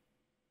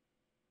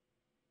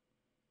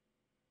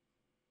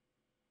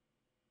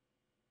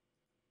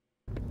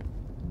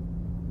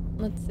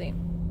let's see.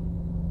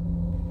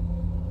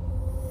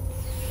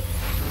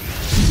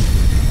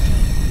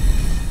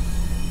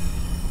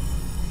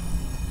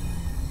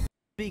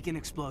 Beacon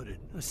exploded.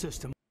 A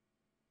system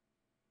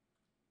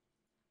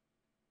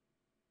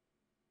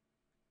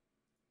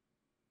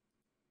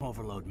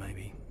overload,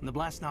 maybe. And the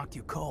blast knocked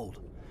you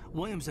cold.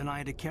 Williams and I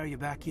had to carry you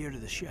back here to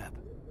the Shep.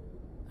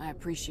 I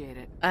appreciate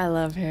it. I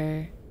love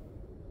her.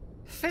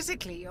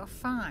 Physically, you're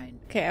fine.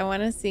 Okay, I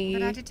want to see.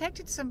 But I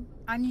detected some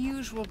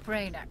unusual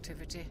brain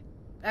activity.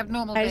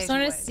 Abnormal. I just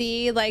want to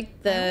see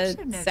like the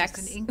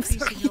sex. An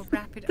increase in your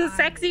rapid the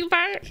sexy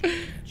part.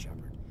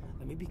 Shepard,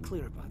 let me be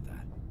clear about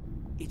that.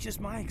 It's just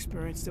my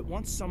experience that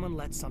once someone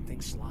lets something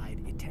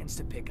slide, it tends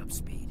to pick up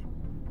speed.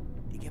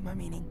 Do you get my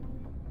meaning?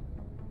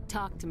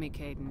 Talk to me,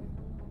 Kaiden.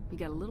 You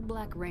got a little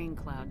black rain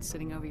cloud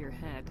sitting over your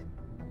head.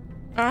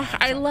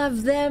 I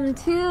love them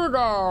too,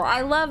 though.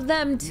 I love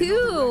them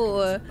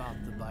too.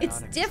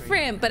 It's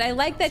different, but I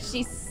like that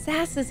she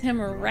sasses him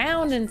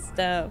around and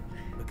stuff.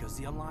 Because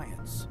the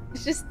Alliance.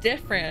 It's just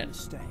different.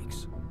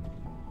 Mistakes.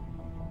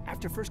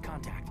 After first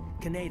contact,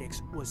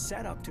 Kinetics was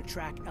set up to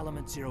track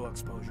Element Zero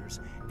exposures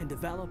and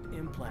develop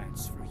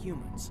implants for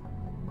humans.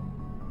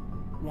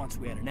 Once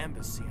we had an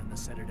embassy on the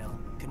Citadel,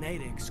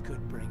 Kinetics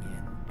could bring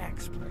in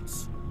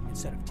experts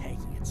instead of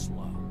taking it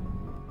slow.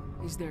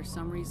 Is there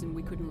some reason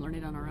we couldn't learn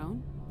it on our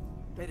own?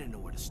 They didn't know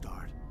where to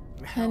start.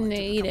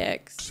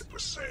 Kinetics. It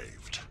was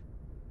saved.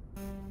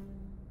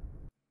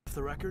 Off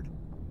the record,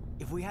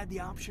 if we had the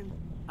option,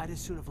 I'd as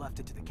soon have left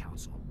it to the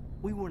Council.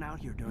 We weren't out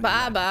here doing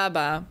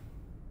Ba.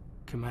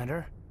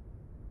 Commander,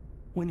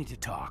 we need to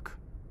talk.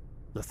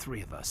 The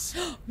three of us.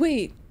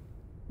 Wait.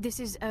 This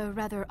is a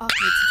rather awkward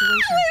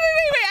situation.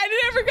 Wait. I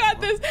never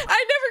got this.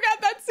 I never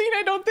got that scene,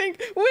 I don't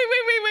think.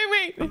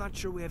 Wait. I'm not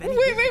sure we have any.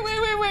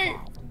 Wait.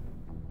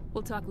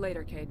 We'll talk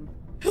later, Kaiden.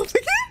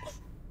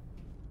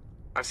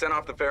 I've sent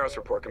off the Pharos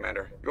report,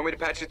 Commander. You want me to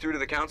patch you through to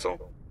the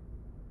Council?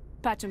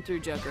 Patch him through,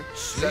 Joker.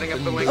 Setting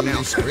up the link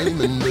now.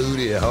 Screaming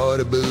booty,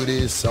 harder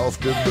booty,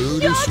 softer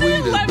booty,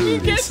 sweeter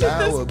booty,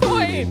 sour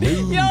booty,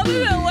 new Y'all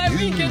didn't let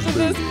me get to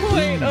this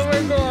point. Oh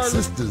my god.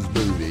 Sister's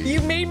booty.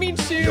 You made me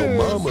choose. Your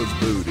mama's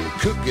booty,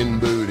 cooking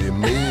booty,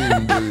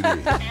 mean booty.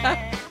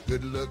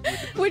 Good luck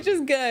with the Which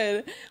is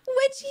good.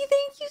 Witchy,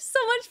 thank you so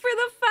much for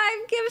the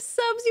 5 gift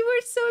subs. You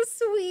were so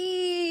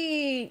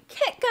sweet.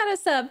 Kit got a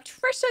sub.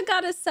 Trisha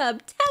got a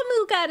sub.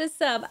 Tamu got a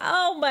sub.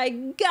 Oh my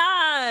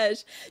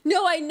gosh.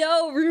 No, I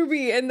know,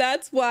 Ruby. And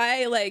that's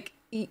why, like,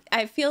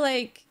 I feel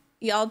like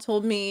y'all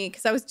told me,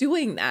 because I was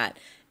doing that.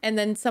 And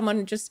then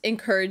someone just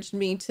encouraged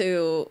me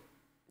to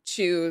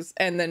choose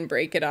and then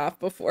break it off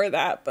before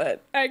that.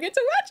 But I get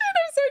to watch it.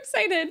 I'm so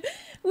excited.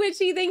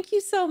 Witchy, thank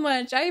you so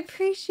much. I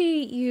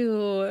appreciate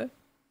you.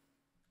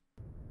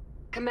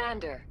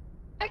 Commander,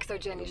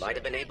 exogen. You might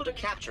have been able to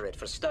capture it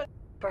for study.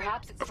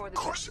 Perhaps it's for the.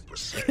 Of course it was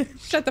saved.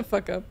 Shut the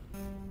fuck up.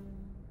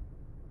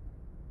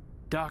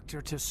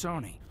 Dr.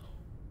 Tassoni.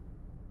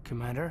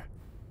 Commander,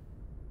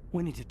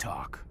 we need to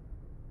talk.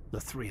 The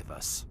three of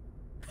us.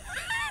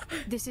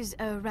 This is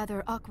a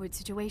rather awkward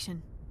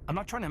situation. I'm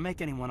not trying to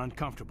make anyone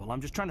uncomfortable. I'm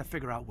just trying to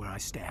figure out where I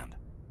stand.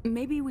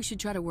 Maybe we should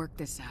try to work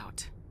this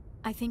out.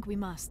 I think we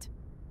must.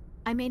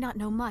 I may not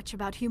know much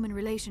about human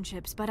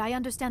relationships, but I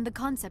understand the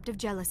concept of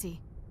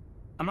jealousy.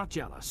 I'm not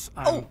jealous.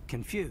 I'm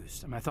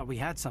confused. I thought we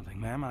had something,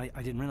 ma'am. I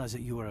didn't realize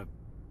that you were a...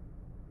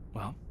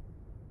 Well,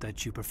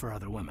 that you prefer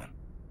other women.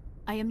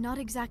 I am not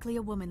exactly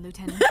a woman,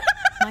 Lieutenant.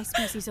 My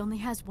species only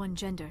has one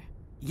gender.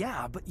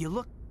 Yeah, but you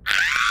look...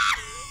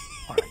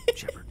 All right,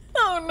 Shepard.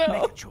 Oh, no.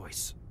 Make a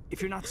choice.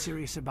 If you're not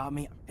serious about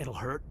me, it'll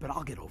hurt, but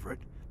I'll get over it.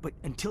 But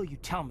until you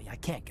tell me, I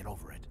can't get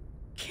over it.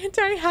 Can't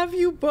I have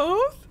you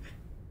both?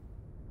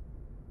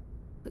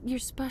 But you're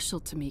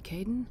special to me,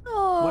 Kaiden.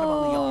 Oh. What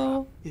about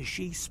Liara? Is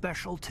she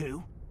special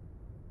too?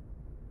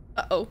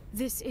 Uh-oh.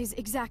 This is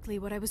exactly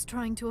what I was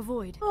trying to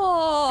avoid.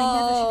 Oh. I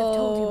never should have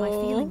told you my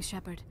feelings,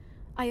 Shepard.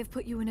 I have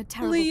put you in a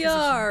terrible position.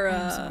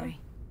 I'm sorry.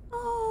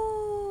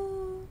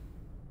 Oh.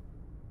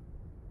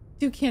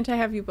 Dude, can't I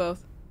have you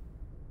both?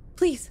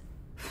 Please.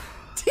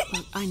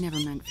 Well, I never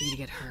meant for you to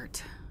get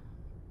hurt.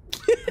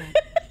 But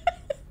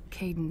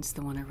Kaiden's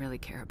the one I really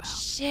care about.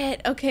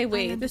 Shit. Okay,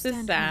 wait. This is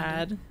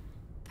sad. Commander.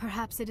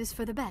 Perhaps it is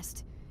for the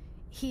best.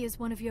 He is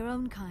one of your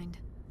own kind.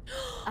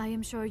 I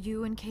am sure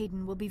you and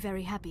Kaiden will be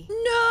very happy. No!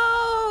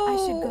 I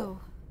should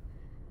go.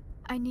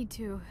 I need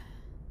to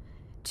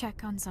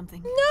check on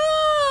something.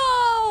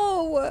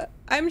 No!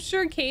 I'm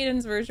sure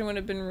Kaiden's version would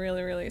have been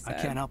really, really sad.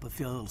 I can't help but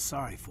feel a little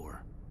sorry for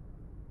her.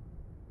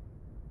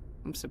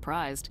 I'm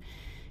surprised.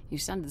 You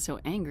sounded so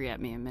angry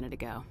at me a minute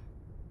ago.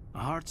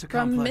 My heart's a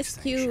complex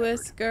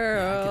promiscuous thing,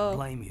 girl. Yeah, I could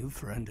blame you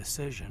for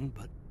indecision,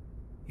 but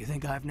you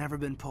think I've never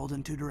been pulled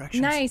in two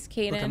directions? Nice,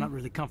 Kaiden. Look, I'm not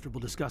really comfortable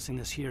discussing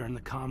this here in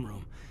the comm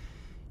room.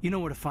 You know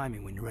where to find me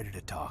when you're ready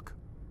to talk.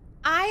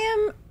 I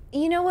am,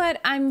 you know what?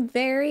 I'm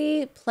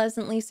very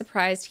pleasantly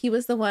surprised. He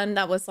was the one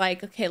that was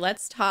like, okay,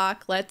 let's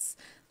talk. Let's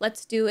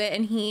do it.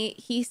 And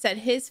he said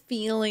his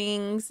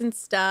feelings and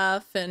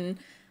stuff. And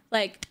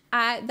like,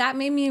 that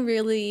made me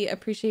really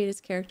appreciate his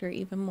character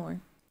even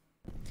more.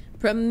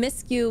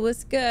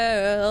 Promiscuous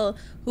girl,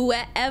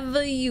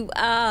 whoever you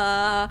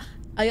are,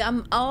 I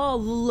am all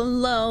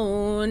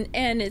alone,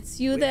 and it's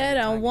you that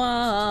I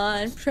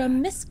want.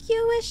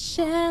 Promiscuous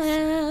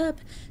Shep,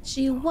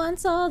 she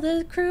wants all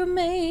the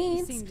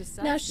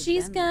crewmates. Now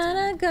she's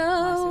gonna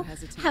go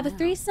have a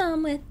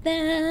threesome with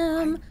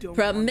them.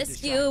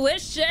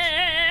 Promiscuous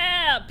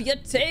Shep, you're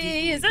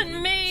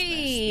tasing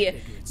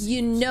me.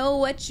 You know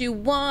what you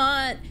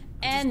want,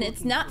 and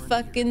it's not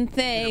fucking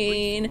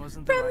Thane.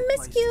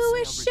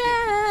 Promiscuous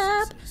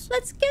Shep,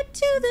 let's get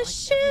to the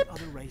ship,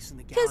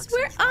 cause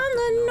we're on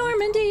the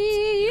Normandy.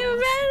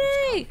 You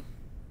ready?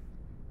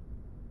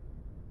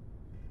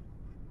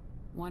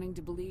 Wanting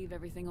to believe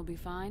everything will be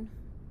fine?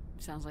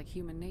 Sounds like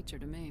human nature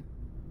to me.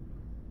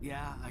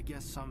 Yeah, I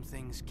guess some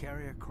things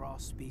carry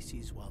across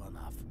species well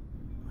enough.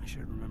 I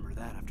should remember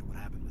that after what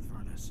happened with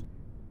Vernus.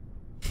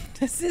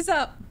 This is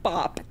a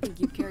bop. I think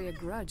you carry a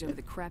grudge over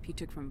the crap you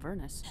took from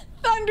Vernus.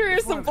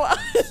 Thunderous applause.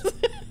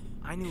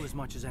 I knew as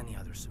much as any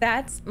other.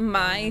 That's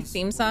my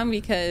theme song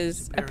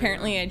because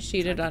apparently I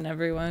cheated on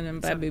everyone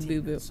and blah boo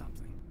boo boo.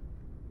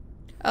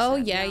 Oh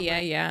yeah, yeah,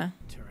 yeah.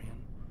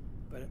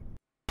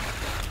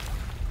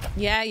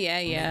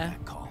 Yeah.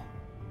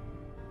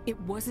 It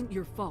wasn't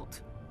your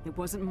fault. It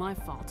wasn't my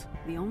fault.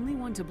 The only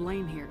one to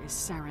blame here is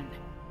Saren.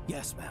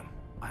 Yes,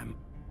 ma'am.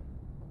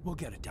 We'll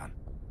get it done.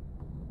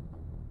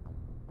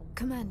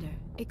 Commander,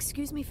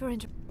 excuse me for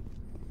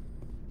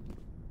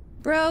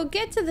Bro,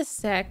 get to the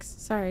sex.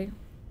 Sorry.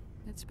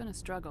 It's been a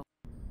struggle,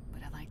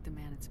 but I like the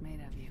man it's made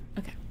of you.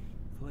 Okay.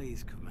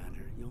 Please,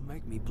 Commander, you'll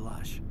make me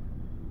blush.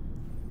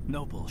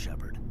 No bull,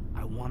 Shepard.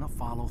 I want to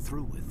follow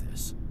through with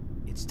this.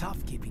 It's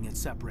tough keeping it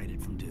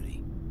separated from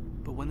duty.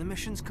 But when the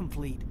mission's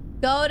complete...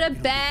 Go to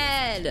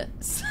bed!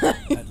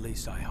 At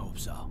least I hope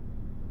so.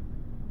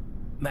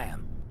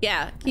 Ma'am.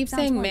 Yeah, keep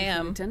saying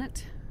ma'am.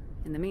 Lieutenant.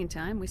 In the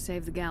meantime, we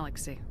save the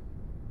galaxy.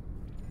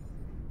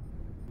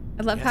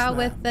 I love how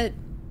with the...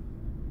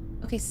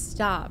 Okay,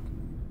 stop.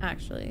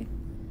 Actually.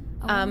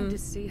 To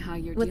see how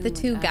you're with the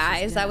two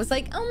guys, I was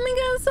like, oh my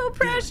god, so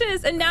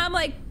precious. And now I'm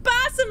like,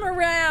 boss him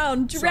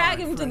around, drag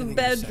him to the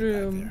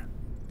bedroom.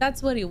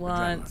 That's what he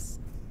wants.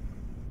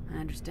 I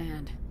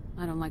understand.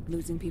 I don't like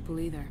losing people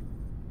either.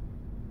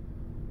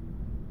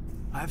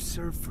 I've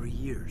served for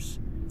years.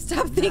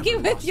 Stop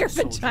thinking with your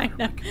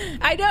vagina.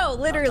 I know,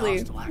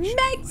 literally.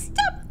 Meg,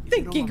 stop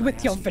thinking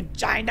with your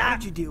vagina. How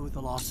did you deal with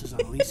the losses on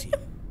Elysium?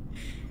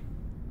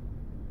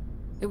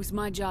 It was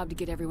my job to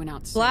get everyone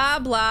out safe. Blah,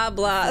 blah,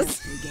 blah.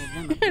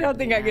 I don't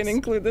think I can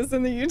include this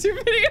in the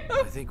YouTube video.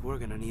 I think we're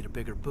gonna need a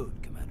bigger boot,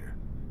 Commander.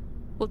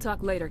 We'll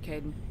talk later,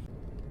 Kaiden.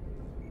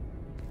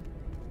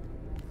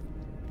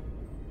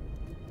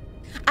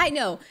 I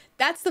know.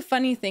 That's the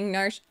funny thing,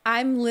 Narsh.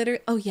 I'm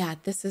literally, oh yeah,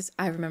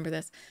 I remember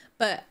this.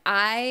 But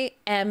I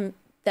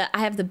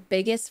have the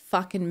biggest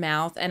fucking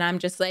mouth and I'm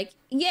just like,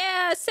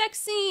 yeah, sex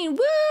scene,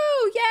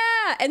 woo,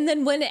 yeah. And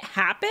then when it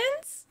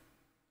happens,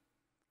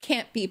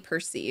 can't be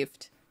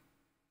perceived.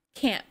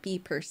 Can't be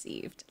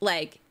perceived.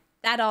 Like,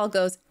 that all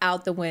goes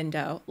out the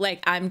window.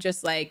 Like, I'm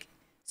just like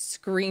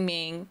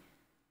screaming,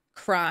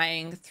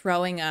 crying,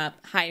 throwing up,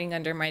 hiding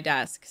under my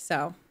desk.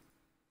 So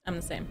I'm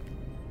the same.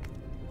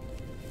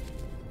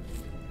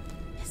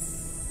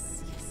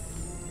 Yes.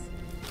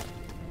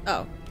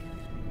 Oh.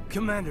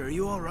 Commander, are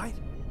you all right?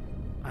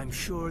 I'm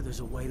sure there's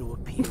a way to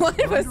appeal. What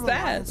You're was under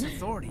that? Alliance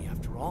authority,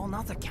 after all,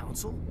 not the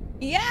council.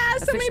 Yeah,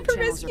 so many Official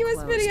channels are promiscuous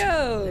closed.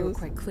 videos. They were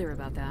quite clear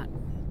about that.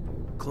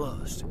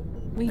 Closed.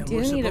 We And do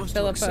we're need a supposed to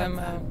Philippa accept emote.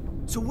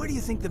 that. So where do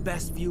you think the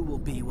best view will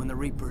be when the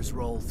Reapers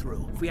roll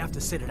through? If we have to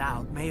sit it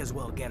out, may as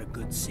well get a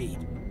good seat.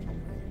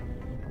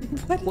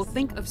 We'll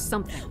think of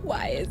something.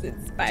 Why is it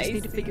spicy? Just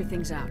need to figure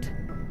things out.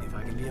 If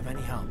I can be of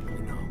any help, let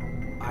me know.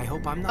 I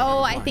hope I'm not.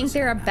 Oh, I think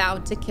they're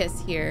about to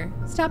kiss here.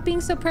 Stop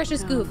being so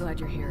precious, Goof. I'm glad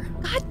you're here.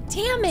 God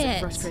damn It was a it.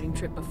 frustrating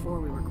trip before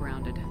we were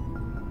grounded.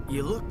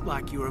 You look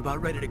like you were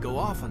about ready to go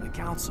off on the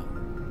council.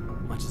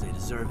 Much as they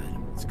deserve it,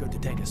 it's good to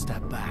take a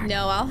step back.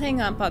 No, I'll hang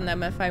up on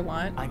them if I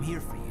want. I'm here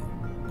for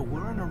you, but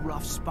we're in a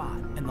rough spot,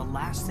 and the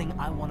last thing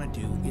I want to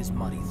do is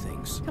muddy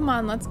things. Come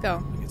on, let's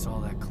go. Like it's all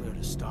that clear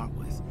to start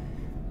with.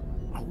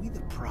 Are we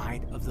the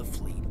pride of the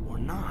fleet or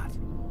not?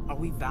 Are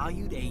we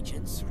valued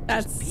agents? Or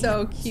That's just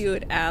so peons?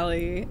 cute,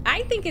 Allie.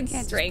 I think it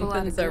Can't just pull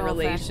out a strengthens a good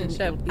old-fashioned,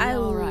 relationship. "It'll be I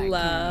all right,"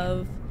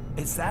 love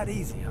It's that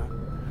easy, huh?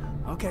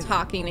 Okay.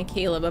 talking to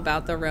Caleb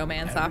about the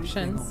romance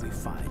Everything options. will be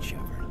fine,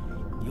 Shepard.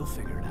 You'll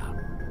figure it out.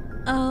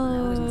 Oh.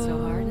 That wasn't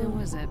so hard, now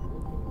was it?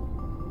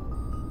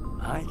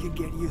 I could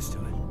get used to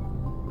it.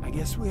 I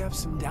guess we have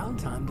some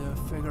downtime to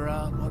figure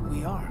out what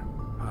we are,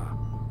 huh?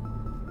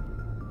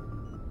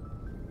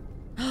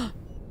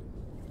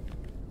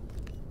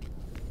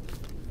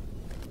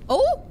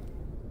 Oh!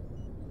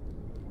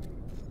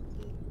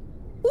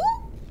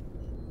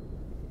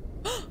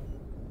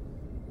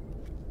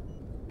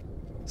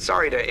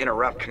 Sorry to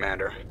interrupt,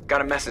 Commander.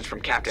 Got a message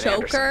from Captain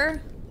Anderson.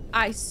 Joker,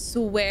 I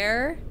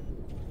swear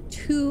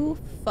to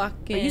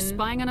fucking... Are you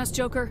spying on us,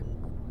 Joker?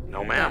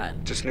 No,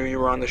 ma'am. Just knew you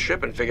were on the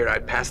ship and figured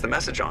I'd pass the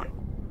message on.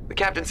 The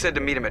captain said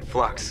to meet him at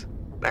Flux,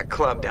 that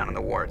club down in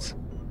the wards.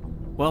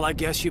 Well, I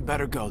guess you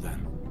better go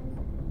then.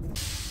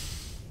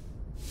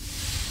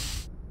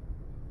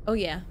 Oh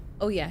yeah.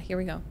 Oh yeah, here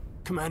we go.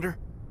 Commander?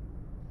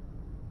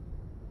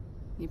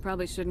 You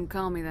probably shouldn't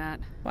call me that.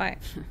 Why?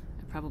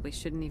 I probably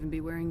shouldn't even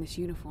be wearing this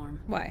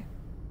uniform. Why?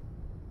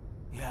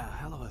 Yeah,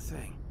 hell of a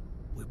thing.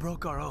 We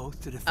broke our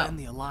oath to defend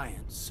the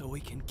Alliance, so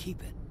we can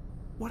keep it.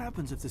 What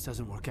happens if this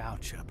doesn't work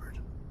out, Shepard?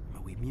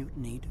 We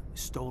mutinied,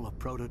 stole a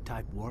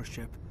prototype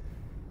warship.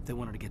 If they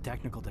wanted to get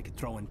technical, they could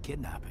throw in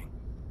kidnapping.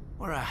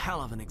 We're a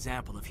hell of an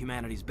example of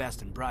humanity's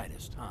best and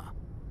brightest, huh?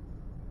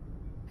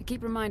 I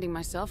keep reminding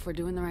myself we're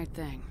doing the right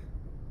thing.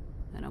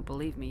 They don't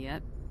believe me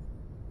yet.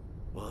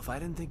 Well, if I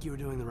didn't think you were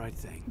doing the right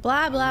thing...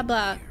 Blah, blah,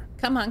 blah.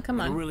 Come on, come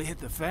It'll on. really hit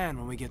the fan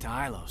when we get to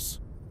Ilos.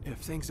 If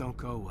things don't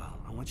go well,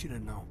 I want you to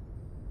know...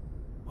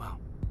 Well...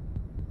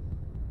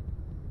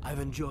 I've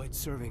enjoyed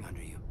serving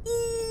under you.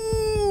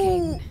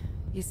 Kaiden,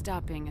 you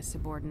stopped being a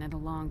subordinate a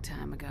long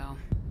time ago.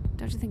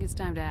 Don't you think it's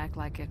time to act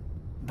like it?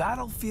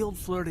 Battlefield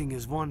flirting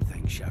is one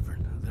thing, Shepard.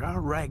 There are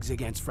regs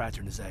against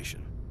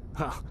fraternization.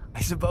 Huh,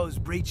 I suppose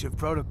breach of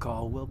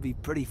protocol will be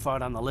pretty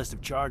far on the list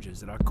of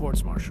charges at our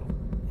courts-martial.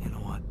 You know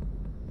what?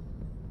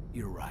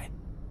 You're right.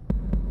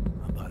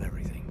 About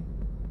everything.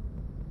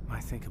 I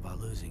think about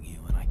losing you,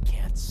 and I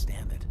can't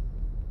stand it.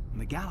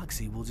 And the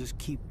galaxy will just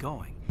keep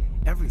going.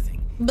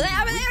 Everything. Blah,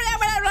 blah, blah,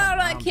 blah, blah,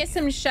 blah. Kiss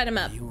him, shut him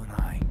up. You and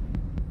I.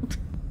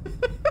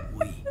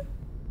 We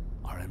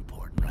are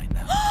important right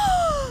now.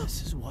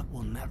 This is what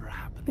will never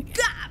happen again.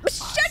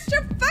 Shut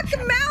your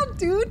fucking mouth,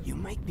 dude. You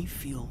make me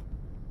feel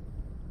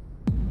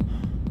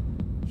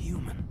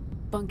human.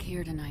 Bunk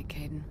here tonight,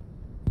 Kaiden.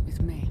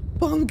 With me.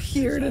 Bunk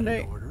here Is that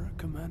tonight. an order,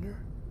 Commander?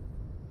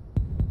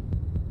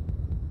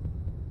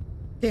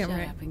 Damn Shut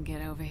right. up and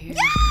get over here.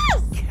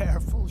 Yes!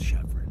 Careful,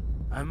 Shepard.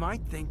 I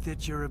might think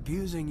that you're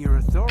abusing your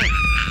authority.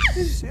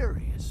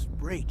 Serious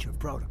breach of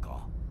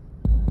protocol.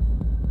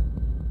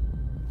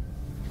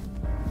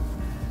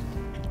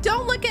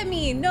 Don't look at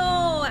me.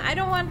 No, I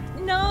don't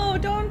want. No,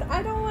 don't.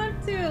 I don't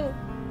want to.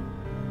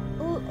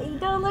 Ooh,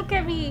 don't look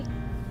at me.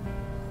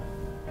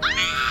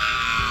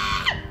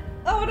 Ah!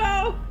 Oh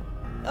no.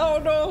 Oh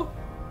no.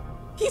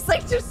 He's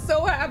like just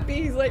so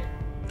happy. He's like.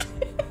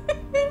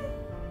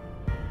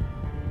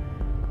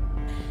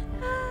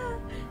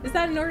 Is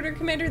that an order,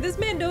 Commander? This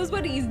man knows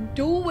what he's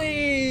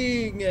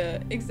doing.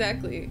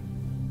 Exactly.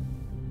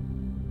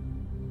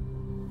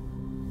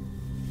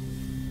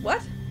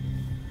 What?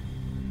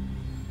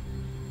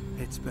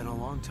 It's been a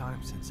long time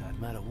since I've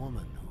met a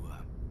woman who,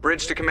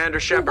 Bridge to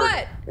Commander Shepard.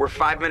 What? We're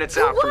 5 minutes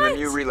For out from the what?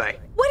 new relay.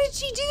 What did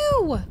she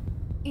do?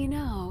 You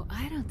know,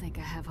 I don't think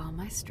I have all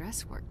my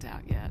stress worked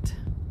out yet.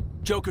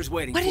 Joker's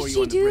waiting What for did you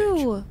she on the bridge.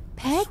 do?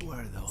 Peg?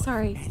 Swear, though,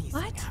 Sorry.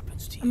 What?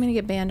 I'm gonna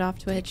get banned off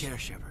Twitch. Take care,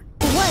 Shepard.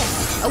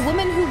 What? A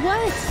woman who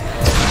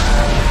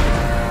what?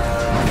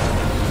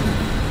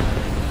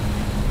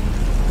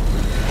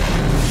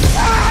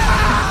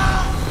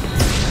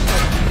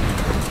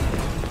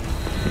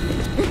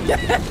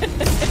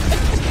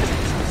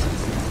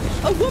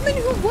 A woman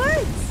who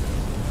what?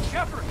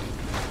 Shepard!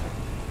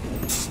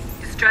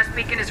 Distress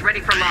beacon is ready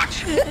for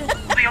launch. Will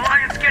the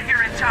Alliance get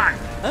here in time?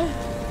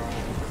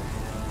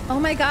 Oh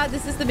my god,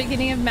 this is the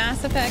beginning of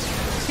Mass Effect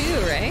 2,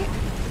 right?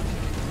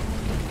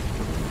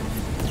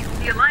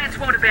 The Alliance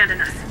won't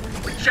abandon us.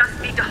 We just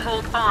need to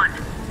hold on.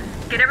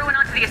 Get everyone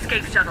onto the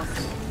escape shuttles.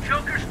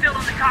 Joker's still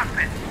in the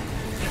cockpit.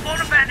 He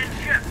won't abandon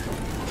ship.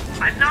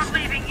 I'm not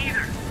leaving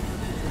either.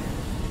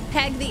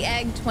 Peg the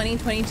Egg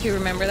 2022,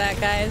 remember that,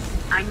 guys?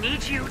 I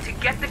need you to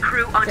get the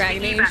crew onto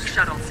Dragon the Age. evac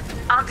shuttles.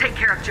 I'll take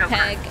care of Joker.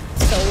 Peg,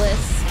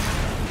 Solus.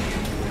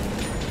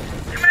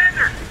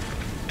 Commander!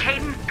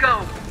 Kaiden,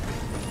 go!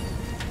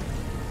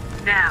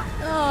 Now.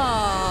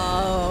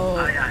 Oh.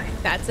 Aye, aye.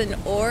 That's an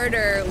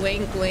order.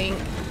 Wink, wink.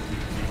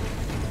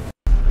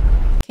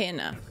 Okay,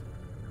 enough.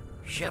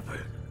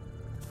 Shepard.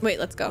 Wait,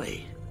 let's go.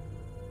 Wait.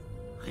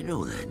 I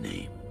know that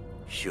name.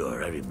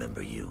 Sure, I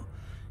remember you.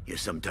 You're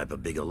some type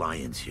of big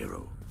Alliance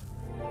hero.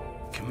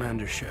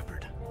 Commander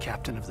Shepard,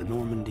 captain of the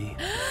Normandy,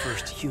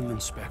 first human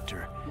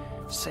Spectre,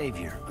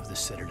 savior of the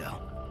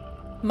Citadel.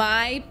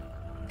 My You're in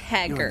the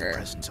Pegger.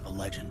 presence of a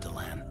legend,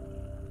 Delan.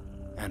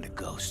 And a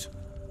ghost.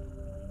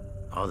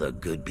 All the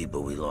good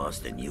people we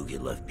lost and you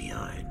get left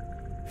behind.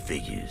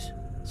 Figures.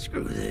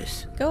 Screw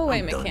this. Go away,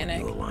 I'm done with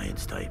mechanic. you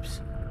Alliance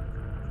types.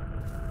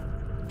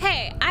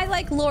 Hey, I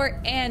like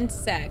lore and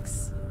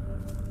sex.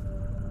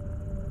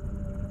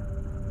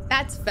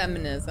 That's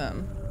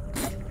feminism.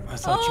 I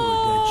thought you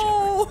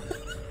were dead,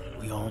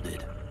 Shepard. We all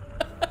did.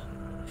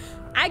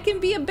 I can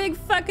be a big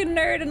fucking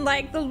nerd and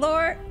like the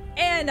lore,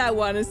 and I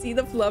want to see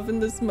the fluff in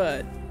the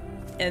smut.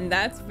 And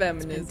that's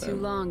feminism. It's been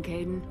too long,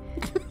 Kaiden.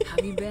 How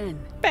have you been?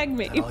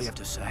 MegMage. That's all you have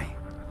to say.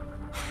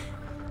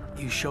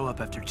 You show up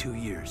after 2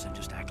 years and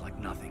just act like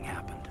nothing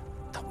happened.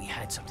 Thought we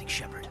had something,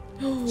 Shepard.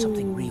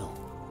 Something real.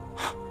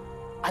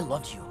 I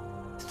loved you.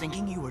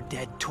 Thinking you were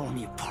dead tore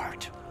me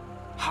apart.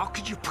 How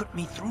could you put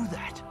me through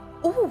that?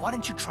 Ooh. Why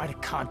didn't you try to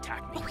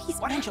contact me?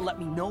 Why didn't you let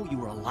me know you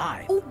were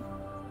alive? Ooh.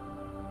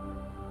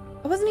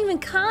 I wasn't even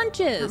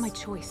conscious. Not my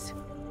choice.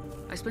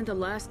 I spent the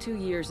last 2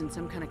 years in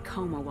some kind of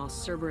coma while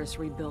Cerberus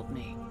rebuilt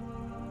me.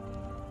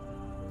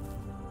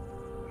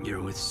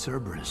 You're with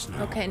Cerberus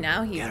now. Okay,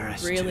 now he's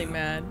Garrus, really too.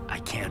 mad. I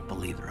can't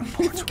believe the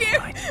reports were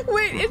right.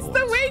 Wait, it's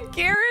the way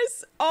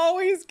Garrus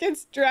always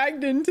gets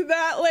dragged into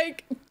that.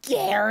 Like,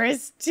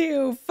 Garrus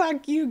too.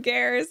 Fuck you,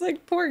 Garrus.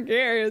 Like, poor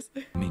Garrus.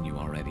 I mean, you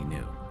already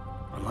knew.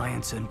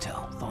 Alliance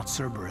intel thought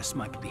Cerberus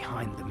might be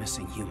behind the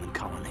missing human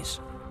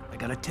colonies. I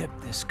got a tip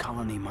this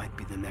colony might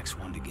be the next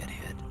one to get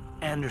hit.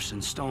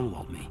 Anderson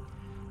stonewalled me,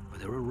 but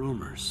there were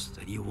rumors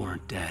that you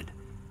weren't dead,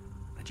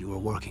 that you were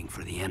working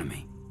for the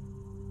enemy.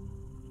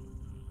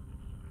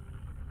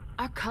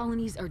 Our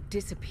colonies are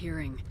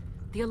disappearing.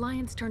 The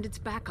Alliance turned its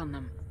back on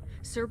them.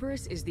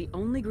 Cerberus is the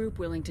only group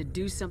willing to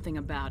do something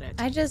about it.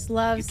 I just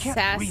love You can't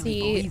sassy, really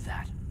believe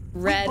that.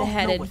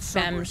 red-headed what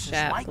femme Cerberus is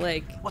Shep.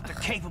 Like, what they're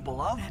capable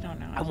of. I don't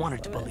know. I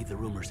wanted to believe the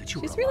rumors that you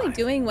she's were really alive,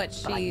 doing what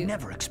but I she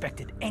never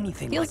expected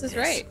anything feels like is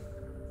this. right.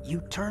 You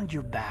turned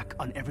your back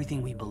on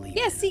everything we believed.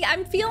 Yeah, see,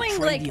 I'm feeling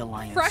betrayed like the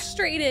Alliance,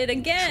 frustrated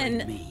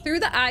again through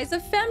the eyes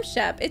of femme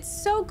Shep. It's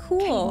so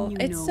cool. Kaiden, you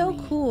It's know so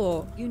me.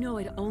 cool. You know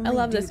I'd only I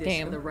love do this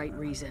game. for the right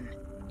reason.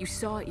 You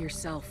saw it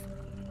yourself.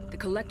 The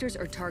Collectors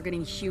are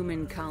targeting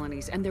human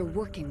colonies, and they're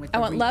working with the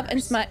I want love and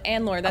Reapers. smut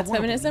and lore. That's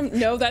wanna feminism?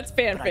 No, that's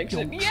fan But I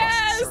fiction. don't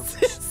Yes!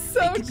 trust It's Cerberus. so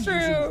They could be using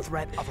the true.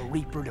 threat of a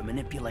Reaper to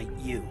manipulate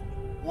you.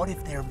 What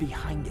if they're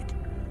behind it?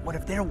 What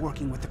if they're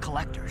working with the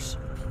Collectors?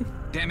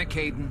 Damn it,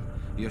 Kaiden.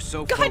 You're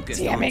so God focused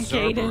damn on it,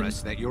 Kaiden.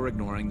 Cerberus that you're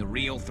ignoring the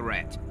real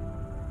threat.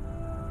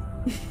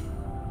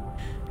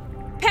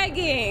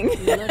 Pegging!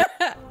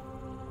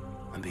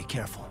 And be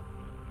careful.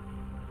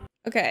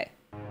 Okay.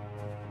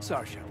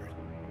 Sorry, Shepard.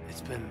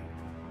 It's been...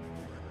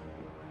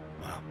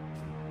 well...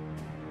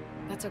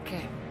 That's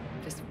okay.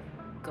 Just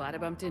glad I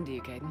bumped into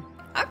you, Kaiden.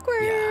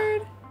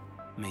 Awkward.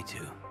 Me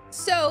too.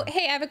 So,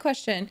 hey, I have a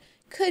question.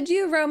 Could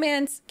you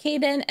romance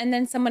Kaiden and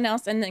then someone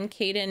else and then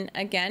Kaiden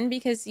again?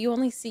 Because you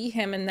only see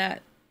him in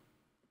that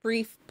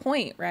brief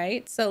point,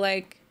 right? So,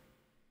 like,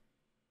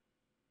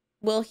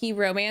 will he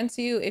romance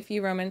you if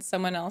you romance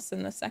someone else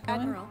in the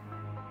second one?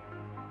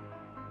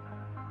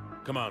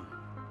 Come on.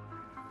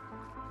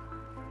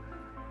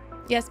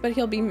 Yes, but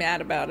he'll be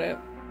mad about it.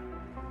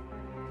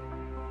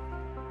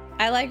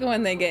 I like it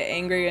when they get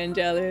angry and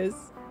jealous.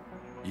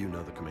 You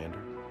know the commander?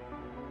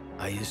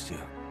 I used to.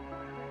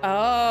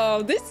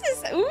 Oh, this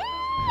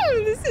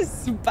is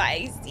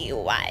spicy.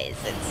 Why is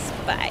it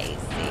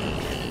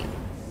spicy?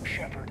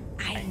 Shepard,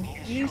 I need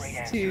a used straight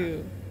answer.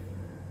 to.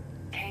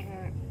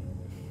 Kaiden,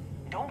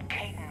 don't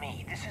Kaiden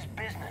me. This is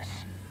business.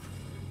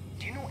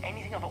 Do you know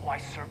anything about why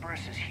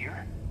Cerberus is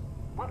here?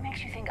 What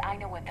makes you think I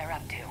know what they're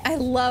up to? I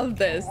love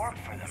this. You work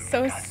for them,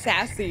 So for God's sakes.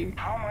 sassy.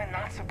 How am I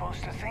not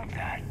supposed to think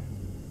that?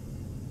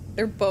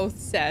 They're both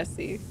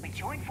sassy. We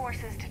joined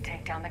forces to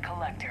take down the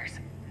collectors.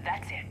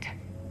 That's it.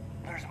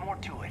 There's more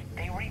to it.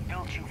 They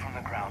rebuilt you from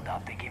the ground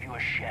up. They give you a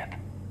ship.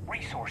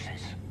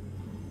 Resources.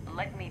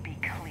 Let me be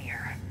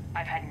clear.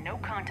 I've had no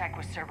contact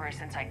with Cerberus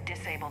since I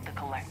disabled the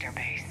collector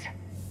base.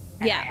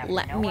 And I Yeah, have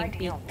let no me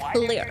idea be why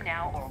they're clear. here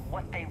now or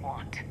what they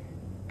want.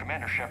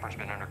 Commander Shepard's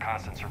been under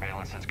constant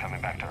surveillance since coming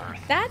back to Earth.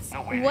 That's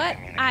No way they what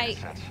communicated I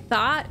since.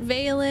 thought,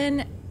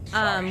 Valen,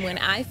 when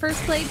I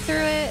first played through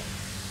it.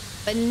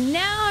 But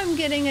now I'm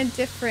getting a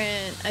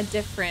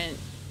different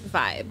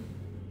vibe.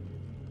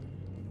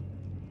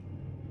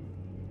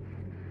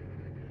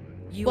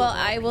 Well,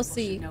 I will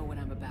see. Know what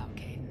I'm about,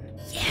 Kaiden.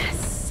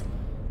 Yes.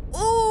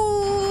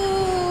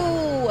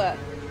 Ooh.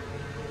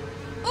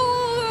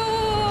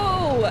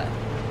 Ooh.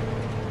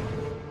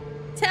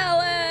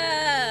 Tell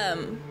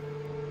him.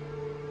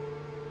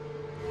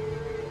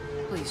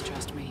 Please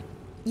trust me.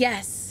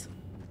 Yes.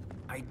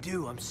 I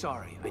do. I'm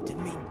sorry. I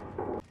didn't mean...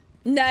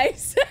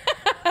 Nice.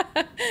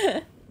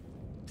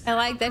 I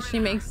like that she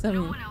makes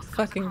them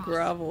fucking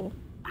grovel.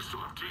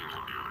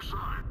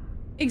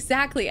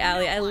 Exactly,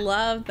 Allie. I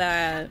love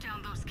that.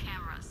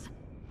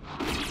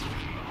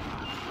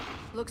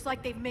 Looks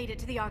like they've made it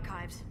to the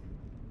archives.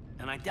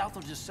 And I doubt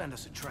they'll just send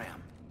us a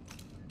tram.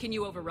 Can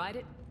you override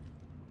it?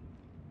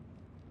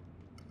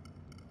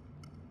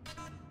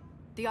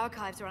 The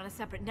archives are on a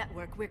separate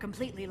network. We're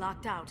completely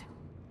locked out.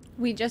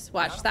 We just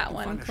watched that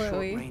one, Find a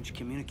Chloe. short-range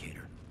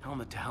communicator,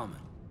 helmet to helmet.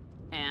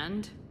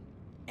 And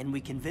And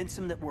we convince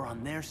them that we're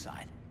on their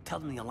side. Tell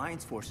them the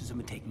Alliance forces have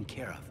been taken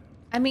care of.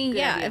 I mean, Good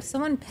yeah, idea. if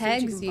someone See what you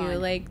pegs can you,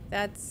 find. like,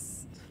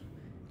 that's...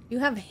 You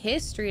have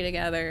history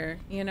together,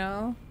 you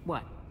know?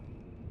 what?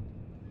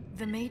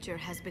 The Major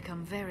has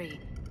become very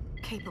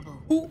capable.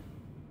 Ooh.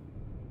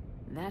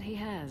 That he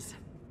has.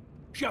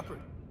 Shepard,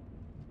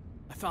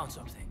 I found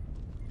something.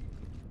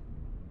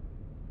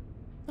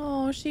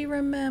 Oh, she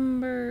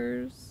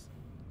remembers.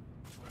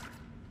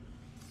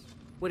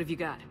 What have you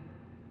got?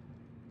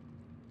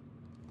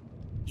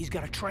 He's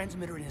got a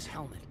transmitter in his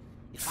helmet.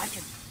 If I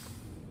can...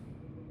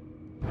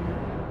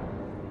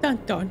 Dun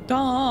dun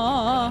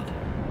dun!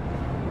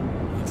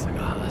 Looks like a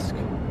husk.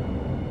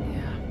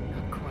 Yeah,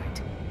 not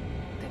quite.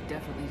 They've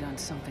definitely done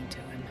something to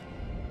him.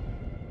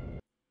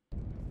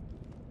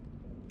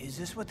 Is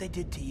this what they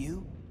did to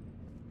you?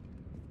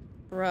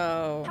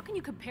 Bro. How can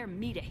you compare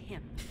me to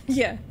him?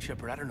 Yeah.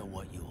 Shepard, I don't know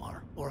what you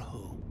are, or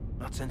who.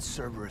 Not since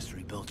Cerberus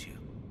rebuilt you.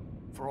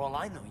 For all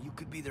I know, you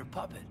could be their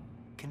puppet,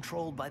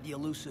 controlled by the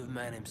elusive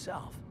man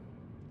himself.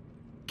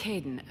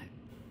 Kaiden,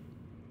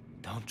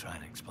 Don't try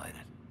to explain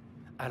it.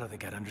 I don't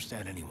think I'd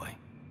understand anyway.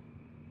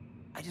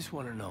 I just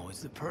want to know,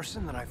 is the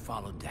person that I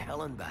followed to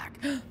hell and back,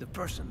 the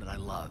person that I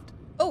loved,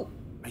 oh,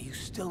 are you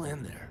still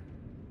in there?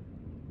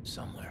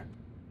 Somewhere.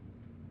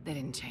 they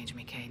didn't change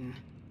me, Kaiden.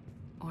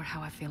 Or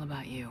how I feel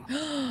about you.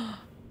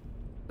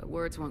 But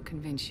words won't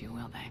convince you,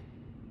 will they?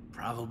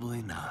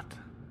 Probably not.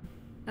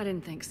 I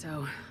didn't think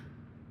so.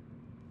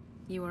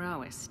 You were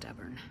always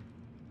stubborn.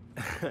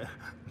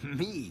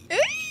 Me?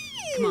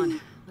 Come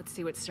on, let's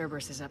see what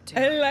Cerberus is up to.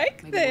 I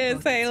like Maybe we'll this.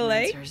 both get I some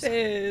like answers.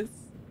 this.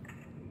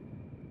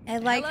 I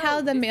like Hello, how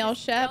the this male is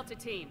Shep Delta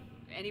team.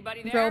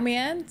 Anybody there?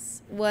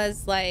 romance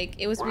was like,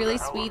 it was really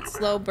sweet,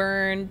 slow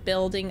burn,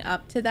 building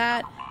up to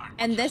that.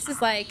 And this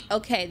is like,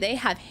 okay, they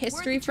have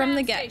history from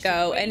the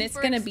get-go, and it's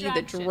gonna be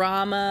the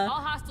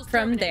drama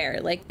from there.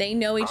 Like, they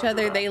know each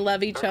other, they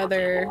love each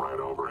other.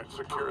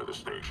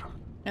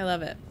 I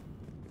love it.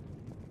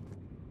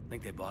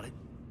 Think they bought it?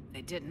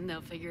 They didn't.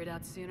 They'll figure it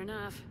out soon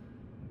enough.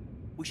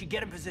 We should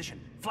get in position.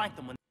 Flank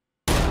them when...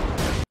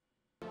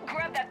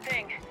 Grab that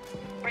thing.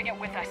 Bring it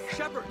with us.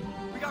 Shepard,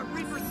 we got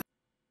Reapers.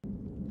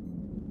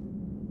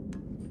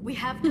 We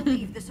have to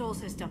leave the Sol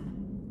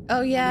system.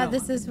 Oh yeah,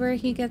 this is where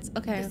he gets,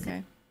 okay,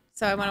 okay.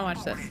 So I wanna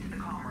watch this.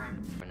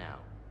 For now.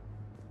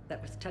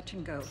 That was touch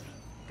and go.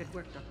 Good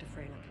work, Dr.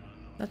 Freyland.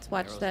 Let's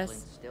watch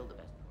this. Still the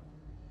best.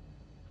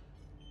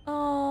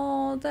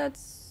 Oh, that's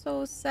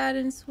so sad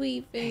and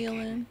sweet,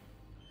 Valen.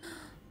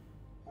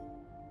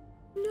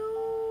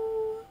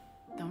 No.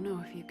 Don't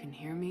know if you can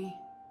hear me,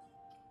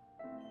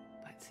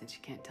 but since you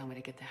can't tell me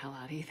to get the hell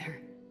out either,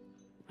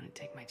 I'm gonna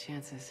take my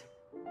chances.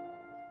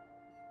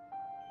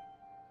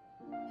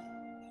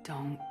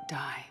 Don't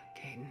die,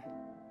 Kaiden.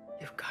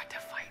 You've got to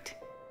fight.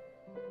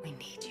 We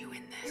need you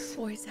in this.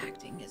 Voice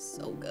acting is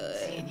so good.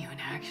 Seeing you in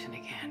action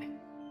again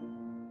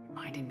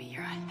reminded me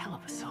you're a hell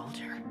of a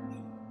soldier.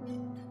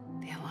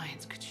 The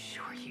Alliance could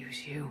sure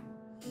use you.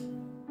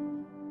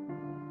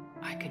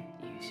 I could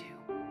use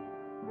you.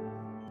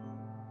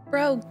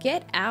 Bro,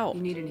 get out.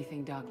 You need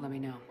anything, Doc, let me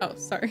know. Oh,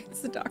 sorry,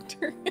 it's the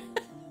doctor.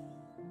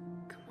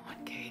 Come on,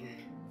 Kaiden.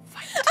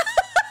 Fight.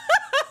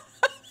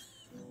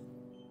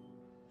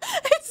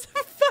 It's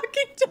the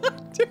fucking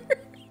doctor.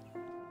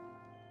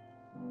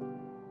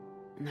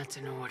 And that's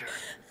an order.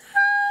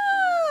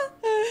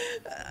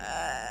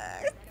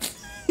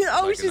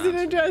 Oh, she's in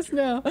a dress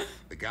now.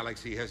 The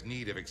galaxy has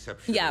need of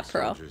exceptional Yeah,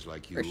 Pearl. soldiers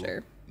like you. For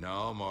sure.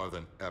 No more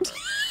than ever.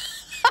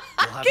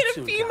 We'll have it gonna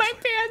soon, pee my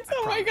Counselor. pants. I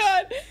Oh my promise.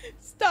 god.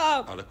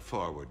 Stop. I look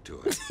forward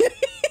to it.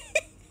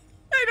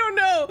 I don't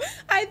know.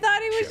 I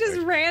thought he was just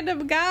Shepard.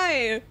 random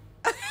guy.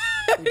 I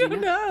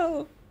don't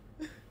know.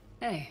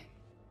 Hey.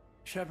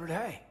 Shepard,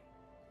 hey.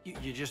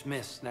 You just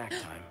missed snack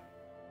time.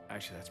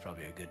 Actually, that's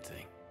probably a good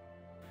thing.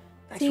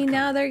 Thanks See, for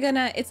now coming. they're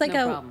gonna, it's like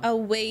No a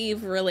problem. wave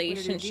What did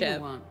relationship.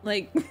 you want?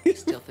 Like,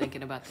 Still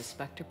thinking about the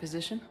Spectre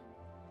position?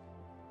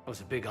 It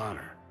was a big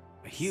honor.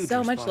 A huge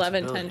so much love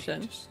and responsibility.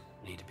 tension. Just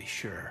need to be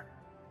sure.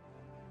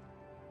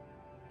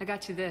 I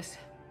got you this.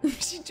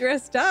 She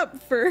dressed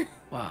up for,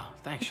 Wow,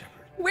 thanks,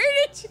 Shepard.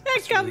 where did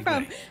that come really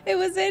from? great. It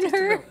was in Just a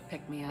her, little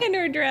pick-me-up. in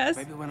her dress.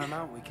 Maybe when I'm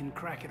out, we can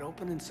crack it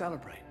open and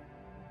celebrate.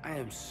 I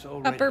am so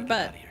Up ready her to get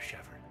butt. out of here,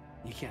 Shepard.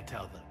 You can't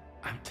tell that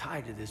I'm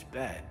tied to this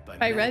bed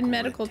By red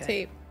medical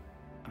tape.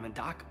 I mean,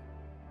 Doc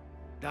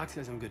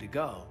says I'm good to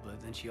go,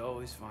 but then she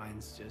always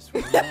finds just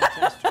one more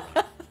test to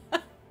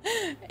run.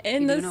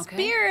 In You the doing okay?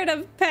 spirit of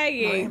My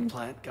pegging.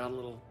 implant got a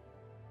little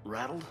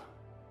rattled,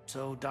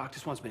 so Doc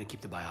just wants me to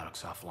keep the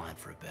biotics offline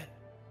for a bit.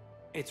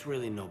 It's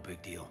really no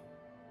big deal.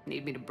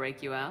 Need me to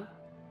break you out?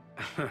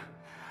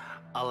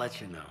 I'll let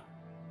you know.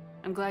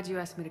 I'm glad you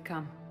asked me to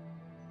come.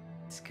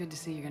 It's good to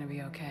see you're gonna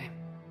be okay.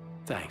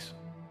 Thanks.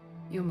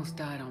 You almost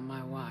died on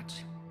my watch.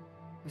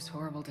 It was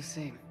horrible to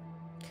see. I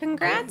want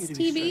Congrats, you to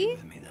be straight TB.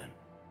 with me then.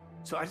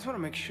 So I just want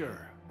to make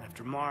sure,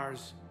 after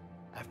Mars,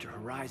 after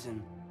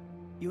Horizon,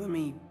 you and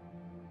me,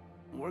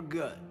 we're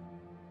good.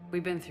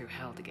 We've been through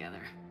hell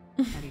together,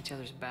 at each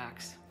other's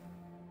backs.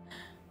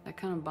 That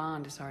kind of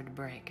bond is hard to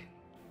break.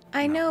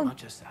 I No, know, Not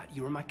just that.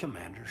 You were my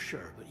commander,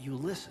 sure, but you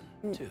listened,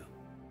 too.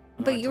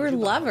 When but I you told were about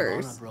how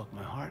lovers. Lana broke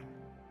my heart.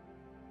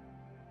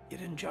 You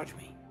didn't judge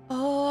me.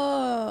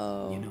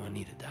 Oh. You knew I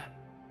needed that.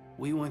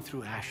 We went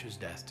through Ash's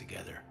death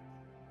together.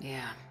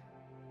 Yeah.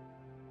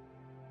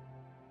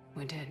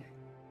 We did.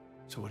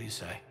 So what do you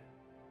say?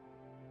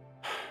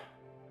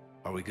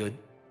 Are we good?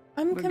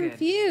 I'm We're good.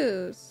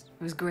 confused.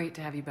 It was great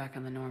to have you back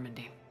on the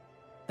Normandy.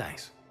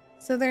 Thanks.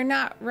 So they're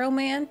not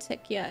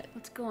romantic yet.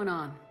 What's going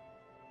on?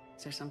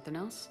 Is there something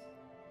else?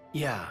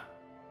 Yeah,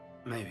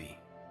 maybe.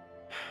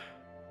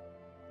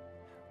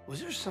 Was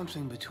there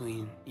something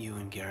between you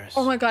and Garrus?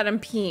 Oh my god, I'm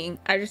peeing.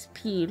 I just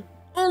peed.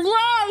 Oh,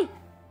 no!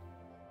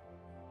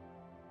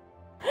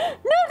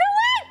 No,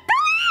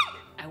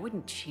 I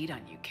wouldn't cheat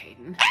on you,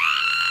 Kaiden.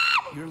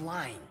 You're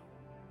lying.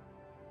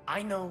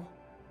 I know.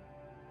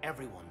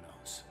 Everyone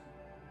knows.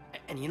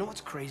 And you know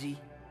what's crazy?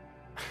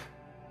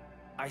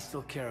 I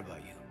still care about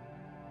you.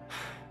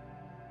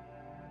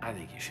 I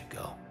think you should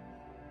go.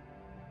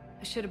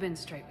 I should have been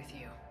straight with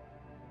you.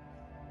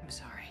 I'm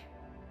sorry.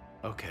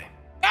 Okay.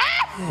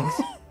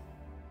 Thanks.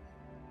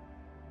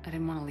 I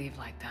didn't want to leave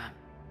like that.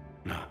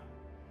 No.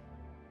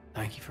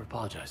 Thank you for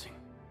apologizing.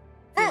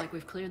 Feel like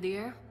we've cleared the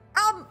air?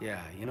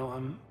 Yeah, you know,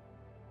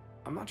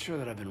 I'm not sure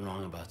that I've been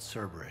wrong about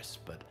Cerberus,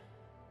 but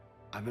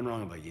I've been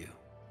wrong about you.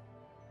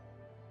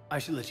 I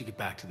should let you get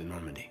back to the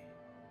Normandy.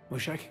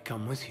 Wish I could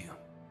come with you.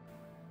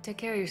 Take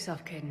care of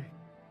yourself, Kaiden.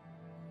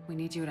 We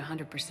need you at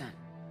 100%.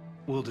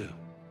 Will do.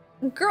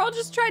 Girl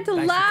just tried to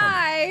Thanks for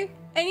lie,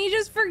 and he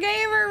just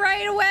forgave her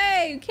right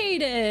away.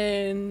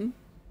 Kaiden.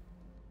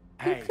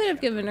 Hey, You could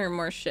have given her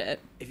more shit.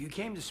 if you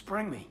came to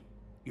spring me,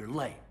 you're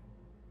late.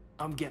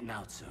 I'm getting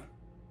out soon.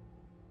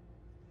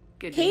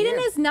 Good to hear.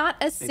 Kaiden is not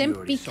a you simp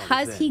already started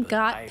because then, he but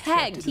got I accepted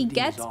pegged. He Udina's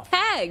gets offer.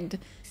 pegged.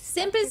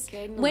 Simp is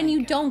Kaiden when you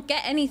like it. don't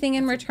get anything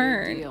in That's a big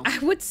return. deal. I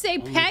would say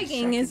Only the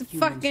pegging is second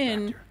human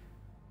fucking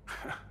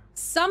Spectre.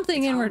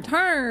 something It's in horrible.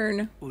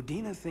 return.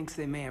 Udina thinks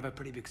they may have a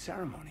pretty big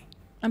ceremony.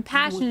 I'm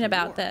passionate the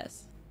about war.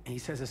 this. And he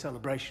says a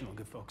celebration will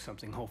give folks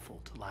something hopeful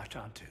to latch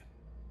onto.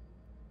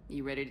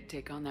 You ready to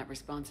take on that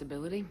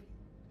responsibility?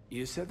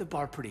 You set the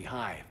bar pretty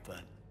high,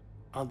 but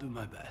I'll do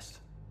my best.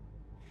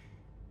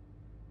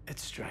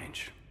 It's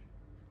strange.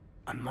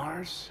 On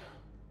Mars,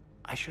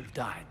 I should have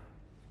died.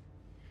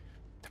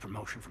 The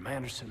promotion from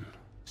Anderson,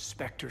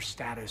 Spectre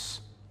status.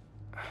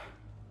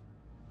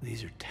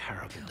 These are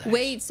terrible days.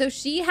 Wait, so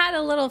she had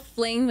a little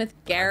fling with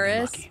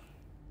Garrus,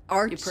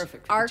 You're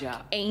perfect for the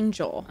job.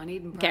 Archangel I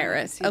need Prime to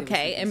Garrus, see there was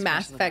okay, something in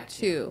Mass special Effect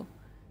about you. 2.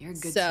 You're a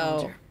good So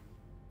soldier.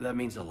 That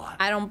means a lot.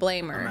 I don't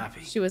blame I'm her.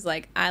 happy. She was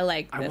like, I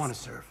like I this. wanna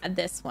serve.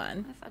 This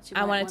one. I thought you I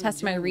might want wanna to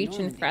test my join reach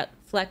and Normandy.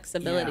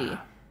 flexibility. Yeah,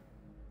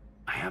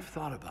 I have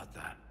thought about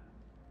that.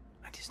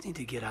 I just need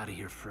to get out of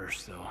here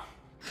first, though.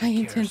 High Take care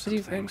of intensity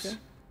some things.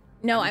 friendship.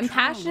 No, I've I'm been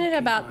trying to passionate locate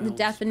about my the old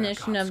Spec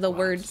definition Ops of the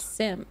word squads.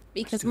 simp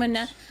because My when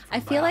students I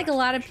from feel like a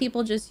lot of Biotics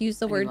people just use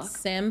the Any word luck?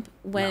 simp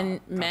when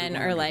No, men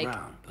probably are like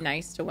underground, but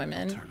nice to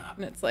women, turn up.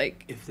 and it's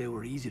like If they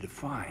were easy to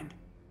find,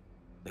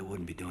 they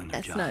wouldn't be doing their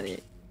that's jobs. not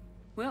it.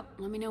 Well,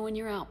 let me know when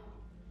you're out.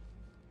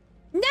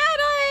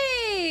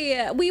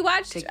 Natalie, we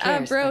watched Take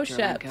care, Bro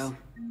Spectre Sheps, Echo.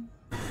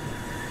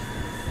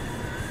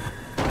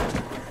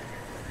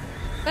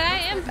 but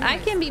I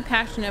can be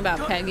passionate about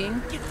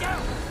pegging. Get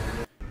down!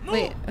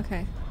 Wait,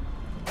 okay.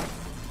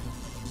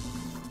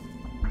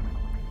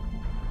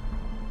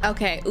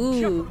 Okay,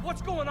 ooh.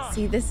 What's going on?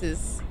 See, this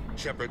is...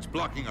 Shepard's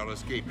blocking our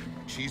escape.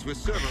 She's with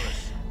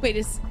Cerberus. Wait,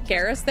 is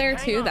Garrus there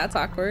too? That's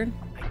awkward.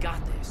 I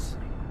got this.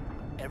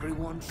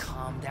 Everyone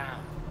calm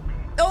down.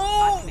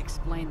 Oh! I can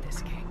explain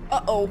this, King.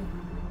 Uh-oh.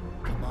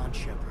 Come on,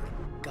 Shepard.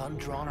 Gun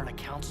drawn on a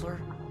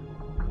counselor?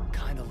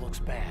 Kinda looks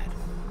bad.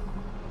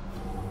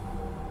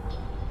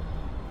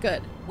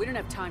 Good. We don't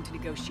have time to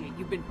negotiate.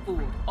 You've been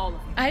fooled, all of you.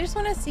 I just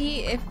want to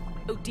see if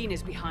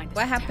Udina's behind this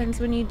what attack. happens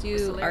when you do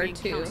The Solarian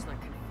R2. counselor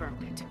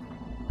confirmed it.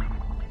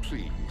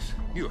 Please,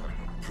 you have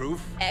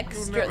proof.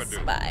 Extra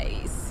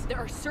spice. There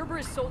are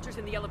Cerberus soldiers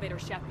in the elevator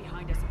shaft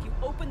behind us. If you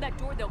open that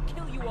door, they'll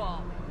kill you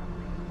all.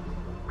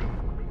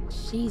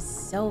 She's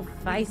so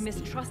feisty. We've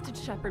mistrusted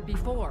Shepard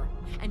before,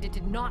 and it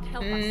did not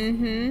help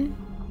us.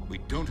 We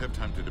don't have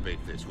time to debate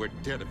this. We're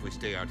dead if we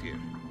stay out here.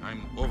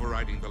 I'm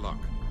overriding the lock.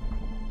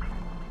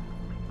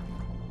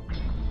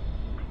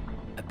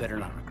 I better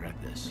not regret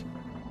this.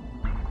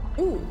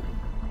 Ooh,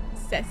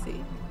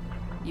 sassy.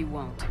 You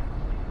won't.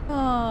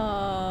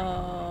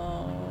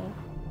 Oh.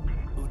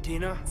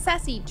 Udina?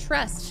 Sassy,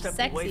 trust, Step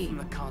sexy. away from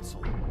the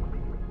console.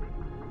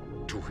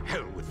 To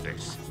hell with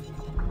this.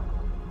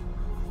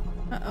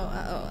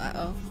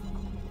 Uh-oh.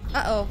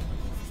 I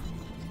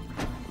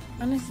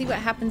want to see what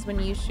happens when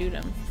you shoot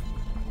him.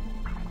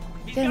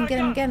 Get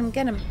him.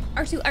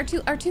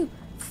 R2.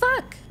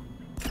 Fuck!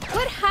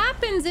 What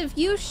happens if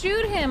you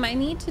shoot him? I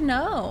need to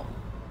know.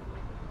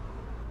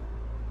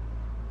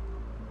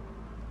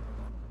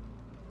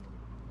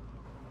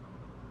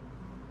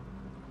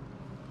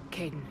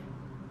 Kaiden.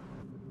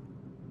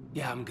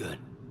 Yeah, I'm good.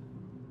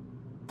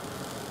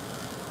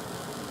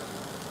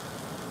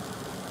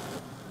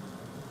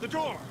 The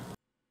door!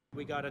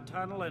 We got a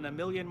tunnel and a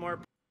million more...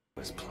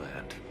 As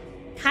planned.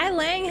 Kai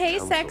Lang, hey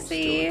Council's sexy.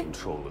 still in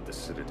control of the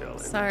Citadel.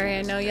 Sorry,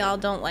 I know y'all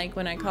don't like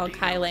when I call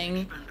Kai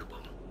Lang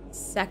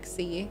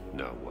sexy.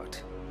 No,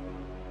 what?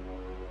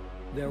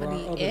 There But are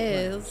he other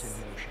is. plans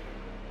in motion.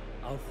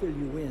 I'll fill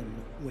you in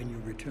when you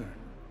return.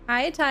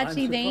 Hi, I'm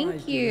Itachi, thank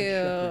surprised you let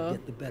Shepard you.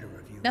 get the better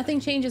of you. Nothing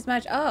changes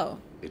much. Oh,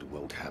 It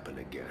won't happen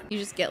again. you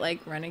just get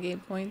like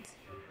renegade points.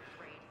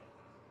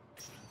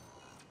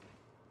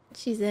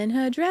 She's in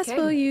her dress for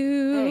Kaiden.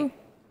 you. Hey,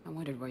 I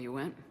wondered where you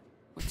went.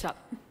 What's up?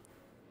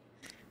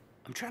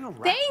 I'm trying to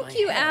wrap my Thank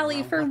you, head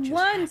Allie, around for what just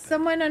once. happened.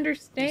 Someone You sound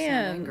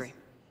understands. angry.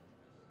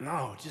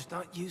 No, just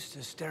not used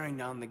to staring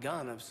down the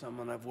gun of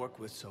someone I've worked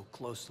with so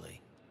closely.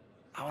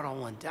 How it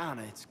all went down,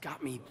 it's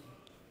got me...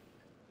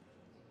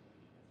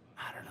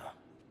 I don't know.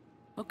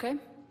 Okay,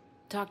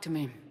 talk to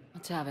me.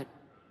 Let's have it.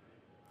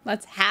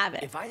 Let's have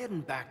it. If I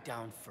hadn't backed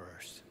down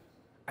first,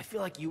 I feel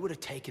like you would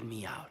have taken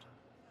me out.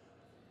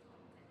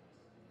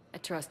 I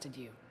trusted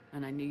you,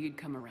 and I knew you'd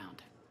come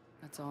around.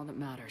 That's all that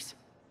matters.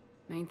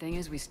 Main thing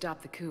is we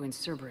stopped the coup and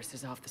Cerberus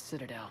is off the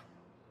Citadel.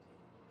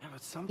 Yeah,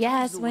 but sometimes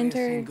Yes, the way a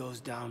Winter. thing goes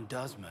down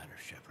does matter,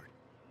 Shepard.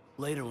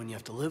 Later when you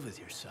have to live with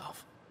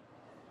yourself.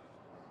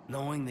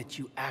 Knowing that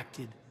you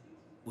acted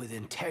with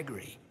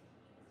integrity.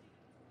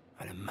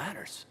 And it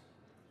matters.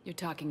 You're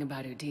talking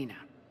about Udina.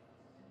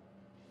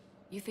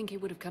 You think he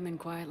would have come in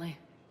quietly?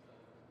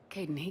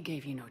 Kaiden, he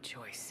gave you no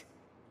choice.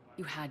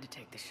 You had to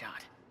take the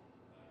shot.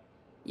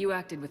 You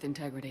acted with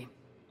integrity.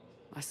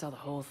 I saw the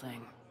whole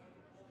thing.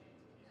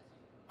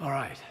 All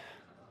right.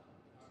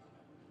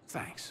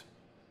 Thanks.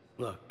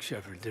 Look,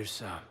 Shepard,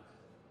 there's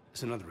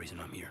another reason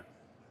I'm here.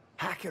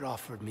 Hackett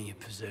offered me a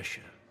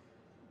position,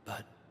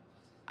 but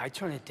I'd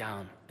turn it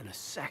down in a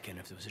second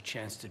if there was a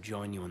chance to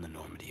join you in the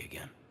Normandy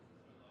again.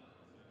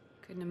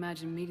 Couldn't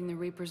imagine meeting the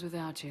Reapers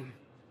without you.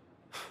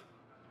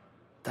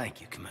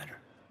 Thank you, Commander.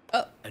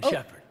 Oh, And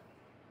Shepard,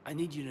 I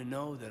need you to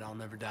know that I'll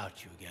never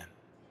doubt you again.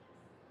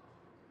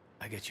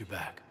 I get you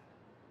back.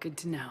 Good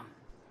to know.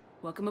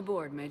 Welcome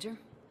aboard, Major.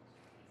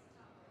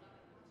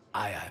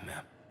 Aye, aye,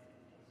 ma'am.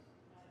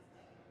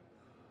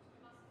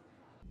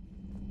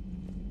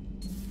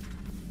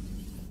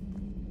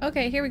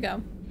 Okay, here we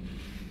go.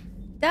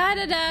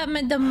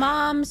 The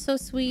mom, so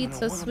sweet,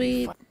 so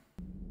sweet.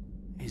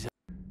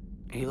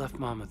 He left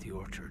Mom at the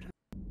orchard.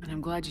 And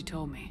I'm glad you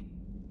told me.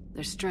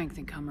 There's strength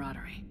in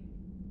camaraderie.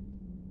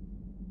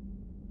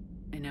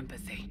 And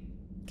empathy.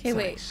 Okay,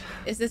 wait.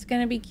 Is this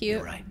gonna be cute?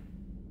 You're right.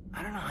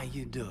 I don't know how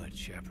you do it,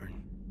 Shepard.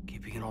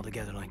 Keeping it all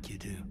together like you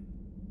do.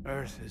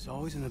 Earth is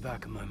always in the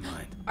back of my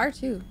mind.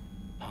 R2.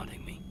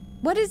 Haunting me.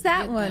 What is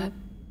that Get one?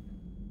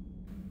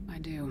 that? I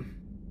do.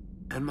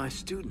 And my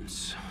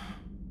students.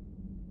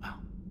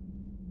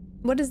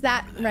 What does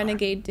that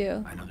renegade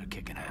do? I know they're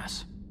kicking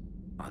ass.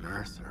 On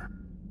Earth or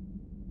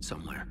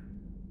somewhere.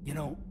 You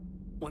know,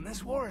 when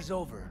this war is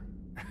over,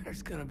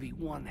 there's gonna be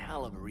one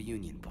hell of a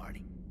reunion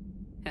party.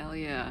 Hell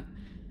yeah.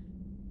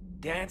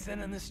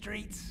 Dancing in the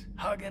streets,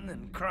 hugging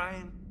and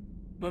crying.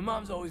 My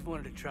mom's always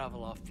wanted to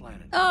travel off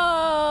planet.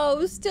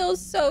 Oh, still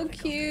so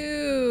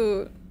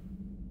cute.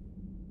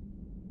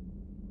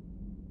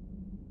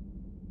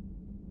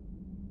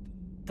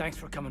 Thanks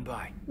for coming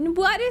by.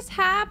 What is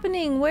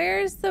happening?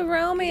 Where's the Good to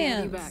have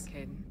romance? you back,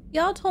 Kaiden.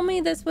 Y'all told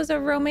me this was a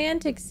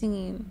romantic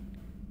scene.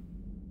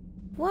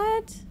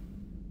 What?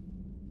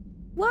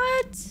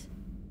 What?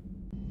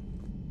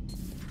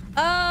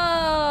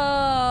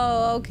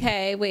 Oh,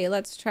 okay. Wait,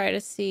 let's try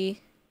to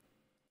see.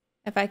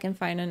 If I can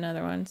find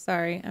another one.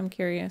 Sorry, I'm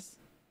curious.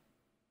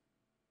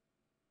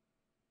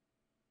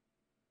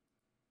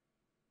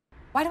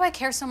 Why do I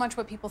care so much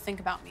what people think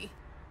about me?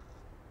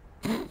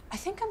 I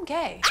think I'm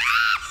gay.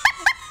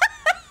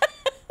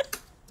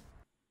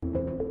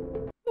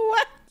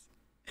 What?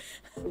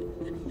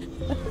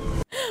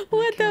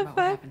 What the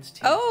fuck?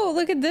 Oh,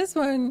 look at this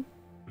one.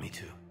 Me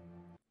too.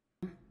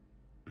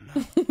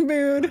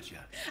 Mood.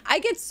 I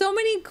get so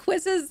many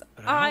quizzes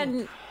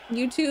on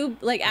YouTube,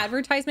 like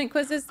advertisement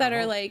quizzes that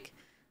are like,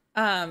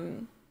 are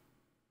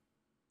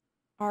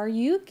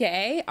you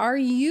gay? Are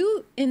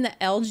you in the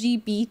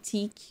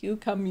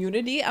LGBTQ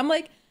community? I'm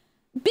like,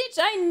 bitch,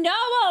 I know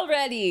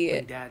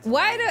already.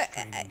 Why do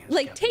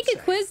like take a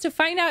quiz to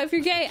find out if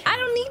you're gay? I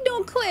don't need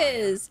no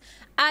quiz.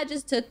 I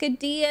just took a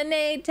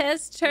DNA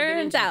test.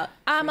 Turns out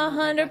I'm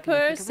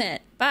 100%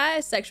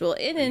 bisexual.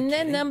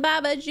 In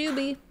Baba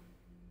Juby.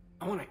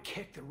 I want to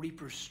kick the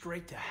Reapers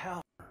straight to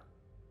hell.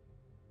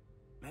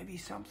 Maybe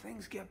some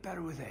things get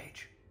better with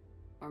age.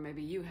 Or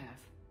maybe you have.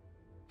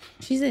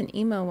 She's an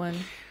emo one.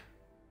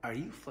 Are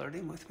you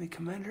flirting with me,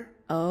 Commander?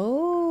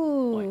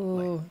 Oh.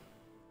 Wait.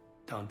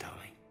 Don't tell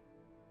me.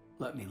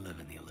 Let me live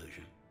in the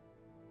illusion.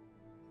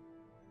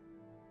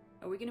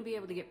 Are we gonna be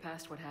able to get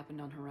past what happened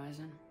on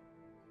Horizon?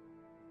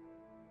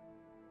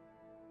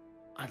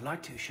 I'd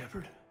like to,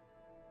 Shepard.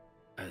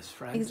 As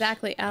friends.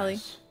 Exactly,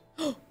 Allie.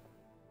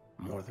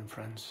 More than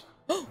friends.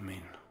 I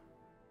mean,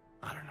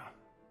 I don't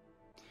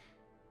know.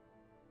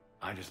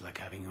 I just like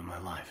having you in my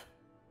life.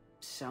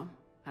 So,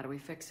 how do we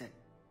fix it?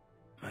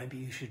 Maybe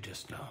you should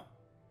just know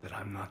that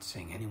I'm not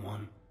seeing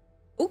anyone.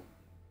 Ooh.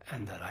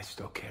 And that I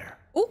still care.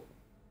 Ooh.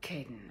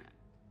 Kaiden.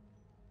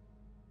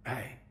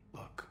 Hey,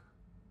 look.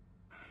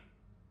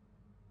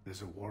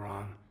 There's a war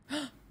on.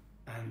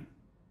 And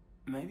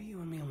maybe you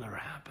and me will never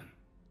happen.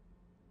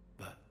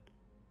 But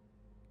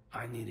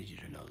I needed you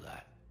to know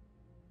that.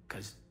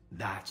 Because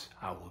that's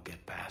how we'll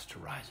get past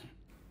Horizon.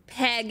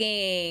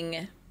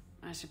 Pegging.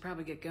 I should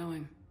probably get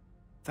going.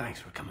 Thanks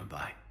for coming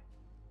by.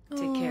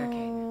 Take care,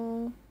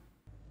 Kaiden.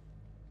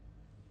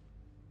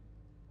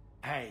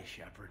 Hey,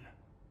 Shepard.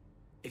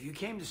 If you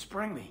came to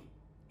spring me,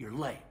 you're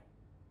late.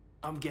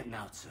 I'm getting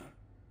out soon.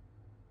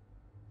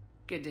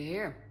 Good to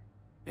hear.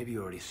 Maybe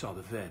you already saw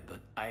the vid, but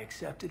I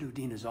accepted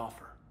Udina's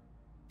offer.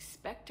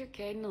 Spectre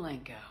Kaiden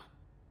Alenko.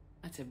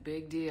 That's a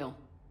big deal.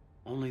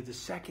 Only the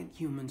second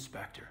human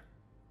Spectre.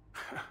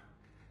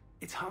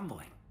 It's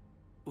humbling.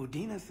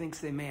 Udina thinks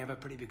they may have a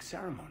pretty big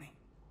ceremony.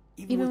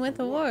 Even with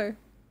the war.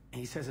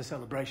 He says a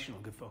celebration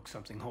will give folks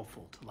something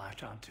hopeful to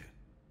latch onto.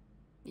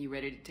 You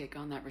ready to take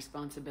on that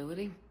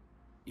responsibility?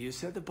 You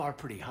set the bar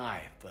pretty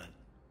high, but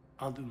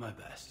I'll do my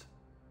best.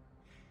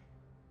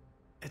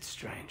 It's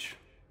strange.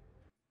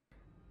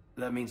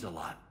 That means a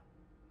lot.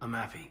 I'm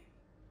happy.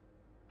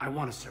 I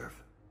want to serve.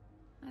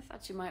 I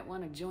thought you might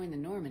want to join the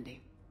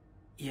Normandy.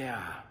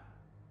 Yeah,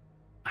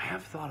 I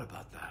have thought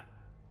about that.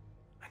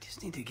 I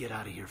just need to get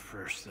out of here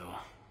first, though.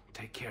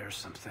 Take care of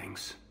some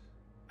things.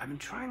 I've been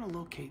trying to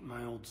locate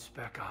my old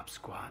Spec Ops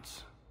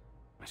squads.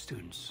 My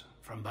students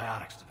from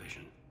Biotics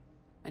Division.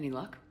 Any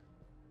luck?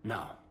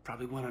 No,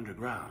 probably went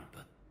underground,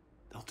 but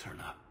they'll turn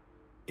up.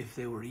 If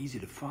they were easy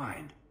to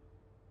find,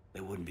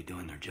 they wouldn't be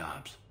doing their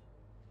jobs.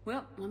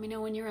 Well, let me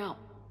know when you're out.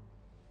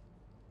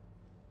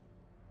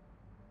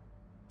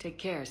 Take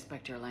care,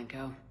 Spectre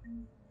Alenko.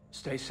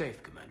 Stay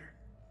safe, Commander.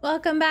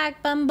 Welcome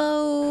back,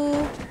 Bumbo.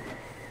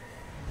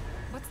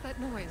 What's that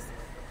noise?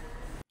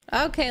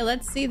 Okay,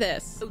 let's see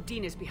this.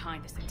 Udina's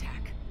behind this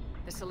attack.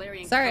 The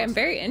Solarian. Sorry, I'm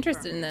very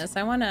interested in this.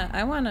 I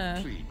wanna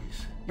Please.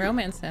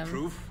 romance him.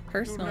 Proof?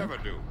 Personally. You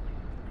never do.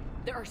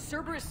 There are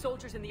Cerberus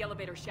soldiers in the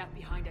elevator shaft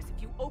behind us.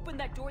 If you open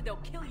that door, they'll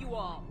kill you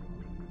all.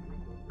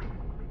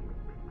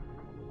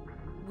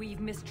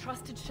 We've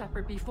mistrusted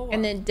Shepard before.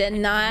 And it did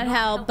not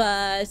help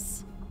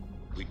us.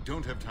 We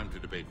don't have time to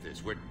debate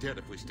this. We're dead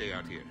if we stay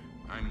out here.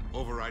 I'm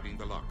overriding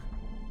the lock.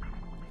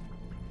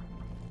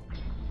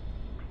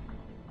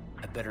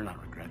 I better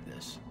not regret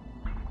this.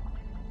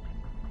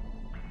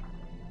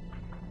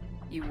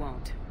 You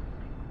won't.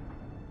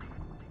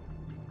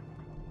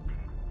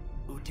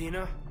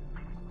 Udina,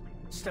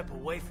 step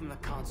away from the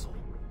console.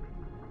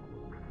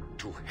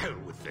 To hell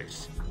with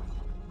this.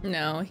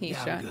 No, he Yeah,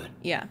 I'm shot. good.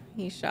 Yeah,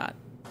 he shot.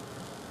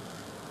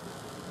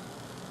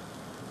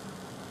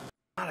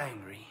 Not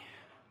angry.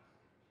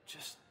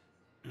 Just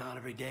not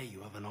every day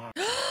you have an arm.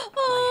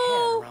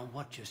 Oh! My head around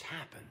what just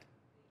happened.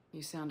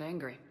 You sound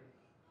angry.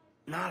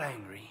 Not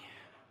angry.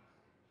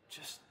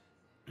 Just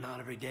not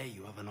every day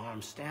you have an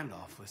armed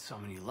standoff with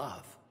someone you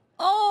love.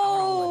 How it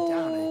all went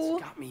down,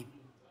 it's got me.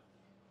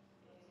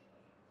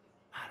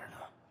 I don't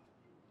know.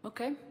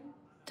 Okay.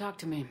 Talk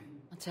to me.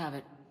 Let's have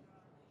it.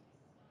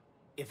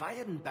 If I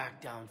hadn't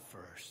backed down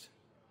first,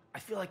 I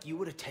feel like you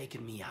would have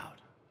taken me out.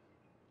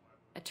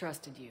 I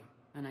trusted you,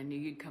 and I knew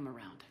you'd come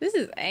around. This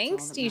is That's all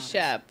that angsty, matters.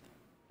 Shep.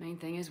 Main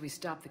thing is we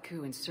stopped the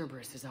coup and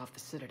Cerberus is off the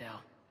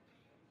Citadel.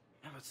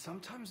 Yeah, but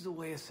sometimes the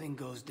way a thing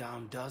goes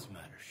down does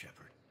matter,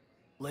 Shepard.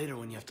 Later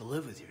when you have to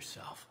live with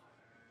yourself.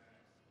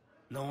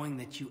 Knowing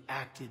that you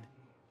acted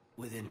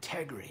with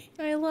integrity.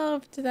 I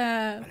loved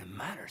that. But it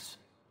matters.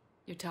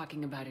 You're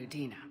talking about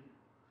Udina.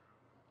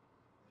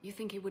 You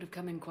think he would have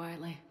come in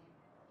quietly?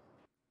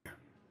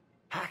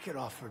 Hackett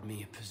offered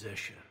me a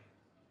position,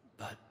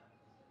 but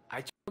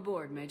I...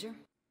 Aboard, Major.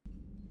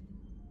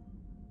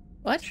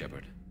 What?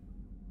 Shepard.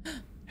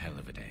 Hell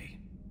of a day.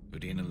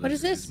 Udina What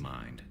is loses this? his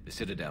mind. The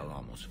Citadel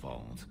almost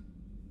falls.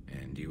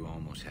 And you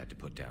almost had to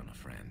put down a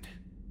friend.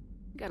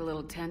 Got a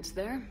little tense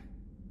there.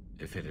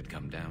 If it had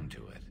come down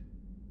to it,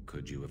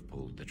 could you have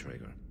pulled the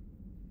trigger?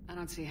 I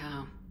don't see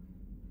how.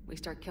 We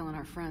start killing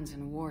our friends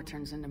and war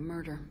turns into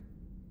murder.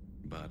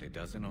 But it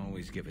doesn't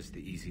always give us the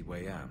easy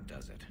way out,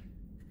 does it?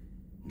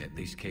 At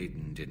least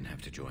Kaiden didn't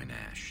have to join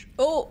Ash.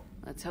 Oh!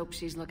 Let's hope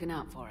she's looking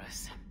out for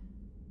us.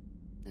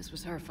 This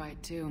was her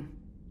fight, too.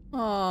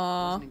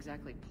 Aww. Wasn't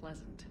exactly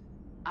pleasant.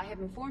 I have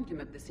informed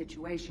him of the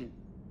situation.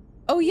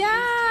 Oh,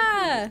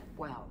 yeah!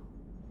 Well,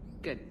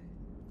 good.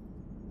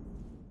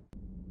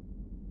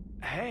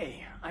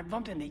 Hey, I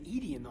bumped into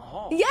Edie in the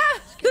hall. Yeah,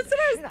 that's what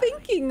I was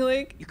thinking,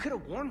 like... You could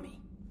have warned me.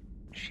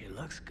 She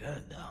looks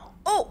good, though.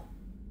 Oh!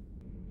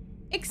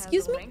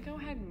 Excuse me? Has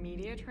Lenko had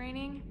media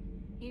training?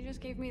 He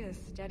just gave me this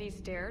steady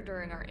stare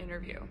during our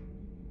interview.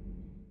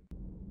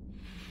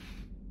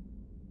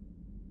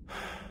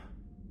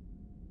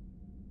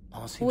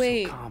 All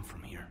seems so calm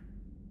from here.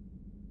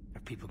 There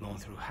are people going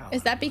through hell.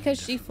 Is that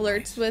because she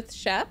flirts with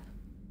Shep?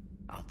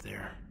 Out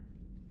there.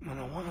 And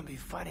I want to be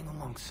fighting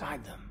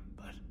alongside them,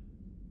 but...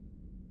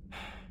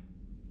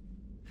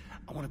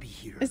 I want to be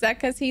here. Is that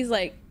because he's,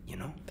 like, you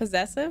know,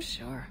 possessive?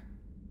 Sure.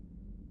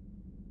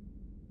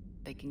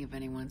 Thinking of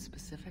anyone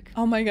specific?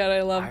 Oh my god,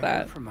 I love I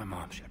that. heard from my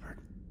mom, Shepard.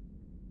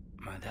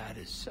 My dad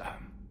is,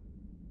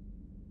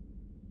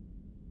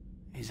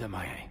 he's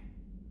MIA.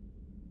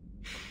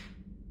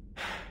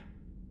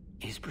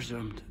 He's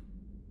presumed.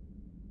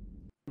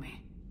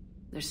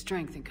 There's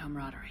strength in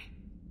camaraderie.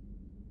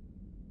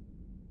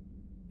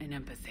 And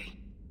empathy.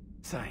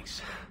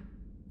 Thanks.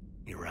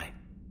 You're right.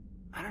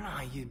 I don't know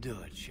how you do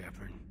it,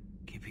 Shepard.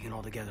 Keeping it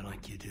all together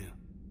like you do.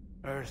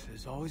 Earth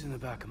is always in the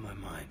back of my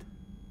mind.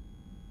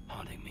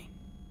 Haunting me.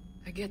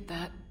 I get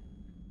that.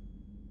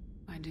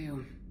 I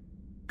do.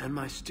 And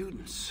my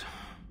students.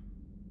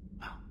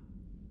 Well,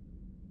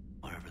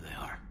 wherever they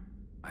are.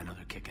 I know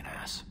they're kicking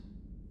ass.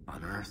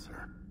 On Earth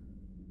or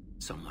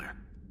somewhere.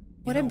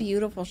 What a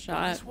beautiful When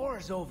shot. this war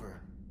is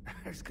over,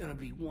 there's gonna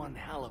be one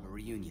hell of a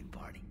reunion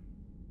party.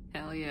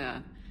 Hell yeah.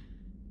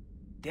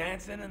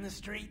 Dancing in the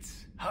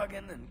streets,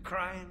 hugging and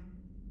crying.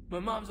 My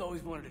mom's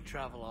always wanted to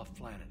travel off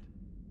planet.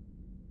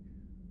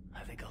 I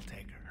think I'll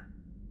take her.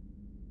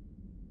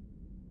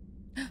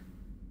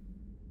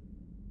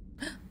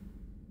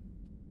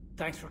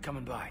 Thanks for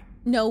coming by.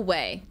 No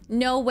way.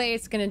 No way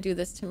it's gonna do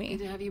this to me.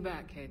 Good to have you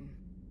back, Kaiden.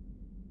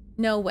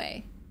 No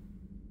way.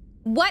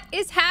 What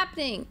is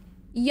happening?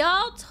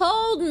 Y'all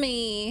told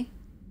me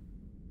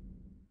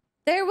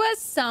there was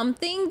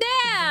something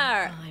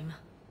there.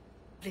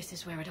 This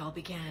is where it all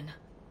began.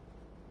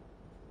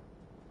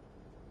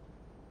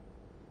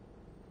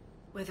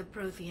 Where the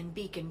Prothean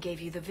beacon gave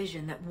you the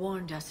vision that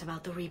warned us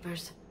about the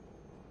Reapers.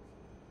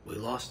 We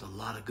lost a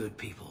lot of good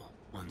people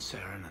when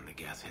Saren and the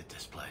Geth hit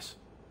this place.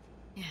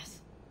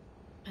 Yes.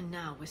 And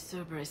now, with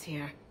Cerberus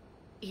here,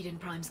 Eden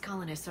Prime's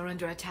colonists are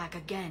under attack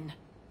again.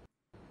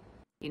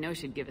 You know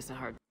she'd give us a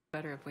hard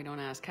better if we don't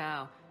ask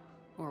how.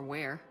 Or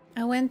where.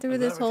 I went through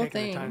this whole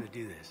The time thing. to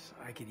do this.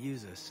 I could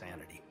use a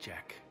sanity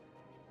check.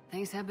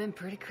 Things have been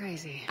pretty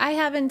crazy. I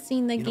haven't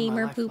seen the You know, gamer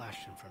my life poop.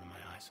 flashed in front of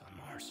my eyes on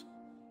Mars.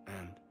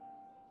 And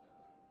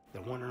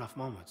there weren't enough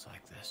moments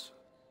like this.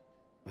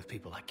 With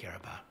people I care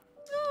about.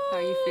 How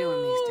are you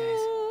feeling these days?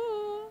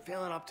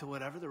 Feeling up to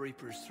whatever the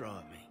Reapers throw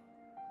at me.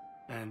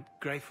 And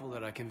grateful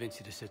that I convinced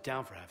you to sit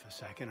down for half a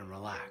second and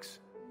relax.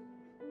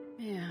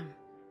 Yeah.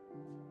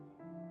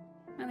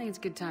 I think it's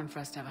a good time for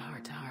us to have a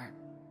heart-to-heart.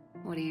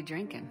 What are you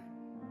drinking?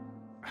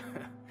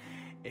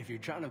 If you're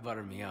trying to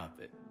butter me up,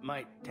 it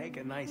might take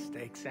a nice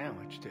steak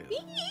sandwich, too.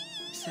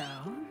 So?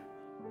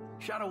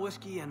 Shot of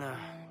whiskey and a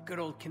good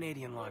old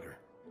Canadian lager.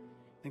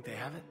 Think they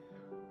have it?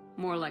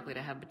 More likely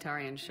to have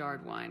Batarian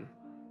shard wine.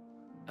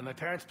 At my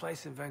parents'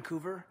 place in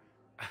Vancouver,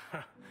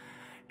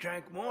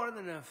 drank more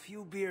than a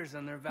few beers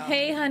on their balcony.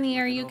 Hey, honey,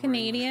 are you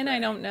Canadian? I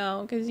don't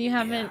know, because you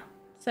haven't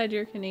said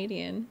you're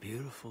Canadian.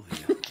 Beautiful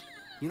view.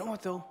 You know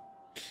what, though?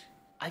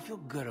 I feel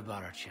good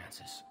about our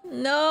chances.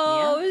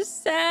 No,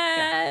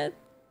 sad.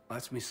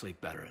 Lets me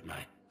sleep better at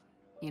night.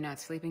 You not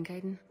sleeping,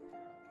 Kaiden?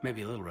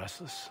 Maybe a little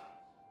restless.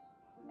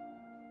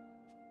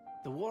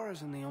 The war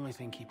isn't the only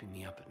thing keeping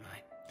me up at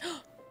night.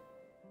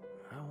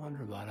 I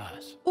wonder about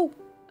us. Oh,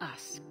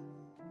 us.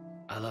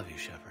 I love you,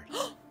 Shepard.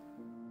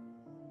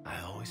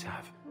 I always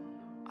have.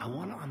 I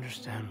want to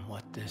understand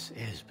what this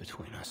is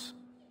between us.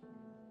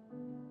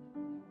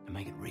 And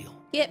make it real.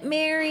 Get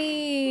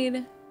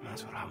married.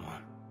 That's what I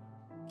want.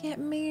 Get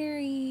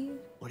married.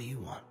 What do you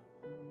want?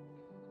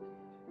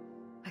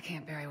 I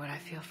can't bury what I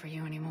feel for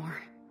you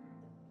anymore.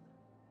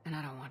 And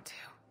I don't want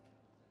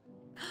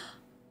to.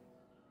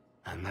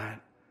 And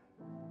that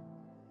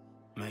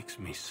makes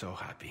me so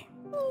happy.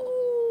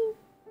 Ooh,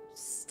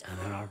 And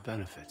there are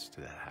benefits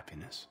to that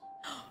happiness.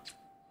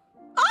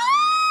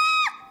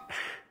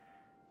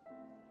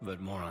 But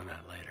more on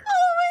that later.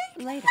 Oh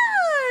my Later.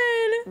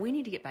 god! We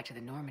need to get back to the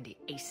Normandy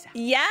ASAP.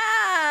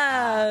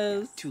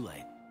 Yes! Too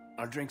late.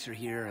 Our drinks are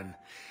here, and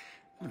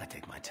I'm gonna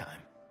take my time.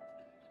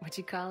 What'd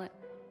you call it?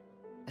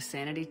 A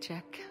sanity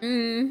check?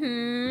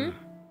 Mm-hmm.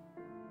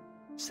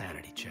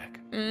 Sanity check.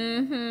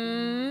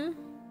 Mm-hmm.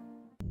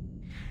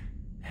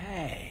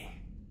 Hey.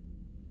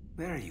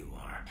 There you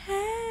are.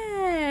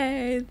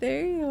 Hey,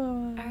 there you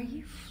are. Are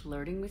you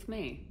flirting with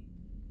me?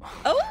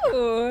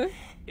 Oh!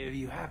 If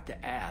you have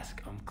to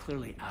ask, I'm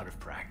clearly out of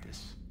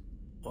practice.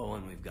 Well,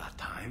 when we've got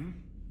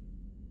time,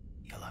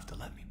 you'll have to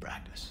let me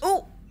practice.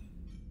 Oh!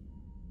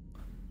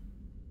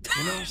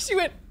 You know, she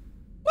went,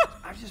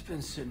 I've just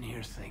been sitting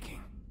here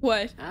thinking.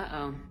 What?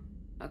 Uh-oh.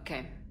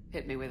 Okay,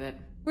 hit me with it.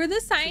 Were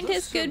the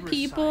scientists good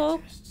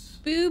people?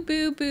 Boo,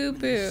 boo, boo, The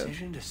boo.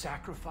 decision to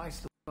sacrifice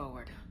the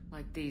Forward,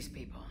 like these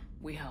people.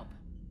 We help,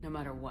 no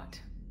matter what.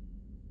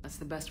 That's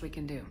the best we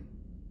can do.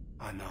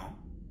 I know.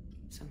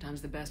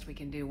 Sometimes the best we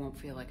can do won't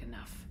feel like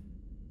enough,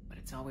 but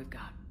it's all we've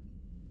got.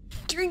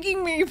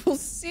 Drinking maple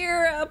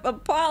syrup,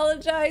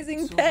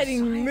 apologizing,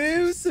 petting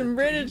moose in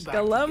British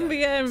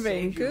Columbia and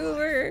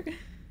Vancouver.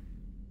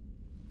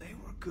 They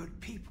were good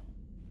people.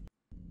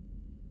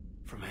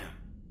 From him.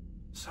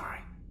 Sorry.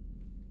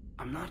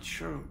 I'm not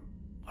sure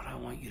what I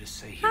want you to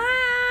say here.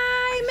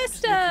 Hi,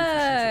 mister.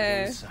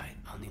 Insight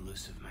on the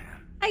elusive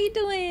man. How you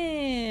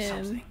doing?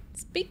 Something.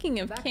 Speaking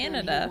of Back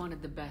Canada. then, he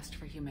wanted the best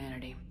for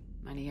humanity,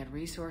 and he had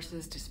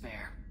resources to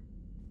spare.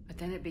 But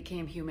then it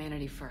became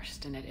humanity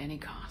first, and at any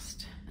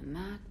cost. And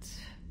that...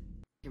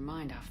 your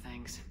mind off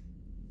things.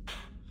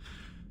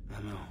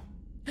 I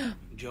know.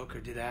 Joker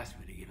did ask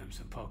me to give him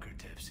some poker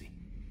tips. He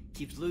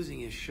keeps losing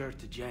his shirt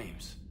to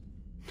James.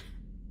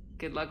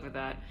 Good luck with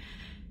that.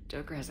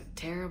 Joker has a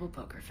terrible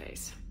poker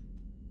face.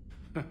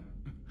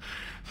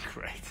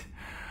 Great.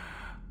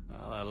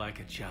 Well, I like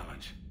a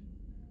challenge.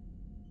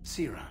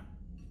 See you around.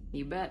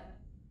 You bet.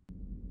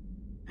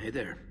 Hey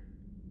there.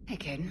 Hey,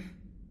 Kaiden.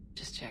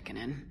 Just checking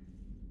in.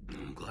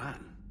 I'm glad.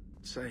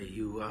 Say,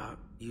 you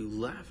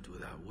left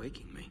without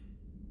waking me.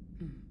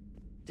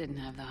 Didn't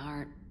have the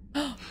heart.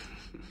 Well,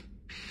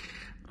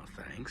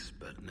 thanks,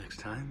 but next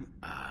time,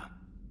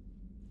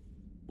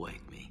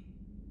 wake me.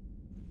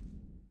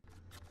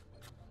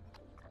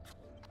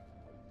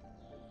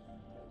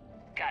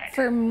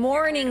 For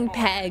morning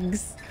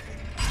pegs.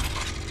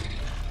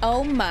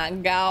 Oh my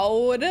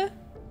god.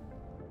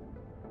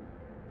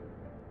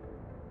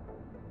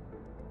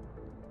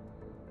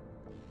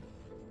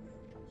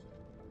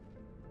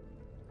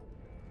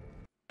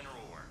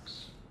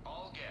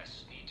 All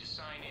guests need to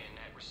sign in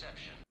at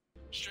reception.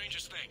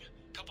 Strangest thing.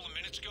 A couple of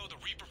minutes ago, the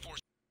Reaper Force...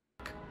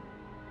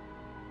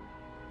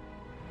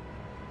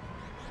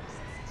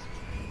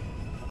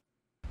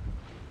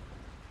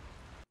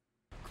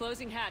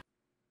 Closing hatch.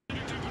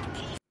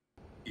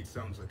 It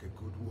sounds like a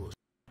good war.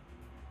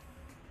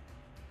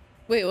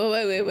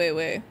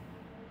 Wait.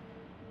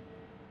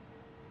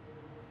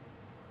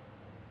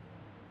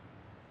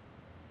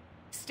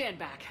 Stand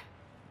back.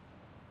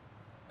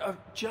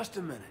 Just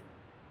a minute.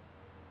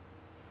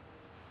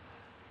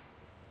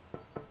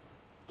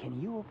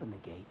 Can you open the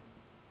gate?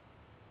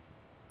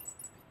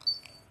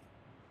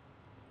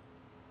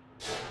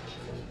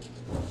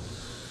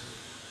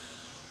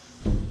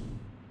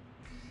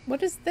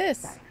 What is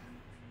this?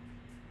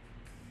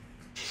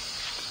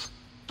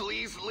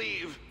 Please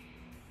leave.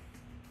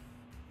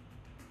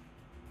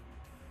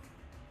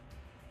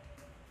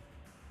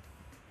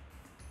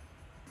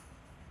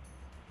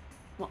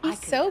 Well,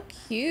 He's so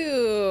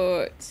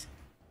cute.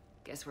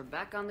 Guess we're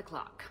back on the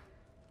clock.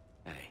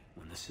 Hey,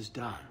 when this is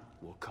done,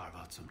 we'll carve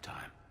out some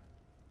time.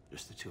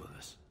 Just the two of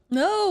us.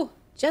 No,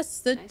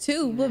 just the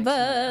two of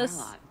us.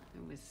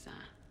 It was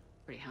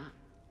pretty hot.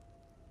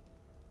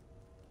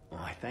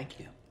 Why, thank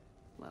you.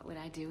 What would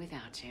I do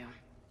without you?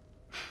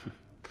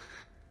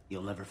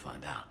 You'll never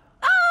find out.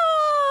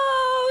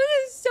 Oh,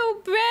 this is so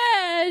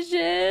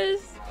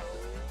precious.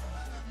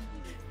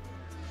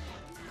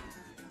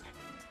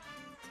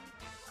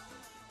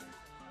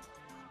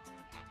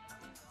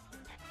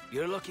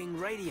 You're looking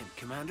radiant,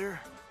 Commander.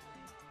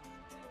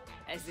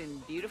 As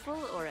in beautiful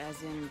or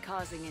as in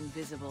causing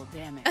invisible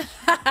damage?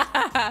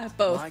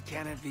 Both. Why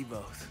can't it be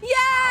both?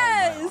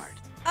 Yes!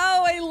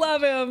 Oh, I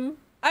love him.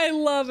 I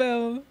love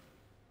him.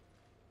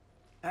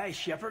 Hey,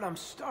 Shepard, I'm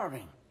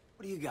starving.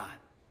 What do you got?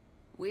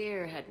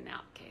 We're heading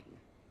out, Kaiden.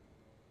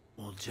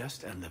 We'll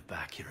just end up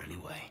back here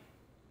anyway.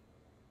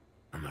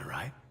 Am I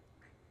right?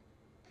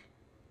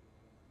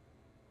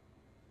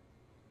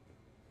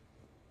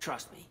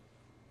 Trust me.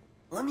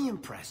 Let me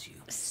impress you.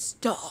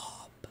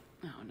 Stop.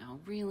 Oh, no,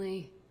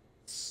 really?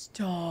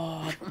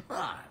 Stop. Come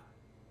on.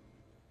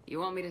 You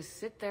want me to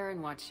sit there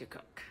and watch you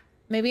cook?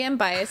 Maybe I'm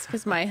biased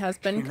because my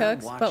husband You're not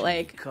cooks, watching but me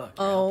like, cook,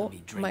 you're oh helping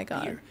me drink my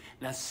god. beer.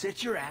 Now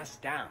sit your ass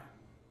down.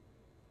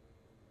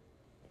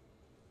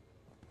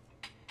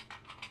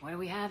 What are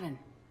we having?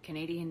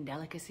 Canadian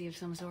delicacy of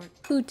some sort?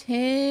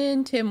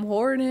 Poutine, Tim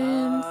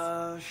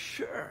Hortons.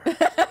 Sure.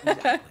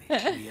 Exactly.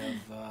 We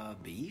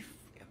have beef,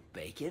 we have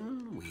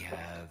bacon, we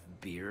have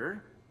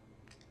beer.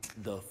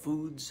 The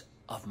foods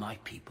of my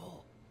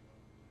people.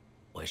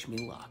 Wish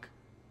me luck.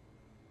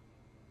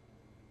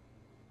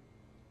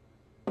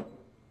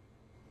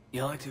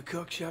 You like to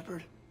cook,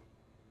 Shepard?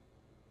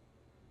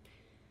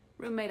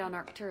 Roommate on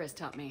Arcturus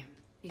taught me.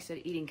 He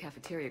said eating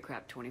cafeteria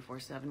crap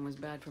 24/7 was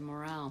bad for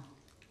morale.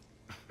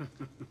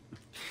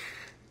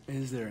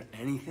 Is there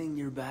anything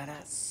you're bad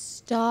at?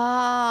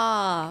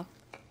 Stop.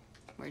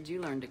 Where'd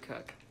you learn to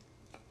cook?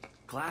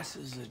 Class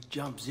is a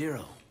jump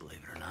zero, believe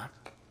it or not.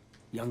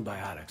 Young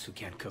biotics who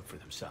can't cook for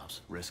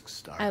themselves. Risk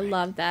starving. I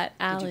love that,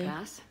 Did Allie. you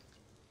pass?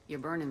 You're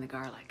burning the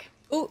garlic.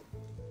 Ooh.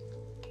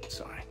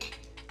 Sorry.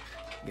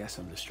 Guess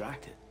I'm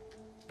distracted.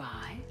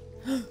 Bye.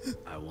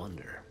 I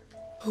wonder.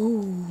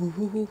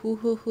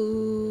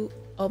 Ooh.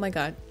 Oh my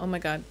god. Oh my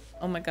god.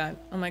 Oh my god.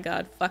 Oh my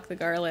god. Fuck the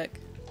garlic.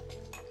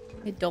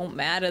 It don't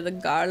matter. The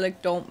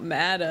garlic don't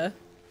matter.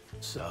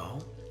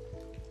 So?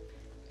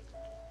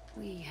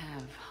 We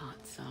have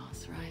hot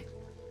sauce, right?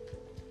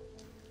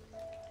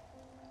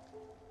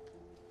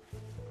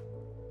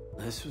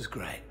 This was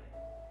great.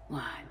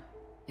 What?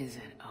 Is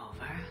it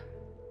over?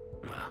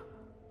 Well,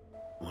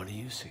 what do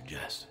you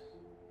suggest?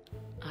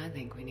 I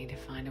think we need to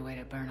find a way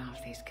to burn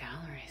off these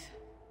calories,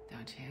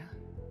 don't you?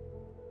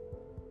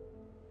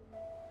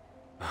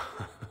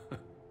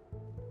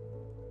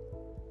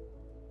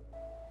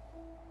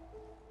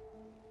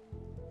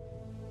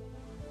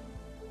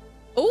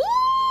 Ooh.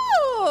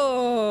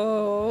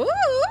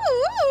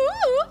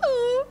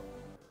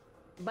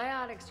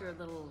 Biotics are a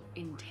little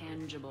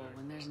intangible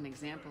when there's an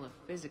example of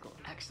physical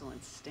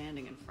excellence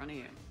standing in front of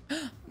you.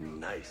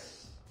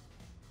 Nice.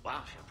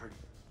 Wow, Shepard.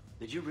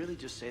 Did you really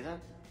just say that?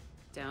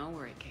 Don't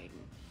worry,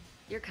 Kaiden.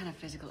 Your kind of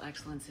physical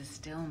excellence is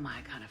still my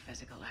kind of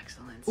physical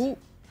excellence. Ooh.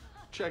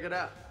 Check it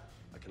out.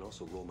 I can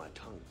also roll my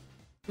tongue.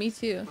 Me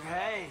too.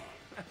 Hey.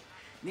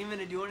 Need me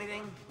to do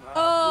anything? Oh.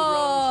 Food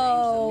roll,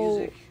 change the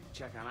music,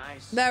 check on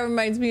ice. That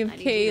reminds me of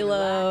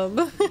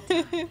Caleb.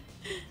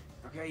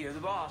 Okay, you're the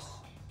boss.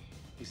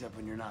 Except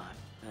when you're not.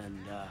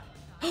 And,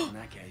 in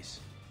that case,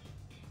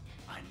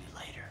 find me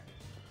later.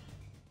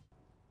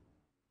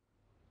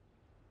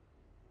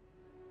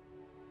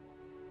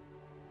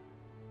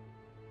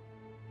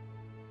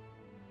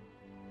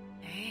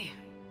 Hey,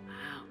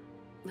 wow.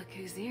 Look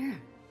who's here.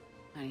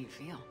 How do you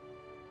feel?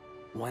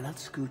 Why not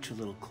scooch a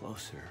little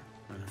closer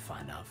and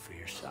find out for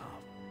yourself?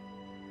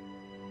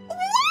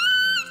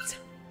 What?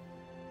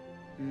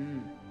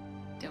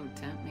 Don't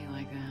tempt me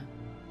like that.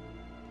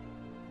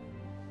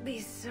 Be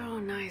so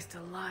nice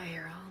to lie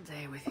here all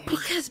day with you.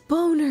 Because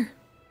boner.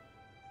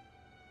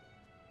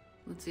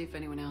 Let's see if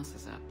anyone else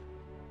is up.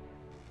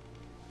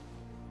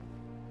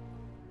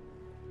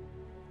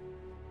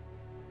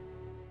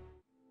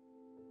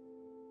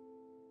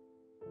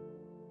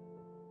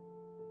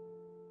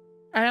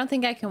 I don't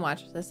think I can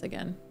watch this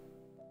again.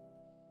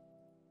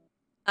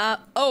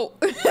 Oh.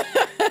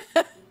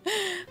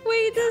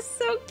 Wait, that's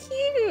so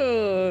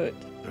cute.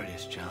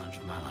 Greatest challenge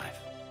of my life.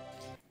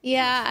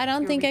 Yeah, I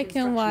don't think I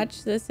can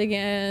watch this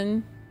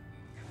again.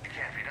 It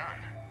can't be done.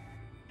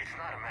 It's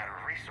not a matter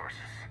of resources.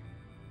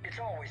 It's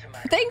always a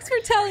matter Thanks for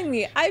telling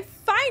me. I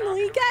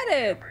finally get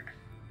it.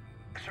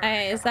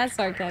 Is that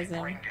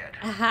sarcasm?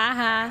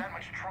 Haha.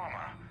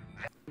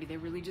 Maybe they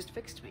really just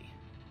fixed me.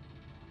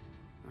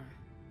 Or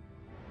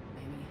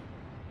maybe...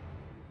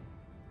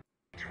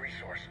 It's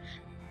resources.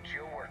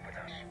 She'll work with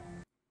us.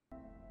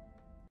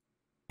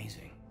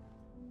 Amazing.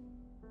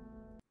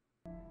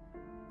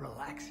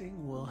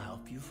 Relaxing will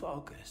help you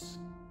focus.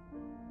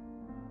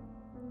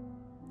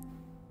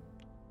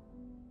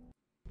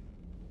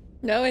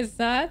 No, it's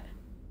not.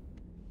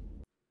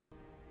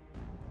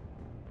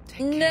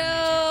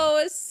 No,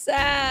 it's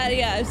sad.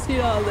 Yeah, I've seen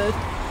all this.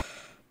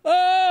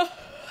 Oh,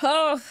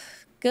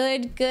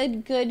 good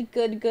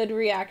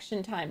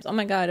reaction times. Oh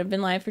my god, I've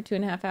been live for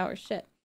 2.5 hours. Shit.